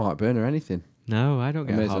I've no heartburn or anything. No, I don't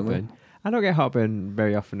get Amazingly. heartburn. I don't get heartburn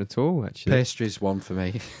very often at all, actually. Pastry's one for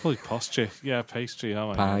me. Probably posture. Yeah, pastry.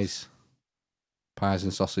 Oh my Pies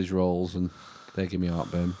and sausage rolls, and they give me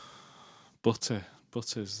heartburn. God.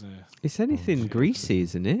 Butter's. It's anything greasy,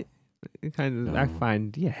 isn't it? Kind of. I No.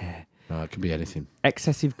 find, yeah, No, it can be anything.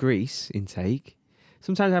 excessive grease intake.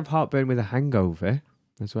 Sometimes I have heartburn with a hangover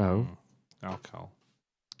as well. Alcohol.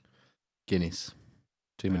 Guinness.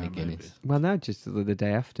 Too many Yeah, Guinness. maybe. Well, no, just the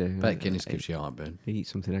day after. Bet Guinness gives you heartburn. I eat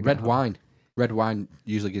something. I get Red heart- wine. Red wine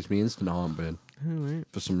usually gives me instant heartburn Oh, right.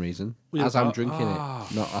 for some reason. We As had I'm a- drinking ah.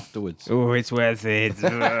 it, not afterwards. Oh, it's worth it.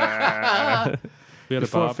 We had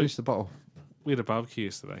Before I a finish the bottle. we had a barbecue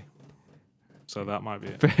yesterday, so that might be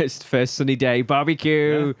it. first sunny day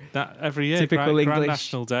barbecue. Yeah, that every year, Typical Grand English.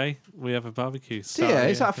 National Day, we have a barbecue. So yeah,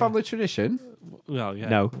 is that a family tradition? Well, yeah.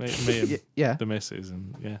 No. Me and Yeah. the missus,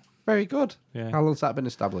 and yeah, Very good. yeah. How long's that been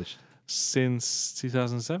established? Since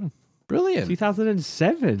 2007. Brilliant.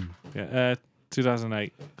 2007. Yeah,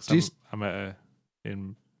 2008. 'cause Do you I met her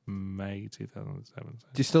in May 2007. So.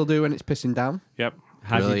 Do you still do when it's pissing down? Yep,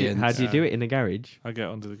 How do Brilliant. you do it in the garage? I get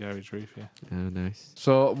under the garage roof. Yeah, Oh, nice.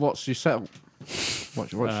 So what's your set?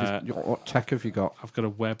 What tech have you got? I've got a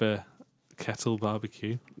Weber kettle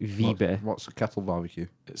barbecue. Weber. What's a kettle barbecue?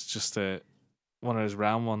 It's just one of those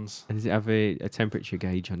round ones. And does it have a temperature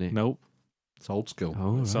gauge on it? Nope, It's old school.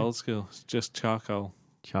 Oh, it's right. old school. It's just charcoal.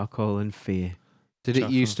 Charcoal and fear. Did it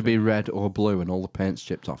Chocolate used to be red or blue and all the paint's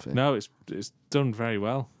chipped off it? No, it's done very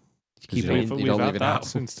well. Did you You keep it don't- in? We've you don't had leave it that out.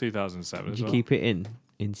 since 2007. Did as you well. keep it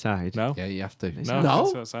inside? No, Yeah, you have to. no, No?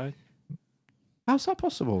 It's outside. How's that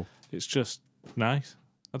possible? It's just nice.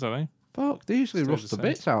 I don't know. Fuck, they usually Stays rust the the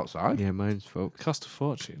same. bits outside. Yeah, mine's fucked. Cost a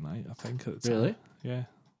fortune, mate. I think at the time. Really? Yeah.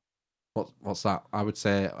 What's that? I would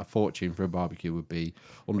say a fortune for a barbecue would be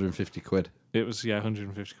 150 quid. It was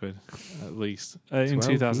 150 quid at least in 12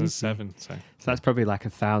 2007. So So that's probably like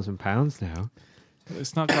 £1,000 now.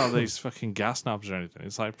 it's not got these fucking gas knobs or anything.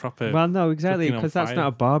 It's like proper. Well, no, exactly, cooking on because that's fire. not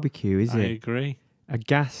a barbecue, is I it? agree. A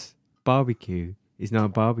gas barbecue is not a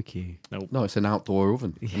barbecue. No, it's an outdoor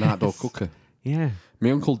oven, an Yes. outdoor cooker. Yeah.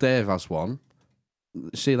 My Uncle Dave has one.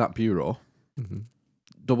 See that bureau? hmm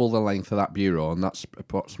Double the length of that bureau, and that's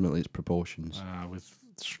approximately its proportions. With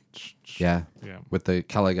Yeah, yeah. with the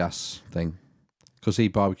Calagas thing. Because he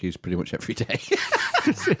barbecues pretty much every day.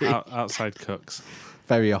 Outside cooks.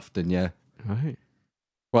 Very often, yeah. Right.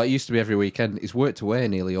 Well, it used to be every weekend. He's worked away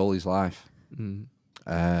nearly all his life. Mm.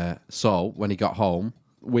 So when he got home,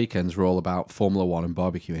 weekends were all about Formula One and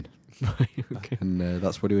barbecuing. Okay. And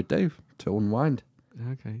that's what he would do to unwind.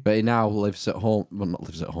 Okay. But he now lives at home. Well, not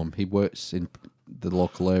lives at home. He works in the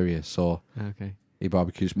local area, so Okay. he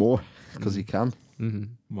barbecues more because he can. hmm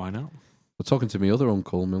Why not? We're talking to my other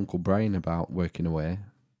uncle, my Uncle Brian, about working away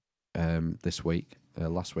this week.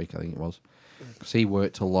 Last week, I think it was. Because he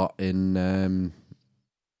worked a lot in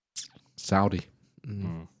Saudi.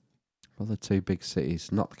 Mm. Well, the 2 big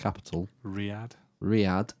cities, not the capital, Riyadh.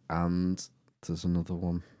 Riyadh, and there's another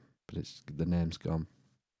one, but it's the name's gone.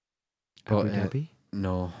 Abu But, Dhabi?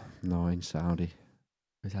 No, in Saudi.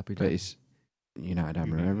 Is Abu But Dhabi? it's United Arab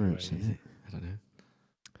United Emirates, Emirates. isn't it? I don't know.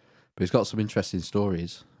 But he's got some interesting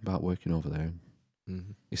stories about working over there.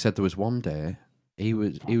 Mm. He said there was one day he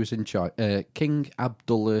was in charge. King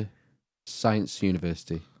Abdullah Science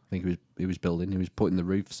University. I think he was building. He was putting the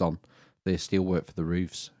roofs on. The steel work for the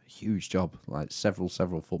roofs. Huge job, like several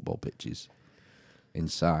football pitches in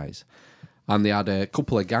size. And they had a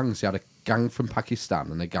couple of gangs. They had a gang from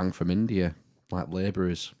Pakistan and a gang from India, like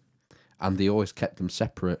labourers, and they always kept them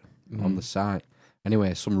separate on the site.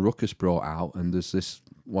 Anyway, some ruckus brought out, and there's this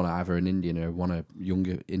one of either an Indian or one of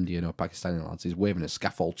younger Indian or Pakistani lads is waving a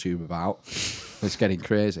scaffold tube about. It's getting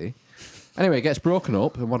crazy. Anyway, it gets broken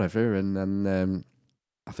up and whatever, and then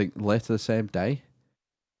I think later the same day,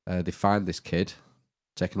 they find this kid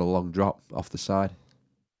taking a long drop off the side.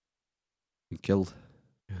 And killed.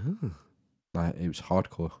 Oh, Like, it was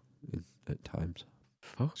hardcore at times.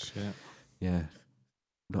 fuck. Shit. Yeah.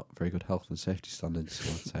 Not very good health and safety standards,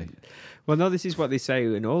 I would say. Well, no, this is what they say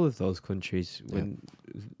in all of those countries. When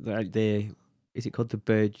they is it called the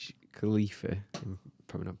Burj Khalifa? I'm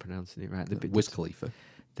probably not pronouncing it right. The Wiz Khalifa.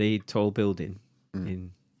 the tall building Mm.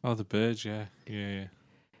 in, Oh, the birds, yeah. Yeah.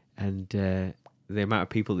 and the amount of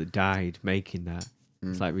people that died making that,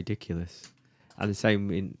 it's like ridiculous. And the same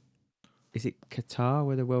in, is it Qatar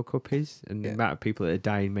where the World Cup is, and the Yeah. amount of people that are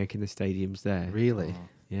dying making the stadiums there. Really? Oh.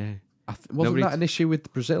 Yeah, Wasn't Nobody that an issue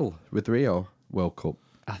with Brazil, with Rio World Cup?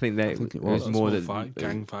 I think that I think it it was. was more that fight,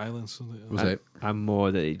 gang violence, wasn't it? Was and, it? and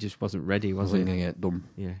more that it just wasn't ready, was Wasn't it? going to get done.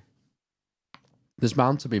 Yeah. There's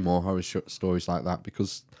bound to be more horror stories like that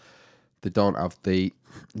because they don't have the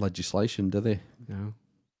legislation, do they? No.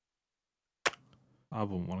 I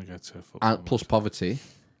wouldn't want to go to a football And plus match. poverty.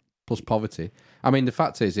 Plus poverty. I mean, the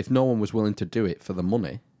fact is, if no one was willing to do it for the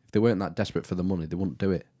money, if they weren't that desperate for the money, they wouldn't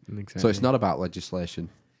do it. Exactly. So it's not about legislation.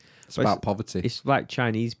 It's Well, about poverty. It's like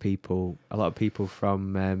Chinese people. A lot of people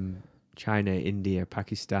from China, India,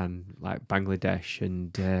 Pakistan, like Bangladesh,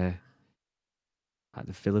 and like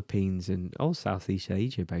the Philippines and all Southeast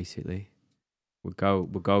Asia, basically, would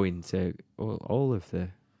go into all of the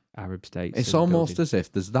Arab states. It's and almost building- as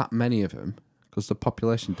if there's that many of them because the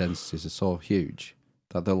population densities are so huge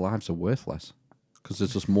that their lives are worthless because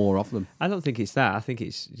there's just more of them. I don't think it's that. I think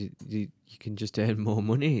it's you can just earn more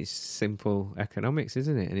money. It's simple economics,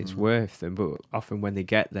 isn't it? And it's worth them. But often when they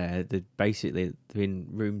get there, they're in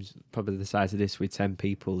rooms probably the size of this with 10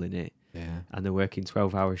 people in it, Yeah. and they're working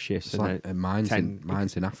 12-hour shifts. It's and like mines 10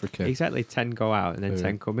 in Africa. exactly 10 go out and then For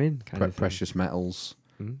 10 come in. Kind of thing. Precious metals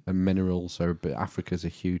Mm. and minerals are, but Africa's a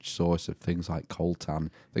huge source of things like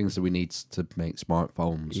coltan, things that we need to make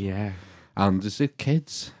smartphones. Yeah. And there's the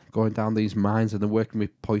kids going down these mines and they're working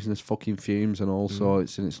with poisonous fucking fumes and all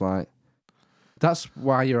sorts, and it's like, that's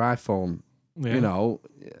why your iPhone, Yeah. you know,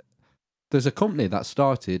 there's a company that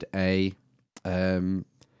started a,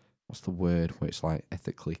 what's the word where it's like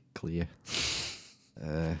ethically clear,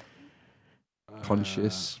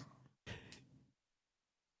 conscious,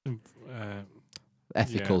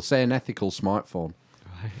 ethical, yeah. say an ethical smartphone.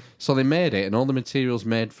 Right. So they made it, and all the materials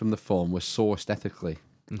made from the phone were sourced ethically,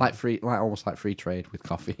 Mhm. almost like free trade with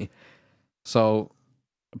coffee. So,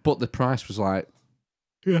 but the price was like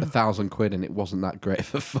 £1,000, and it wasn't that great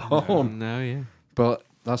of a phone. No, yeah. But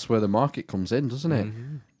that's where the market comes in, doesn't it?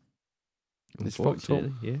 Mhm. It's fucked up.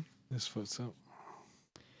 Unfortunately, yeah. It's fucked up.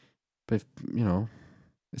 But if, you know,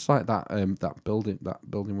 it's like that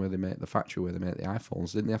building where they make the factory where they make the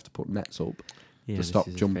iPhones. Didn't they have to put nets up? Yeah, To this stop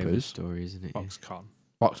is a jumpers. famous story, isn't it? Yeah. Foxconn.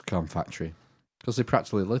 Foxconn factory, because they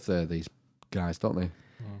practically live there. These guys, don't they?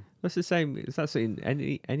 That's the same. That's in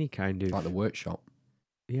any kind of Like the workshop.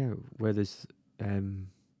 yeah, where there's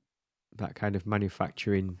that kind of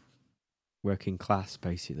manufacturing working class,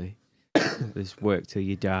 basically. There's work till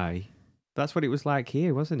you die. That's what it was like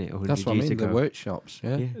here, wasn't it? 100 That's what I years mean. The ago. workshops.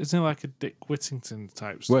 Yeah. Yeah. Isn't it like a Dick Whittington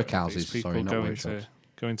type story? Workhouses, These people sorry, not going workshops.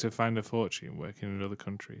 going to find a fortune working in other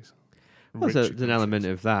countries. Well, Richer there's an element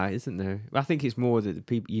countries. of that, isn't there? I think it's more that the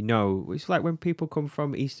people, it's like when people come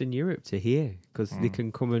from Eastern Europe to here because they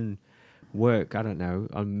can come and work, I don't know,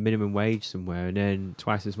 on minimum wage somewhere and earn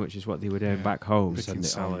twice as much as what they would earn Yeah. back home. Picking Send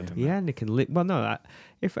it on, salad. yeah. and Yeah, and they can live. Well, no,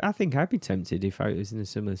 I think I'd be tempted if I was in a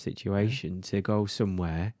similar situation to go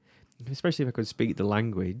somewhere, especially if I could speak the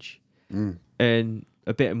language, earn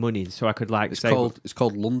a bit of money, so I could like It's save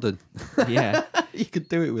called London. yeah, You could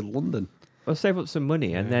do it with London. I'll save up some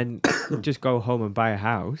money and then just go home and buy a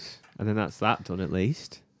house, and then that's that done at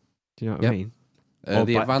least. Do you know what Yep. I mean? The Or build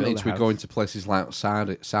a advantage with house. going to places like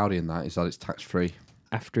Saudi and that is that it's tax free.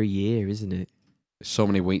 After a year, isn't it? So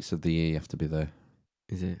many weeks of the year you have to be there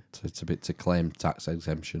Is it to claim tax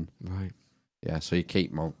exemption. right? Yeah, so you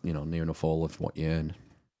keep near enough all of what you earn.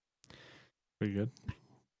 Pretty good.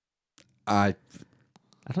 I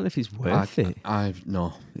I don't know if it's worth it.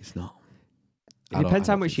 no, it's not. It depends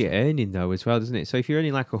how much you're earning, though, as well, doesn't it? So if you're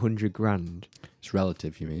earning like 100 grand, It's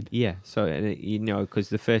relative, you mean? yeah. So because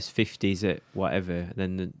the first 50's at whatever,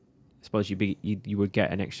 then I suppose you would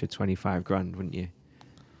get an extra 25 grand, wouldn't you?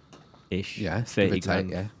 Ish. Yeah, give 30 or take, grand,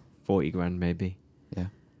 yeah. 40 grand maybe. Yeah.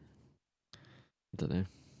 I don't know.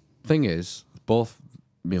 Thing is, both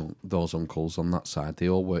those uncles on that side, they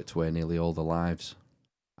all worked away nearly all their lives,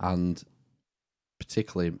 and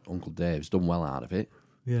particularly Uncle Dave's done well out of it.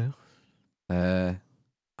 Yeah.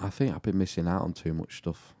 I think I've been missing out on too much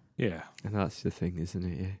stuff. Yeah. And that's the thing, isn't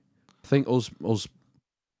it? Yeah. I think us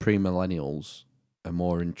pre-millennials are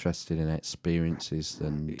more interested in experiences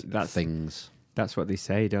than things. That's what they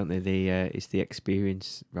say, don't they? It's the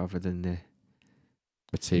experience rather than the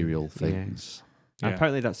Material things. Yeah.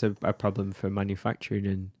 Apparently, that's a problem for manufacturing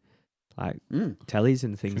and like tellies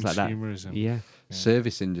and things like that. Consumerism. Yeah.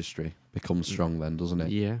 Service industry becomes strong then, doesn't it?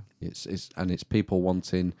 Yeah. It's people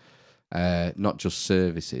wanting not just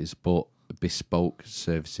services but bespoke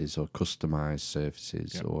services or customized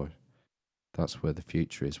services, or that's where the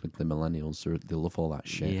future is with the millennials. They love all that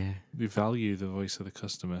shit. Yeah. They value the voice of the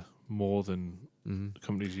customer more than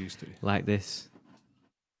companies used to. Like this.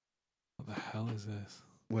 What the hell is this?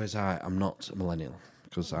 Whereas I'm not a millennial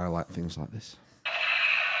because I like things like this.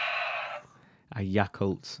 A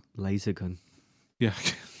Yakult laser gun. Yeah.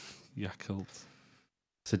 Yakult.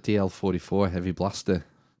 It's a DL-44 heavy blaster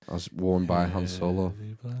as worn by Han Solo.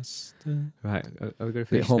 Heavy blaster. Right, are we going to Is it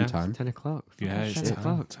finish home now? time? It's 10 o'clock. Yeah, It's it's 10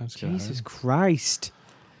 o'clock. time to go Jesus home. Christ.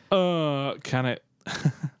 Can it?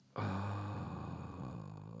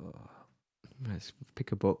 Let's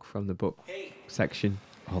pick a book from the book section.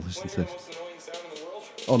 Oh, listen to this.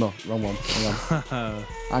 Oh no, wrong one.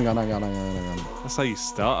 Hang on. Hang on. That's how you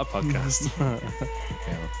start a podcast.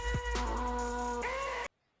 Yeah.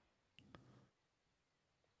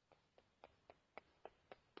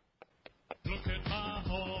 Look at my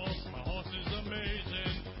horse is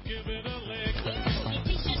amazing. Give it a lick.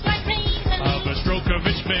 Of a stroke of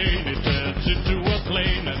its mane, it turns into a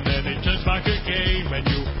plane, and then it turns back again.